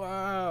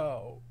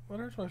 Wow. That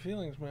hurts my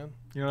feelings, man.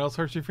 You know what else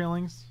hurts your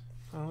feelings?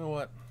 I don't know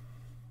what.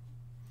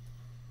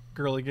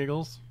 Girly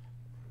giggles.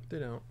 They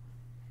don't.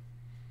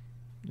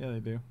 Yeah, they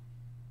do.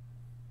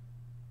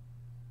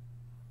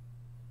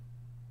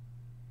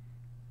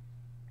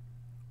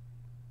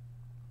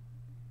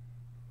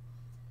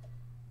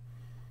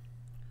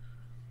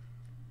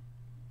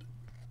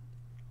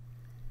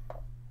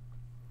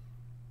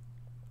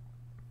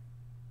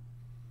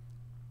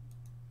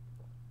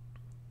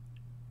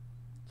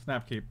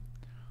 Snap keep.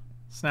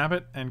 Snap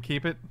it and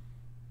keep it.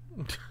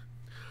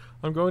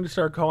 I'm going to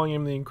start calling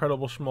him the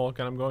Incredible Schmulk,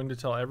 and I'm going to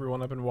tell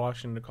everyone up in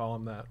Washington to call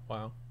him that.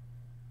 Wow.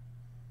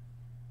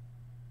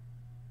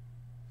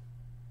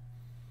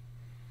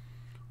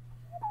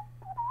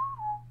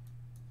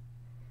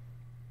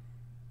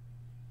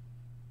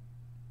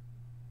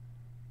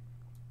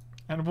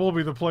 And we'll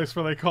be the place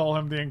where they call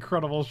him the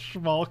Incredible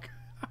Schmulk.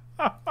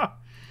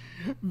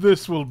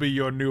 This will be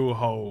your new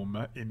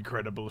home,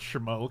 Incredible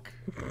Schmulk.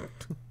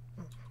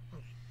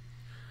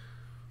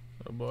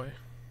 Oh boy.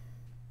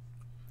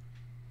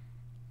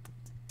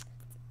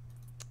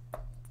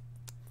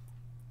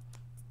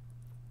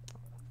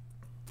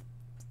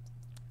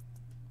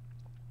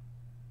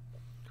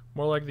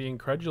 More like the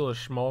incredulous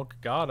schmalk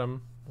got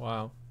him.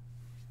 Wow.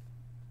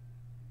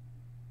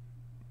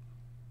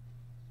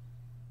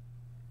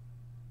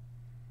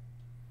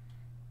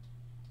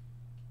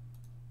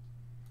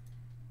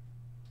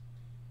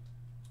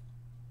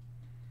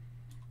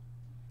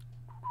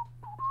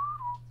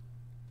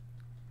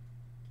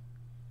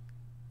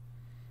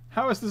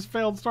 How is this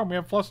failed storm? We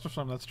have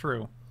Flusterstorm. That's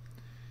true.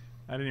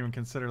 I didn't even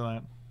consider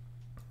that.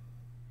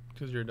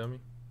 Because you're a dummy.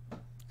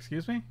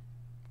 Excuse me?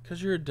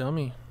 Because you're a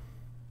dummy.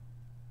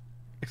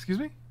 Excuse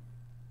me?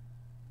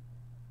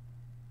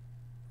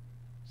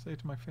 Say it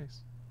to my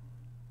face.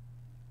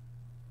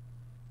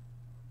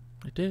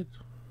 I did.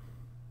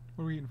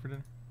 What are we eating for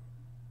dinner?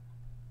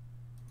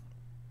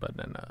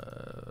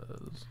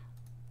 Bananas.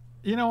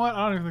 You know what?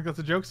 I don't even think that's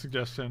a joke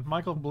suggestion.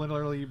 Michael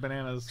literally eat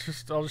bananas.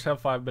 I'll just have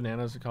 5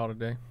 bananas to call it a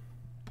day.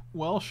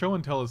 Well, show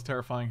and tell is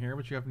terrifying here,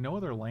 but you have no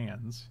other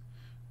lands.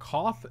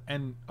 Koth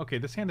and... Okay,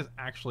 this hand is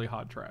actually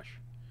hot trash.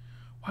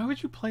 Why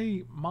would you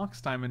play Mox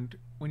Diamond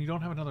when you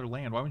don't have another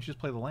land? Why wouldn't you just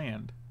play the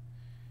land?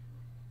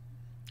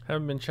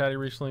 Haven't been chatty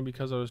recently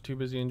because I was too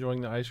busy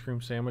enjoying the ice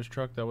cream sandwich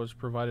truck that was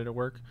provided at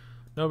work.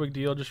 No big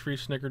deal, just free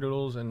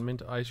snickerdoodles and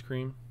mint ice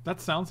cream. That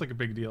sounds like a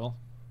big deal.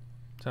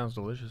 Sounds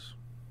delicious.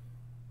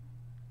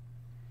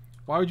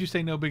 Why would you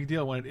say no big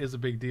deal when it is a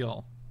big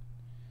deal?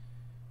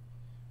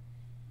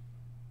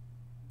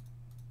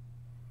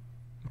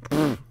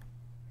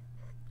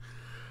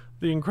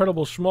 The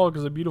incredible Schmulk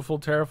is a beautiful,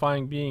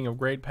 terrifying being of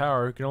great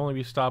power who can only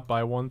be stopped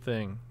by one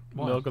thing.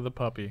 What? Milk of the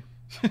puppy.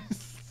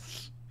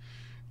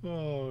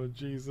 Oh,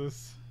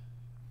 Jesus.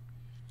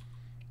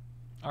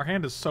 Our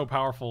hand is so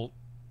powerful,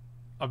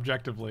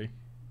 objectively.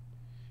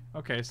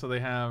 Okay, so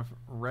they have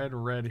red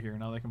here.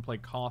 Now they can play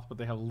Koth, but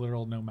they have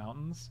literal no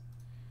mountains.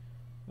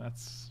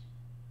 That's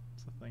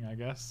a thing, I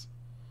guess.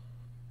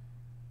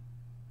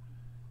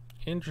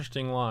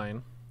 Interesting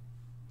line.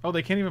 Oh,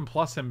 they can't even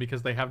plus him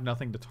because they have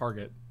nothing to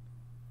target.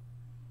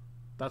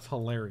 That's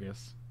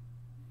hilarious.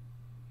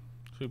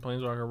 Sweet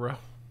Planeswalker, bro.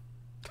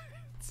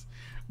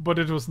 But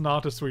it was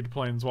not a sweet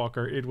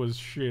planeswalker. It was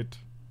shit.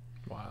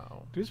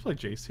 Wow. Do you just play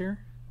Jace here?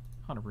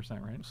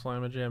 100%, right?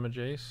 Slam a jam a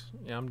Jace.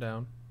 Yeah, I'm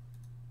down.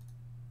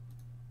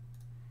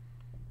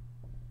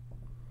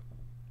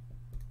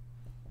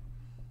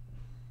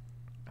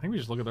 I think we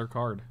just look at their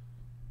card.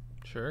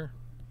 Sure.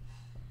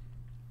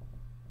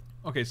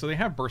 Okay, so they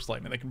have Burst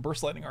Lightning. They can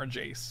Burst Lightning our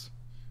Jace.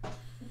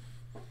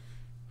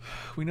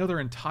 We know their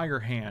entire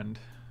hand.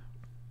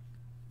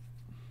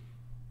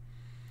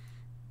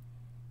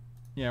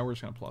 Yeah, we're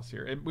just going to plus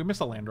here. We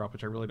missed a land drop,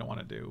 which I really don't want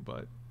to do,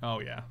 but... Oh,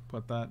 yeah.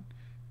 Put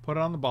it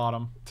on the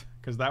bottom,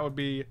 because that would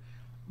be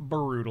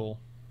brutal.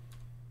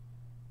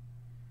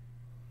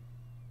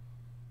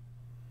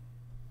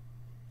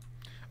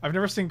 I've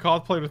never seen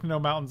Koth played with no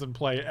mountains in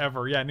play,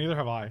 ever. Yeah, neither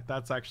have I.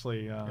 That's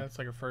actually... That's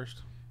like a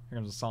first. Here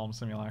comes a Solemn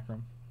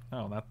Simulacrum.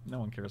 Oh, no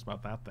one cares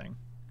about that thing.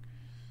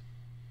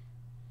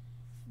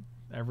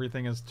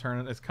 Everything is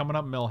turning... It's coming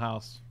up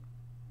Millhouse.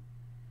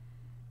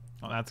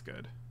 Oh, that's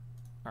good.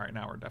 Alright,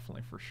 now we're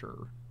definitely for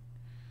sure.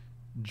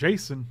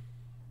 Jason.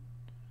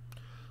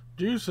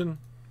 Juicing.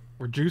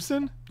 We're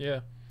juicing? Yeah.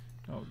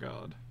 Oh,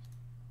 God.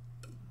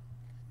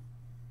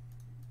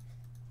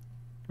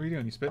 What are you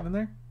doing? You spitting in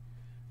there?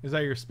 Is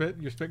that your spit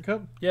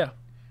cup? Yeah.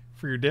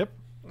 For your dip?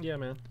 Yeah,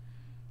 man.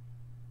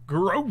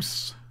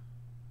 Gross!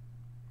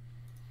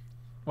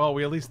 Well,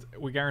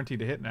 we guaranteed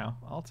to hit now.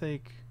 I'll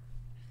take...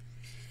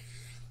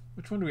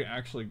 Which one do we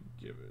actually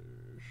give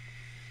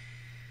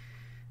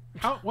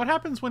it? What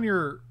happens when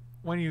you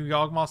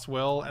Yawgmoth's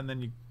Will and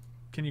then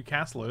can you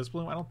cast Lotus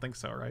Bloom? I don't think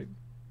so, right?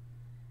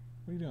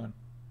 What are you doing?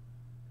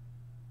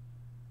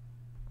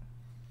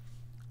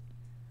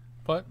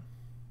 What?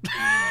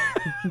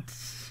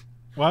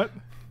 What?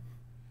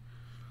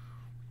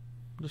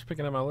 Just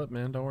picking at my lip,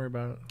 man. Don't worry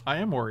about it. I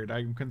am worried.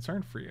 I'm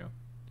concerned for you.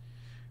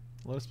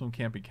 Lotus Bloom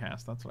can't be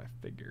cast. That's what I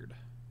figured.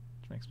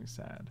 Which makes me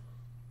sad.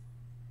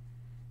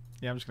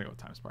 Yeah, I'm just going to go with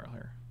Time Spiral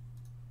here.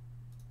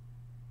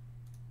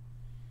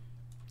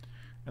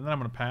 And then I'm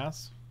going to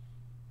pass.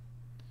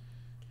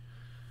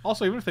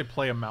 Also, even if they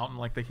play a mountain,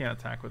 like, they can't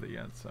attack with it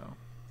yet, so...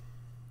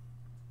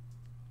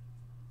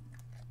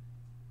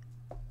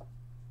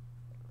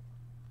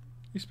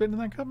 You spitting in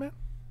that cup, man?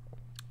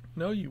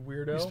 No, you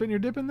weirdo. You spitting your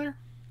dip in there?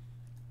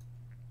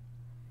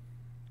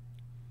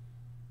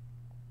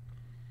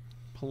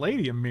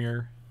 Palladium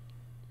Mirror.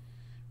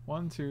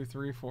 1, 2,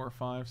 3, 4,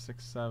 5,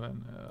 6,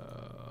 7.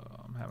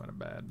 I'm having a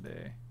bad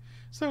day.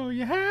 So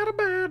you had a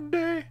bad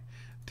day.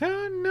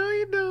 No,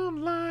 you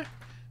don't lie.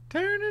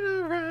 Turn it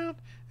around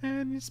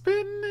and you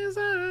spit in his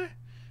eye.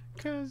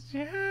 'Cause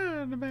you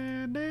had a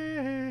bad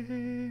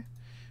day.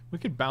 We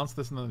could bounce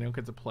this and then they don't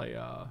get to play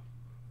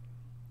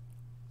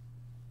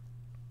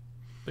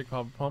Big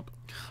Papa Pump.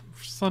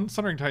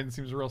 Sundering Titan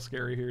seems real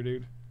scary here,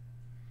 dude.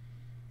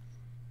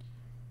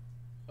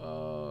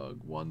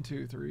 1,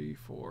 2, 3,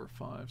 4,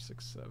 5,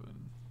 6, 7. Did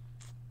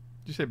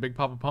you say Big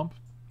Papa Pump?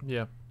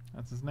 Yeah.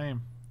 That's his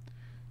name.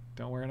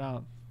 Don't wear it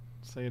out.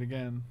 Say it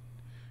again.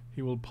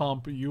 He will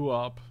pump you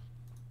up.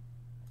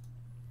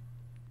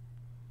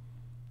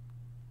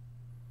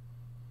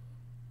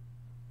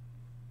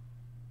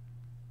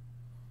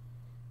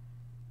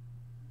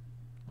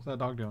 What's that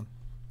dog doing?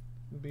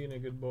 Being a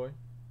good boy.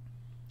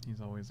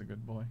 He's always a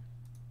good boy.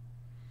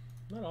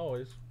 Not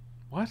always.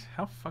 What?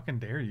 How fucking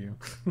dare you?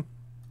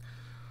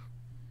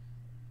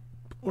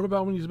 What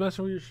about when he's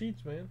messing with your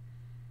sheets, man?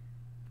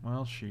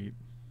 Well, sheet.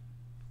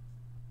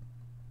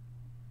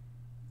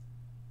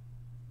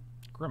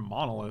 Grim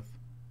Monolith.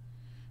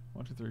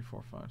 1, 2, 3,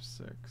 4, 5,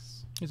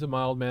 6. He's a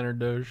mild-mannered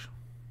doge.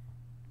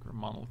 Grim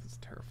Monolith is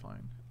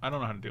terrifying. I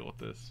don't know how to deal with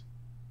this.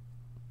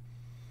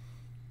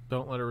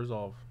 Don't let it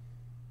resolve.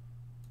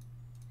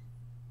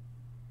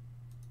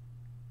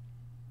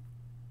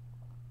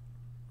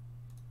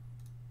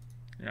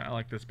 Yeah, I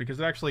like this because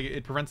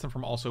it prevents them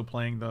from also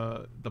playing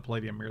the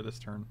Palladium Mirror this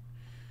turn.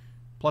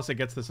 Plus, it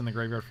gets this in the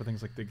graveyard for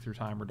things like Dig Through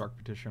Time or Dark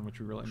Petition, which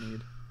we really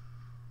need.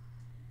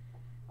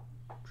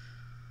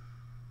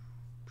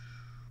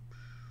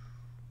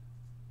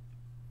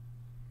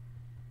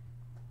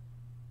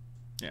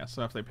 Yeah,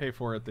 so if they pay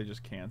for it, they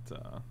just can't.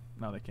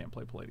 Now they can't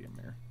play Palladium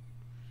Mirror.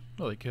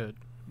 Well, they could.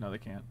 No, they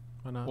can't.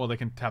 Why not? Well, they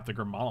can tap the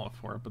Grim Monolith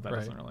for it, but that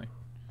doesn't really.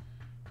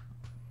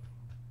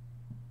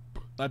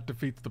 That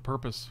defeats the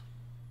purpose.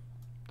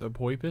 The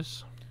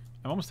Poipus?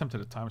 I'm almost tempted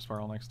to Time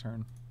Spiral next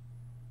turn.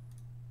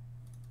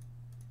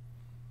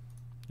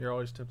 You're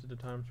always tempted to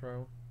Time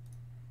Spiral.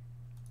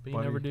 But you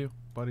Buddy. never do.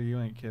 Buddy, you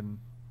ain't kidding.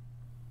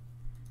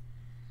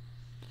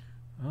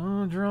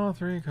 I'll draw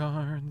 3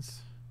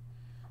 cards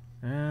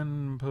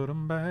and put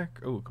them back.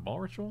 Oh, Cabal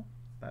Ritual?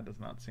 That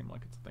does not seem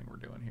like it's a thing we're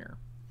doing here.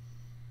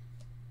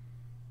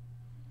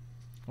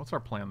 What's our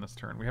plan this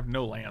turn? We have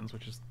no lands,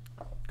 which is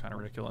kind of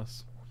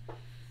ridiculous.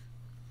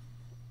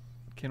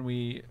 Can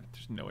we...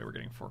 There's no way we're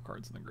getting 4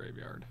 cards in the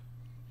graveyard.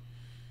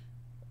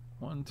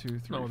 1, 2, 3,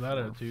 Not with that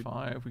attitude.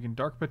 5. We can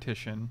Dark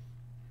Petition.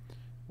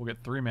 We'll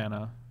get 3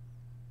 mana.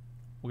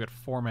 We'll get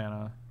 4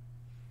 mana.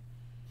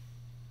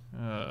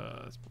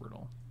 That's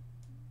brutal.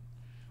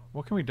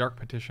 What can we Dark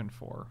Petition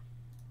for?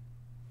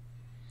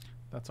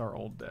 That's our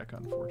old deck,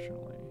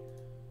 unfortunately.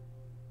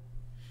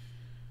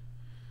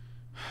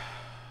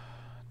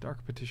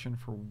 Dark Petition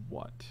for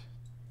what?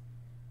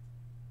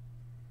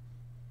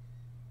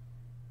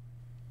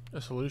 A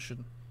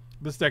solution.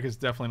 This deck is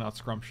definitely not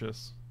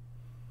scrumptious.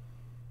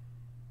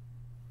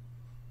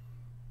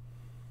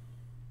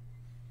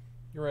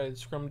 You're right,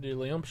 it's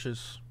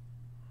scrumdiddlyumptious.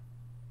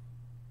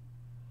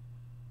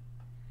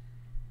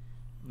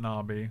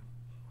 Nobby.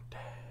 I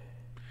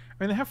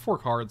mean, they have 4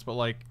 cards, but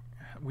like,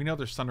 we know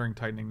there's Sundering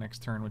Tightening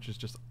next turn, which is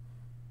just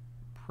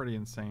pretty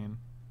insane.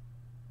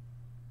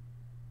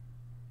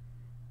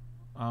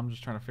 I'm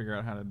just trying to figure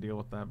out how to deal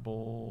with that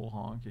bull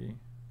honky.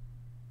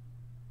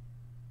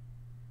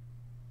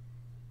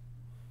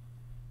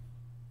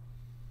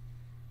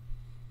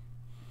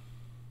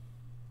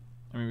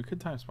 I mean, we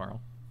could Time Spiral.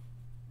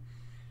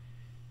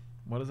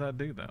 What does that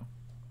do, though?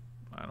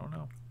 I don't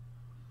know.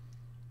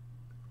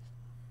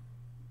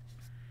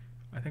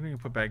 I think we can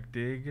put back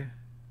Dig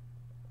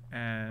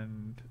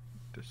and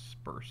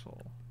Dispersal.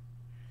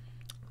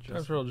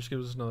 Time Spiral just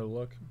gives us another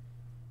look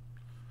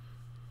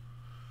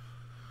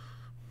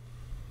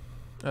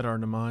at our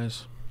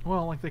demise.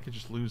 Well, like, they could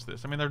just lose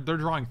this. I mean, they're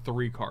drawing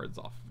 3 cards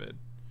off of it.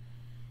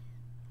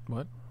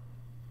 What?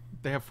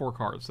 They have 4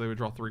 cards, so they would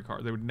draw 3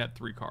 cards. They would net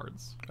 3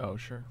 cards. Oh,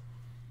 sure.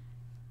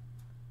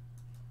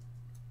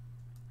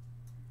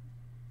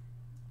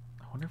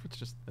 I wonder if it's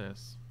just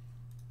this.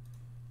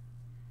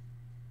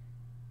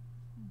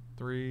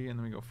 3, and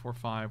then we go 4,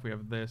 5. We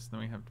have this, then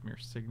we have Mere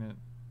Signet.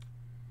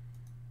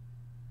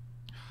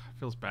 It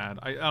feels bad.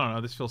 I don't know.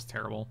 This feels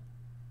terrible.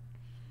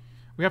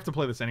 We have to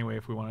play this anyway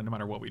if we want it, no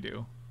matter what we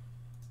do.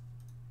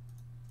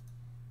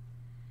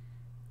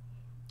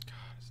 God,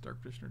 it's Dark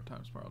Petitioner,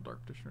 Time Spiral,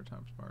 Dark Petitioner,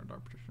 Time Spiral,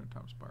 Dark Petitioner,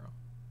 Time Spiral.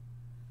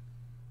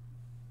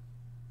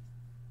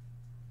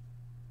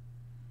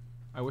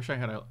 I wish I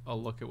had a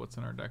look at what's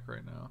in our deck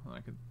right now, and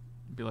I could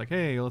be like,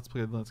 hey, let's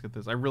get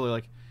this. I really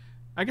like...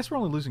 I guess we're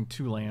only losing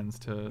 2 lands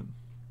to...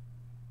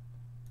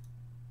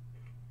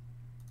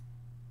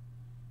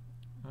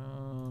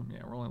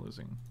 yeah, we're only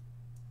losing...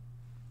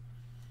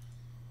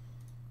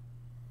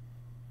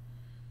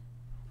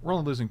 We're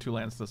only losing 2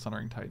 lands to the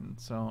Sundering Titan,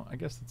 so I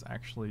guess it's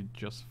actually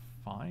just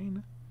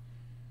fine.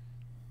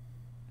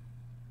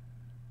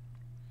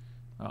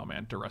 Oh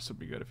man, Duress would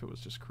be good if it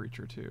was just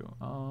creature too.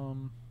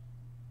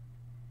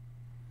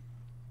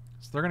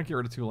 So they're gonna get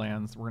rid of 2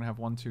 lands. We're gonna have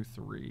 1, 2,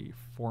 3,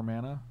 4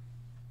 mana.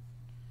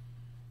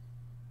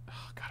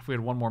 Oh, God, if we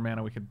had 1 more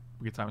mana, we could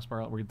Time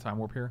Spiral. We could Time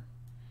Warp here,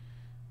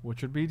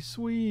 which would be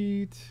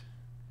sweet.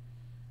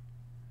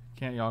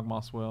 Can't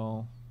Yawgmoth's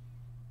Will.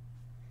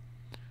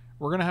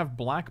 We're gonna have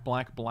black,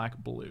 black, black,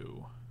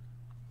 blue.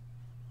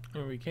 I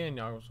mean, we can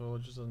Yawgmoth's Will,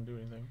 it just doesn't do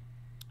anything.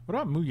 What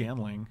about Mu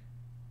Yanling?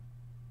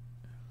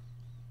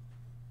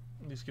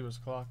 At least give us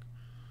a clock.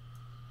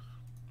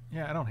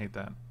 Yeah, I don't hate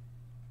that.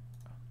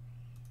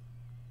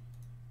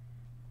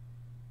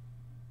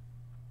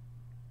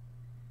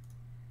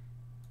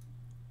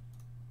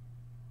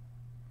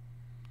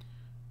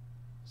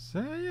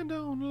 Say you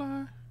don't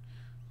lie.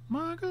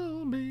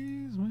 Michael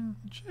B's with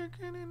a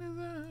chicken in his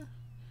eye.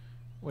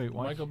 Wait,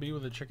 why? Michael B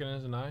with a chicken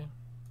in his eye?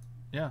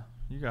 Yeah,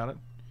 you got it.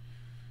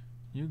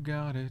 You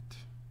got it.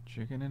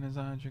 Chicken in his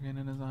eye, chicken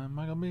in his eye.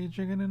 Michael B.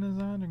 Chicken in his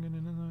eye, chicken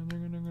in his eye,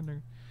 chicken in his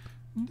eye.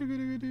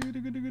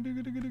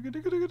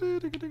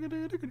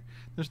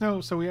 There's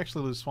no, so we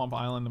actually lose Swamp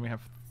Island and we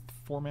have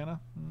 4 mana.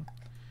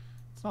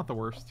 It's not the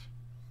worst.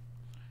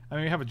 I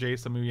mean, we have a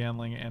Jace, a Mu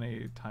Yanling, and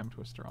a Time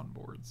Twister on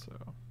board, so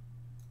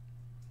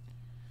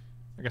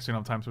I guess we don't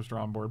have Time Twister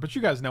on board, but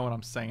you guys know what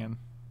I'm saying.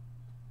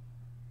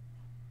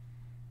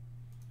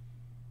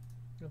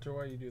 That's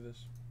why you do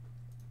this.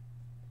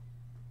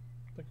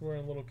 Like you're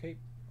wearing a little cape.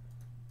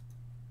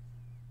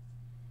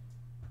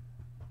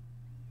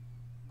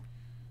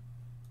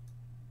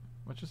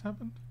 What just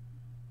happened?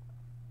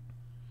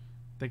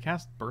 They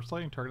cast Burst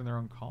Lightning targeting their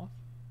own Koth?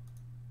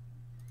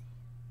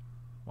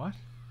 What?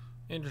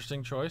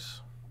 Interesting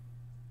choice.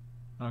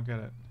 I don't get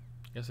it.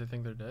 Guess they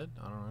think they're dead?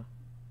 I don't know.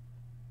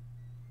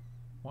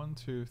 1,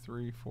 2,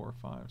 3, 4,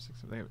 5,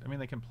 6. I mean,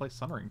 they can play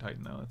Sunring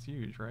Titan though. That's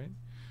huge, right?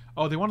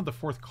 Oh, they wanted the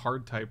 4th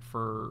card type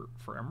for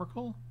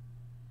Emrakul?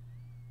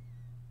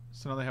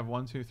 So now they have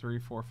 1, 2, 3,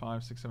 4,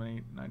 5, 6, 7,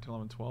 8, 9, 10,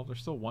 11, 12. They're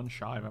still 1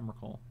 shy of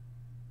Emrakul.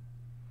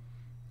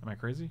 Am I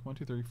crazy? 1,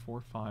 2, 3,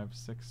 4, 5,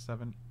 6,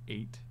 7,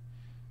 8.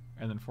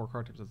 And then 4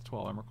 card types. That's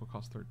 12. Emrakul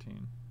costs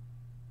 13.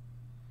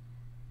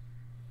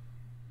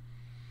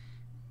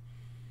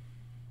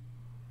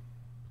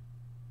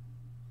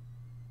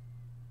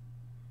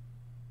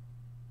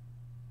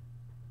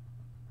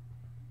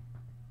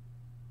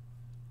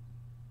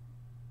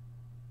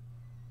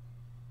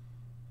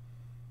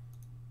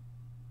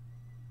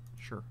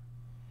 Sure.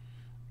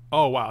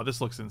 Oh wow, this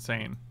looks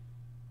insane.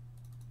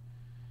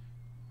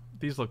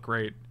 These look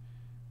great.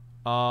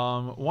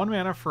 1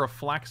 mana for a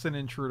Flaxen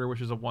Intruder, which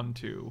is a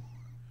 1/2.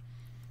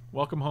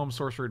 Welcome Home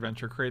Sorcery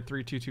Adventure. Create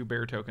 3 2/2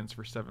 bear tokens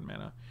for 7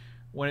 mana.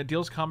 When it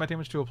deals combat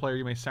damage to a player,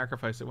 you may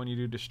sacrifice it. When you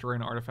do, destroy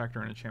an artifact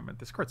or an enchantment.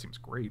 This card seems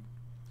great.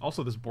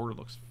 Also, this board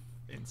looks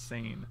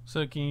insane.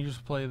 So can you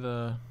just play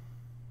the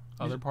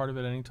other part of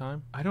it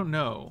anytime? I don't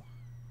know.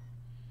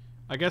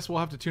 I guess we'll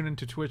have to tune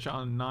into Twitch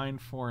on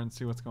 9/4 and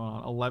see what's going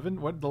on.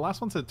 11? What? The last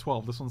one said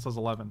 12. This one says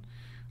 11.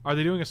 Are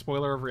they doing a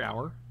spoiler every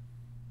hour?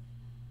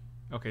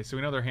 Okay, so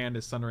we know their hand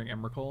is Sundering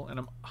Emrakul,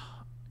 and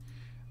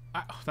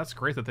that's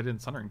great that they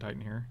didn't Sundering Titan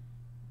here.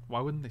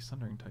 Why wouldn't they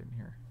Sundering Titan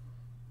here?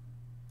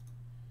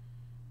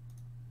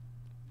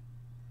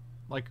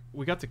 Like,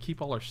 we got to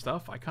keep all our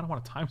stuff. I kind of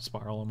want a Time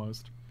Spiral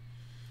almost.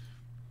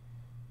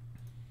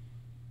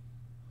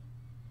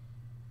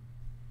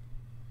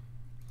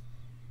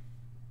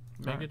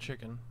 Make a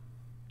chicken.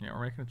 Yeah,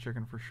 we're making a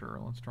chicken for sure.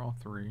 Let's draw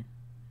 3.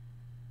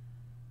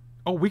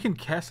 Oh, we can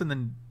cast and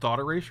then Thought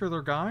Erasure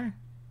their guy?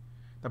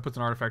 That puts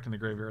an artifact in the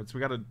graveyard. So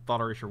we got to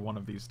Thought Erasure one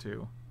of these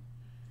 2.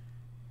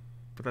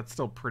 But that's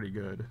still pretty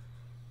good.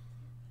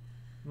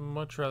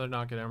 Much rather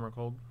not get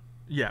Emrakul.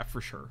 Yeah,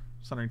 for sure.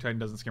 Sundering Titan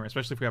doesn't scare me,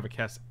 especially if we have a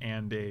Kess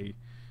and a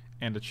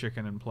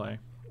chicken in play.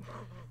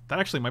 That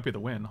actually might be the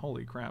win.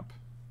 Holy crap.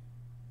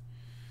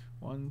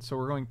 So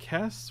we're going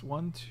Kess,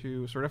 1,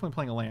 2. So we're definitely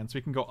playing a land. So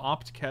we can go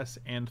Opt, Kess,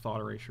 and Thought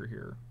Erasure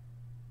here.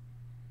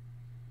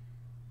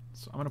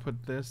 So I'm going to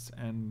put this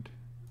and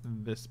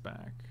this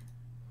back.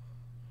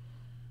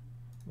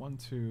 1,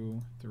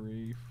 2,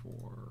 3,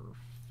 4,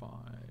 5.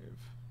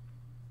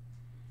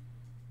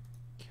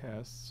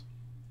 Kess.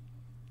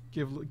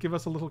 Give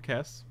us a little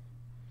Kess.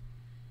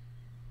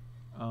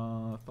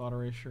 Thought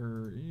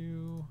Erasure,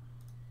 you.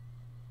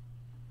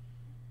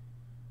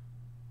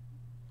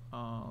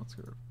 Let's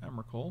go to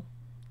Emrakul.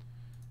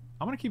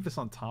 I'm going to keep this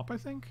on top, I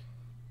think.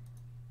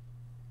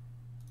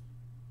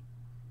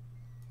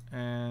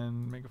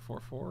 And make a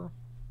 4/4.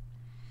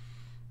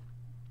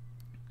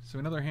 So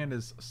another hand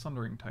is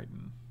Sundering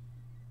Titan.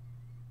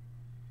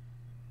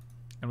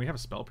 And we have a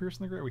Spell Pierce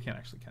in the grave? We can't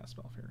actually cast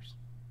Spell Pierce.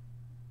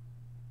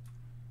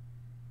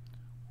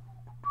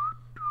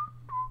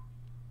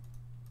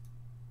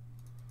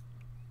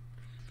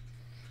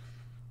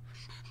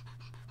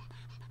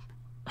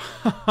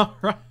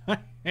 Alright.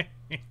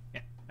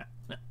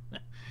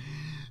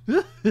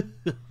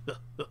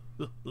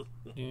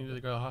 You need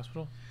to go to the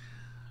hospital?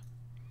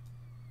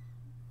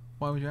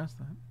 Why would you ask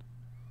that?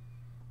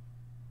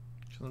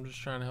 Because I'm just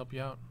trying to help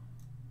you out.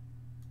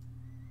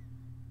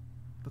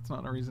 That's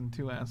not a reason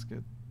to ask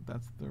it.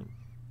 That's the...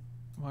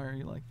 Why are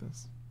you like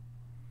this?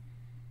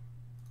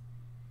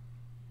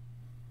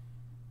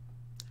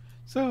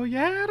 So you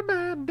had a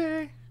bad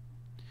day.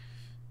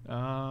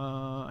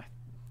 I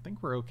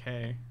think we're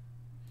okay.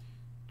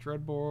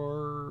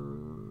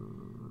 Dreadbore...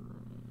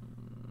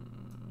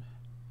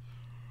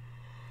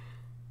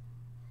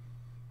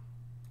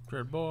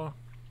 Dreadbore.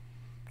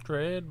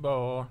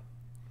 Dreadbore.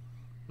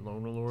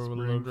 Alone allure with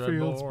a little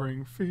Springfield, Dreadbore.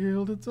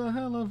 Springfield, it's a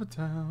hell of a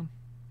town.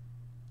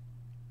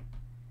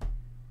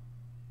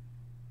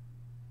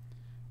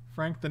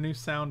 Frank, the new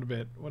sound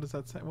bit. What does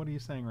that say? What are you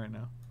saying right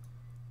now?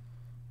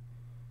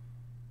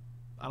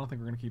 I don't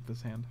think we're gonna keep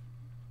this hand.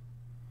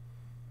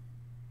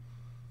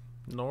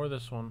 Nor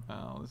this one.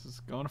 Oh, this is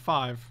going to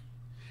 5.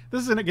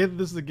 This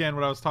is again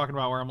what I was talking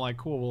about, where I'm like,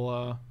 cool.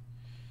 Well,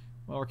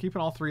 we're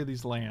keeping all 3 of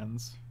these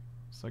lands,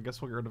 so I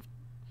guess we'll get rid of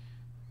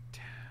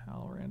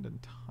Talrand and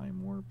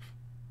Time Warp.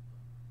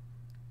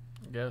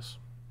 I guess.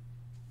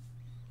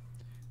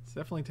 It's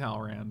definitely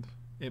Talrand.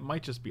 It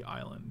might just be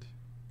Island.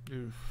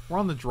 Oof. We're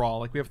on the draw.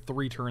 Like, we have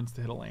 3 turns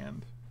to hit a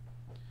land.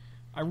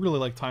 I really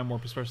like Time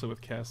Warp, especially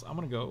with Kess. I'm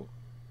going to go...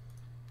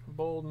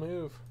 Bold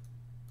move.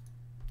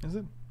 Is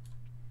it?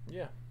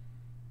 Yeah.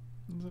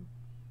 Is it?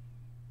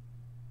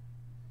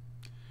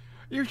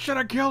 You should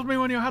have killed me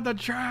when you had the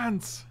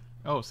chance!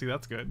 Oh, see,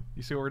 that's good.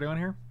 You see what we're doing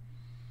here?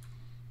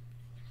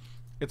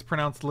 It's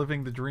pronounced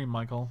living the dream,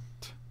 Michael.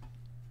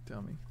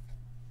 Dummy.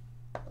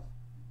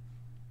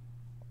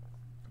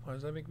 Why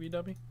does that make me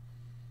dummy?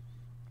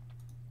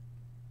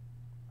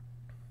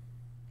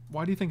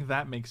 Why do you think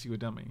that makes you a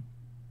dummy?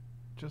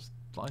 Just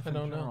life in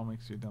general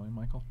makes you a dummy,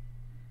 Michael.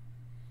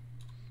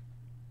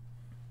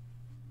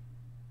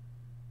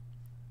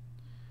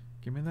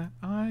 Give me that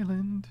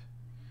island.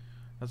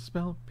 That's a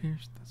spell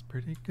pierced. That's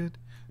pretty good.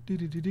 Do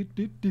do do do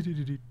do do do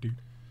do do.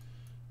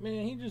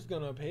 Man, he's just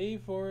gonna pay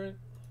for it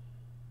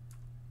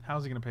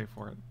How's he gonna pay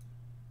for it?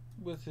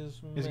 with his.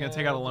 Is he gonna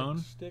take out a magic loan?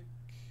 Stick.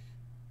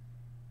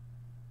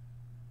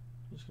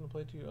 He's gonna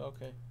play 2.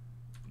 Okay.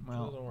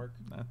 Well, Doesn't work.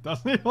 that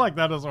doesn't like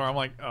that doesn't work. I'm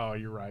like, oh,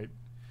 you're right.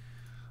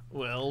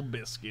 Well,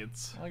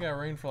 biscuits. I got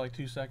rain for like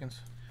 2 seconds.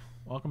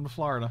 Welcome to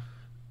Florida.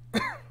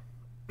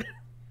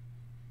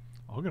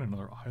 I'll get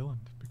another island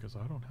because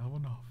I don't have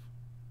enough.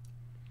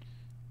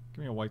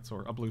 Give me a white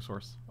source, a blue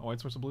source. A white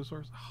source, a blue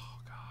source? Oh,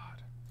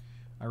 God.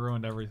 I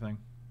ruined everything.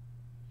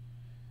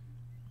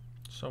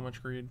 So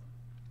much greed.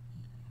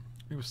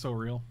 It was so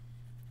real.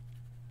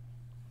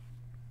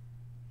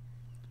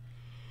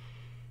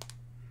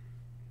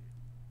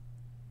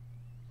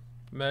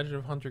 Imagine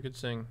if Hunter could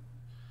sing.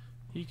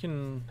 He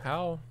can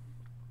howl.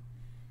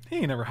 He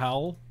ain't never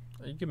howl.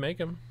 You can make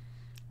him.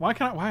 Why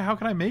can I? Why? How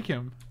can I make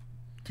him?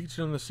 Teach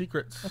him the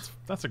secrets.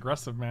 That's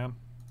aggressive, man.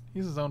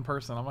 He's his own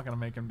person. I'm not gonna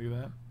make him do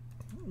that.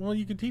 Well,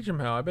 you could teach him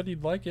how. I bet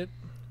he'd like it.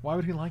 Why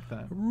would he like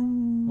that?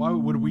 Why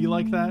would we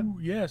like that?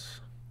 Yes.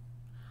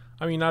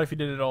 I mean, not if you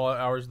did it all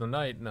hours of the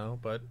night, no.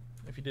 But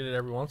if you did it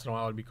every once in a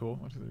while, it'd be cool.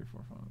 1, 2, 3,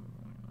 4, 5.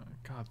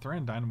 God,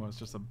 Thran Dynamo is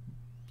just a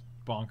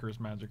bonkers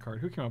magic card.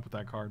 Who came up with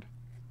that card?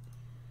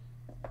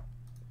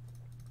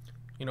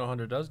 You know what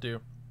Hunter does do?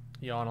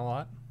 Yawn a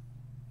lot.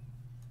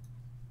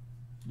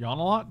 Yawn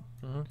a lot?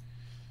 Mm-hmm.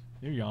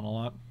 You yawn a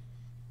lot.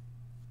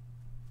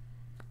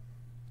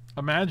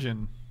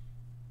 Imagine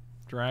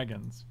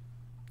dragons.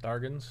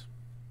 Dargans.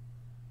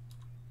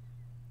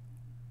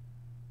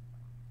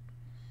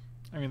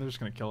 I mean, they're just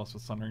gonna kill us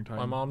with Sundering Titan.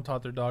 My mom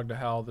taught their dog to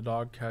howl. The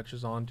dog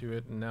catches on to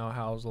it and now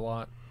howls a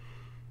lot.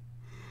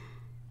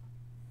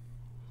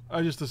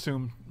 I just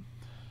assume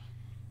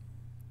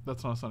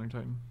that's not a Sundering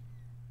Titan.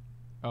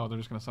 Oh, they're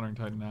just gonna Sundering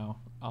Titan now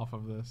off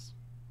of this.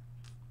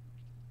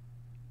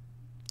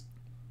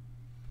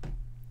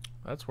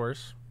 That's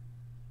worse.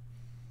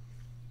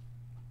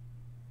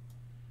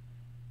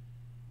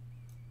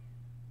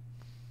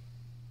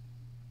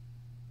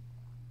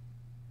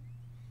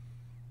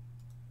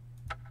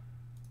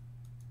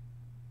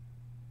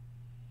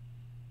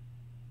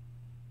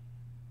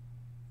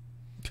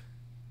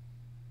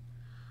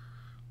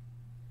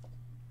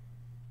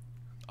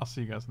 I'll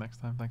see you guys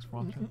next time. Thanks for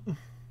watching.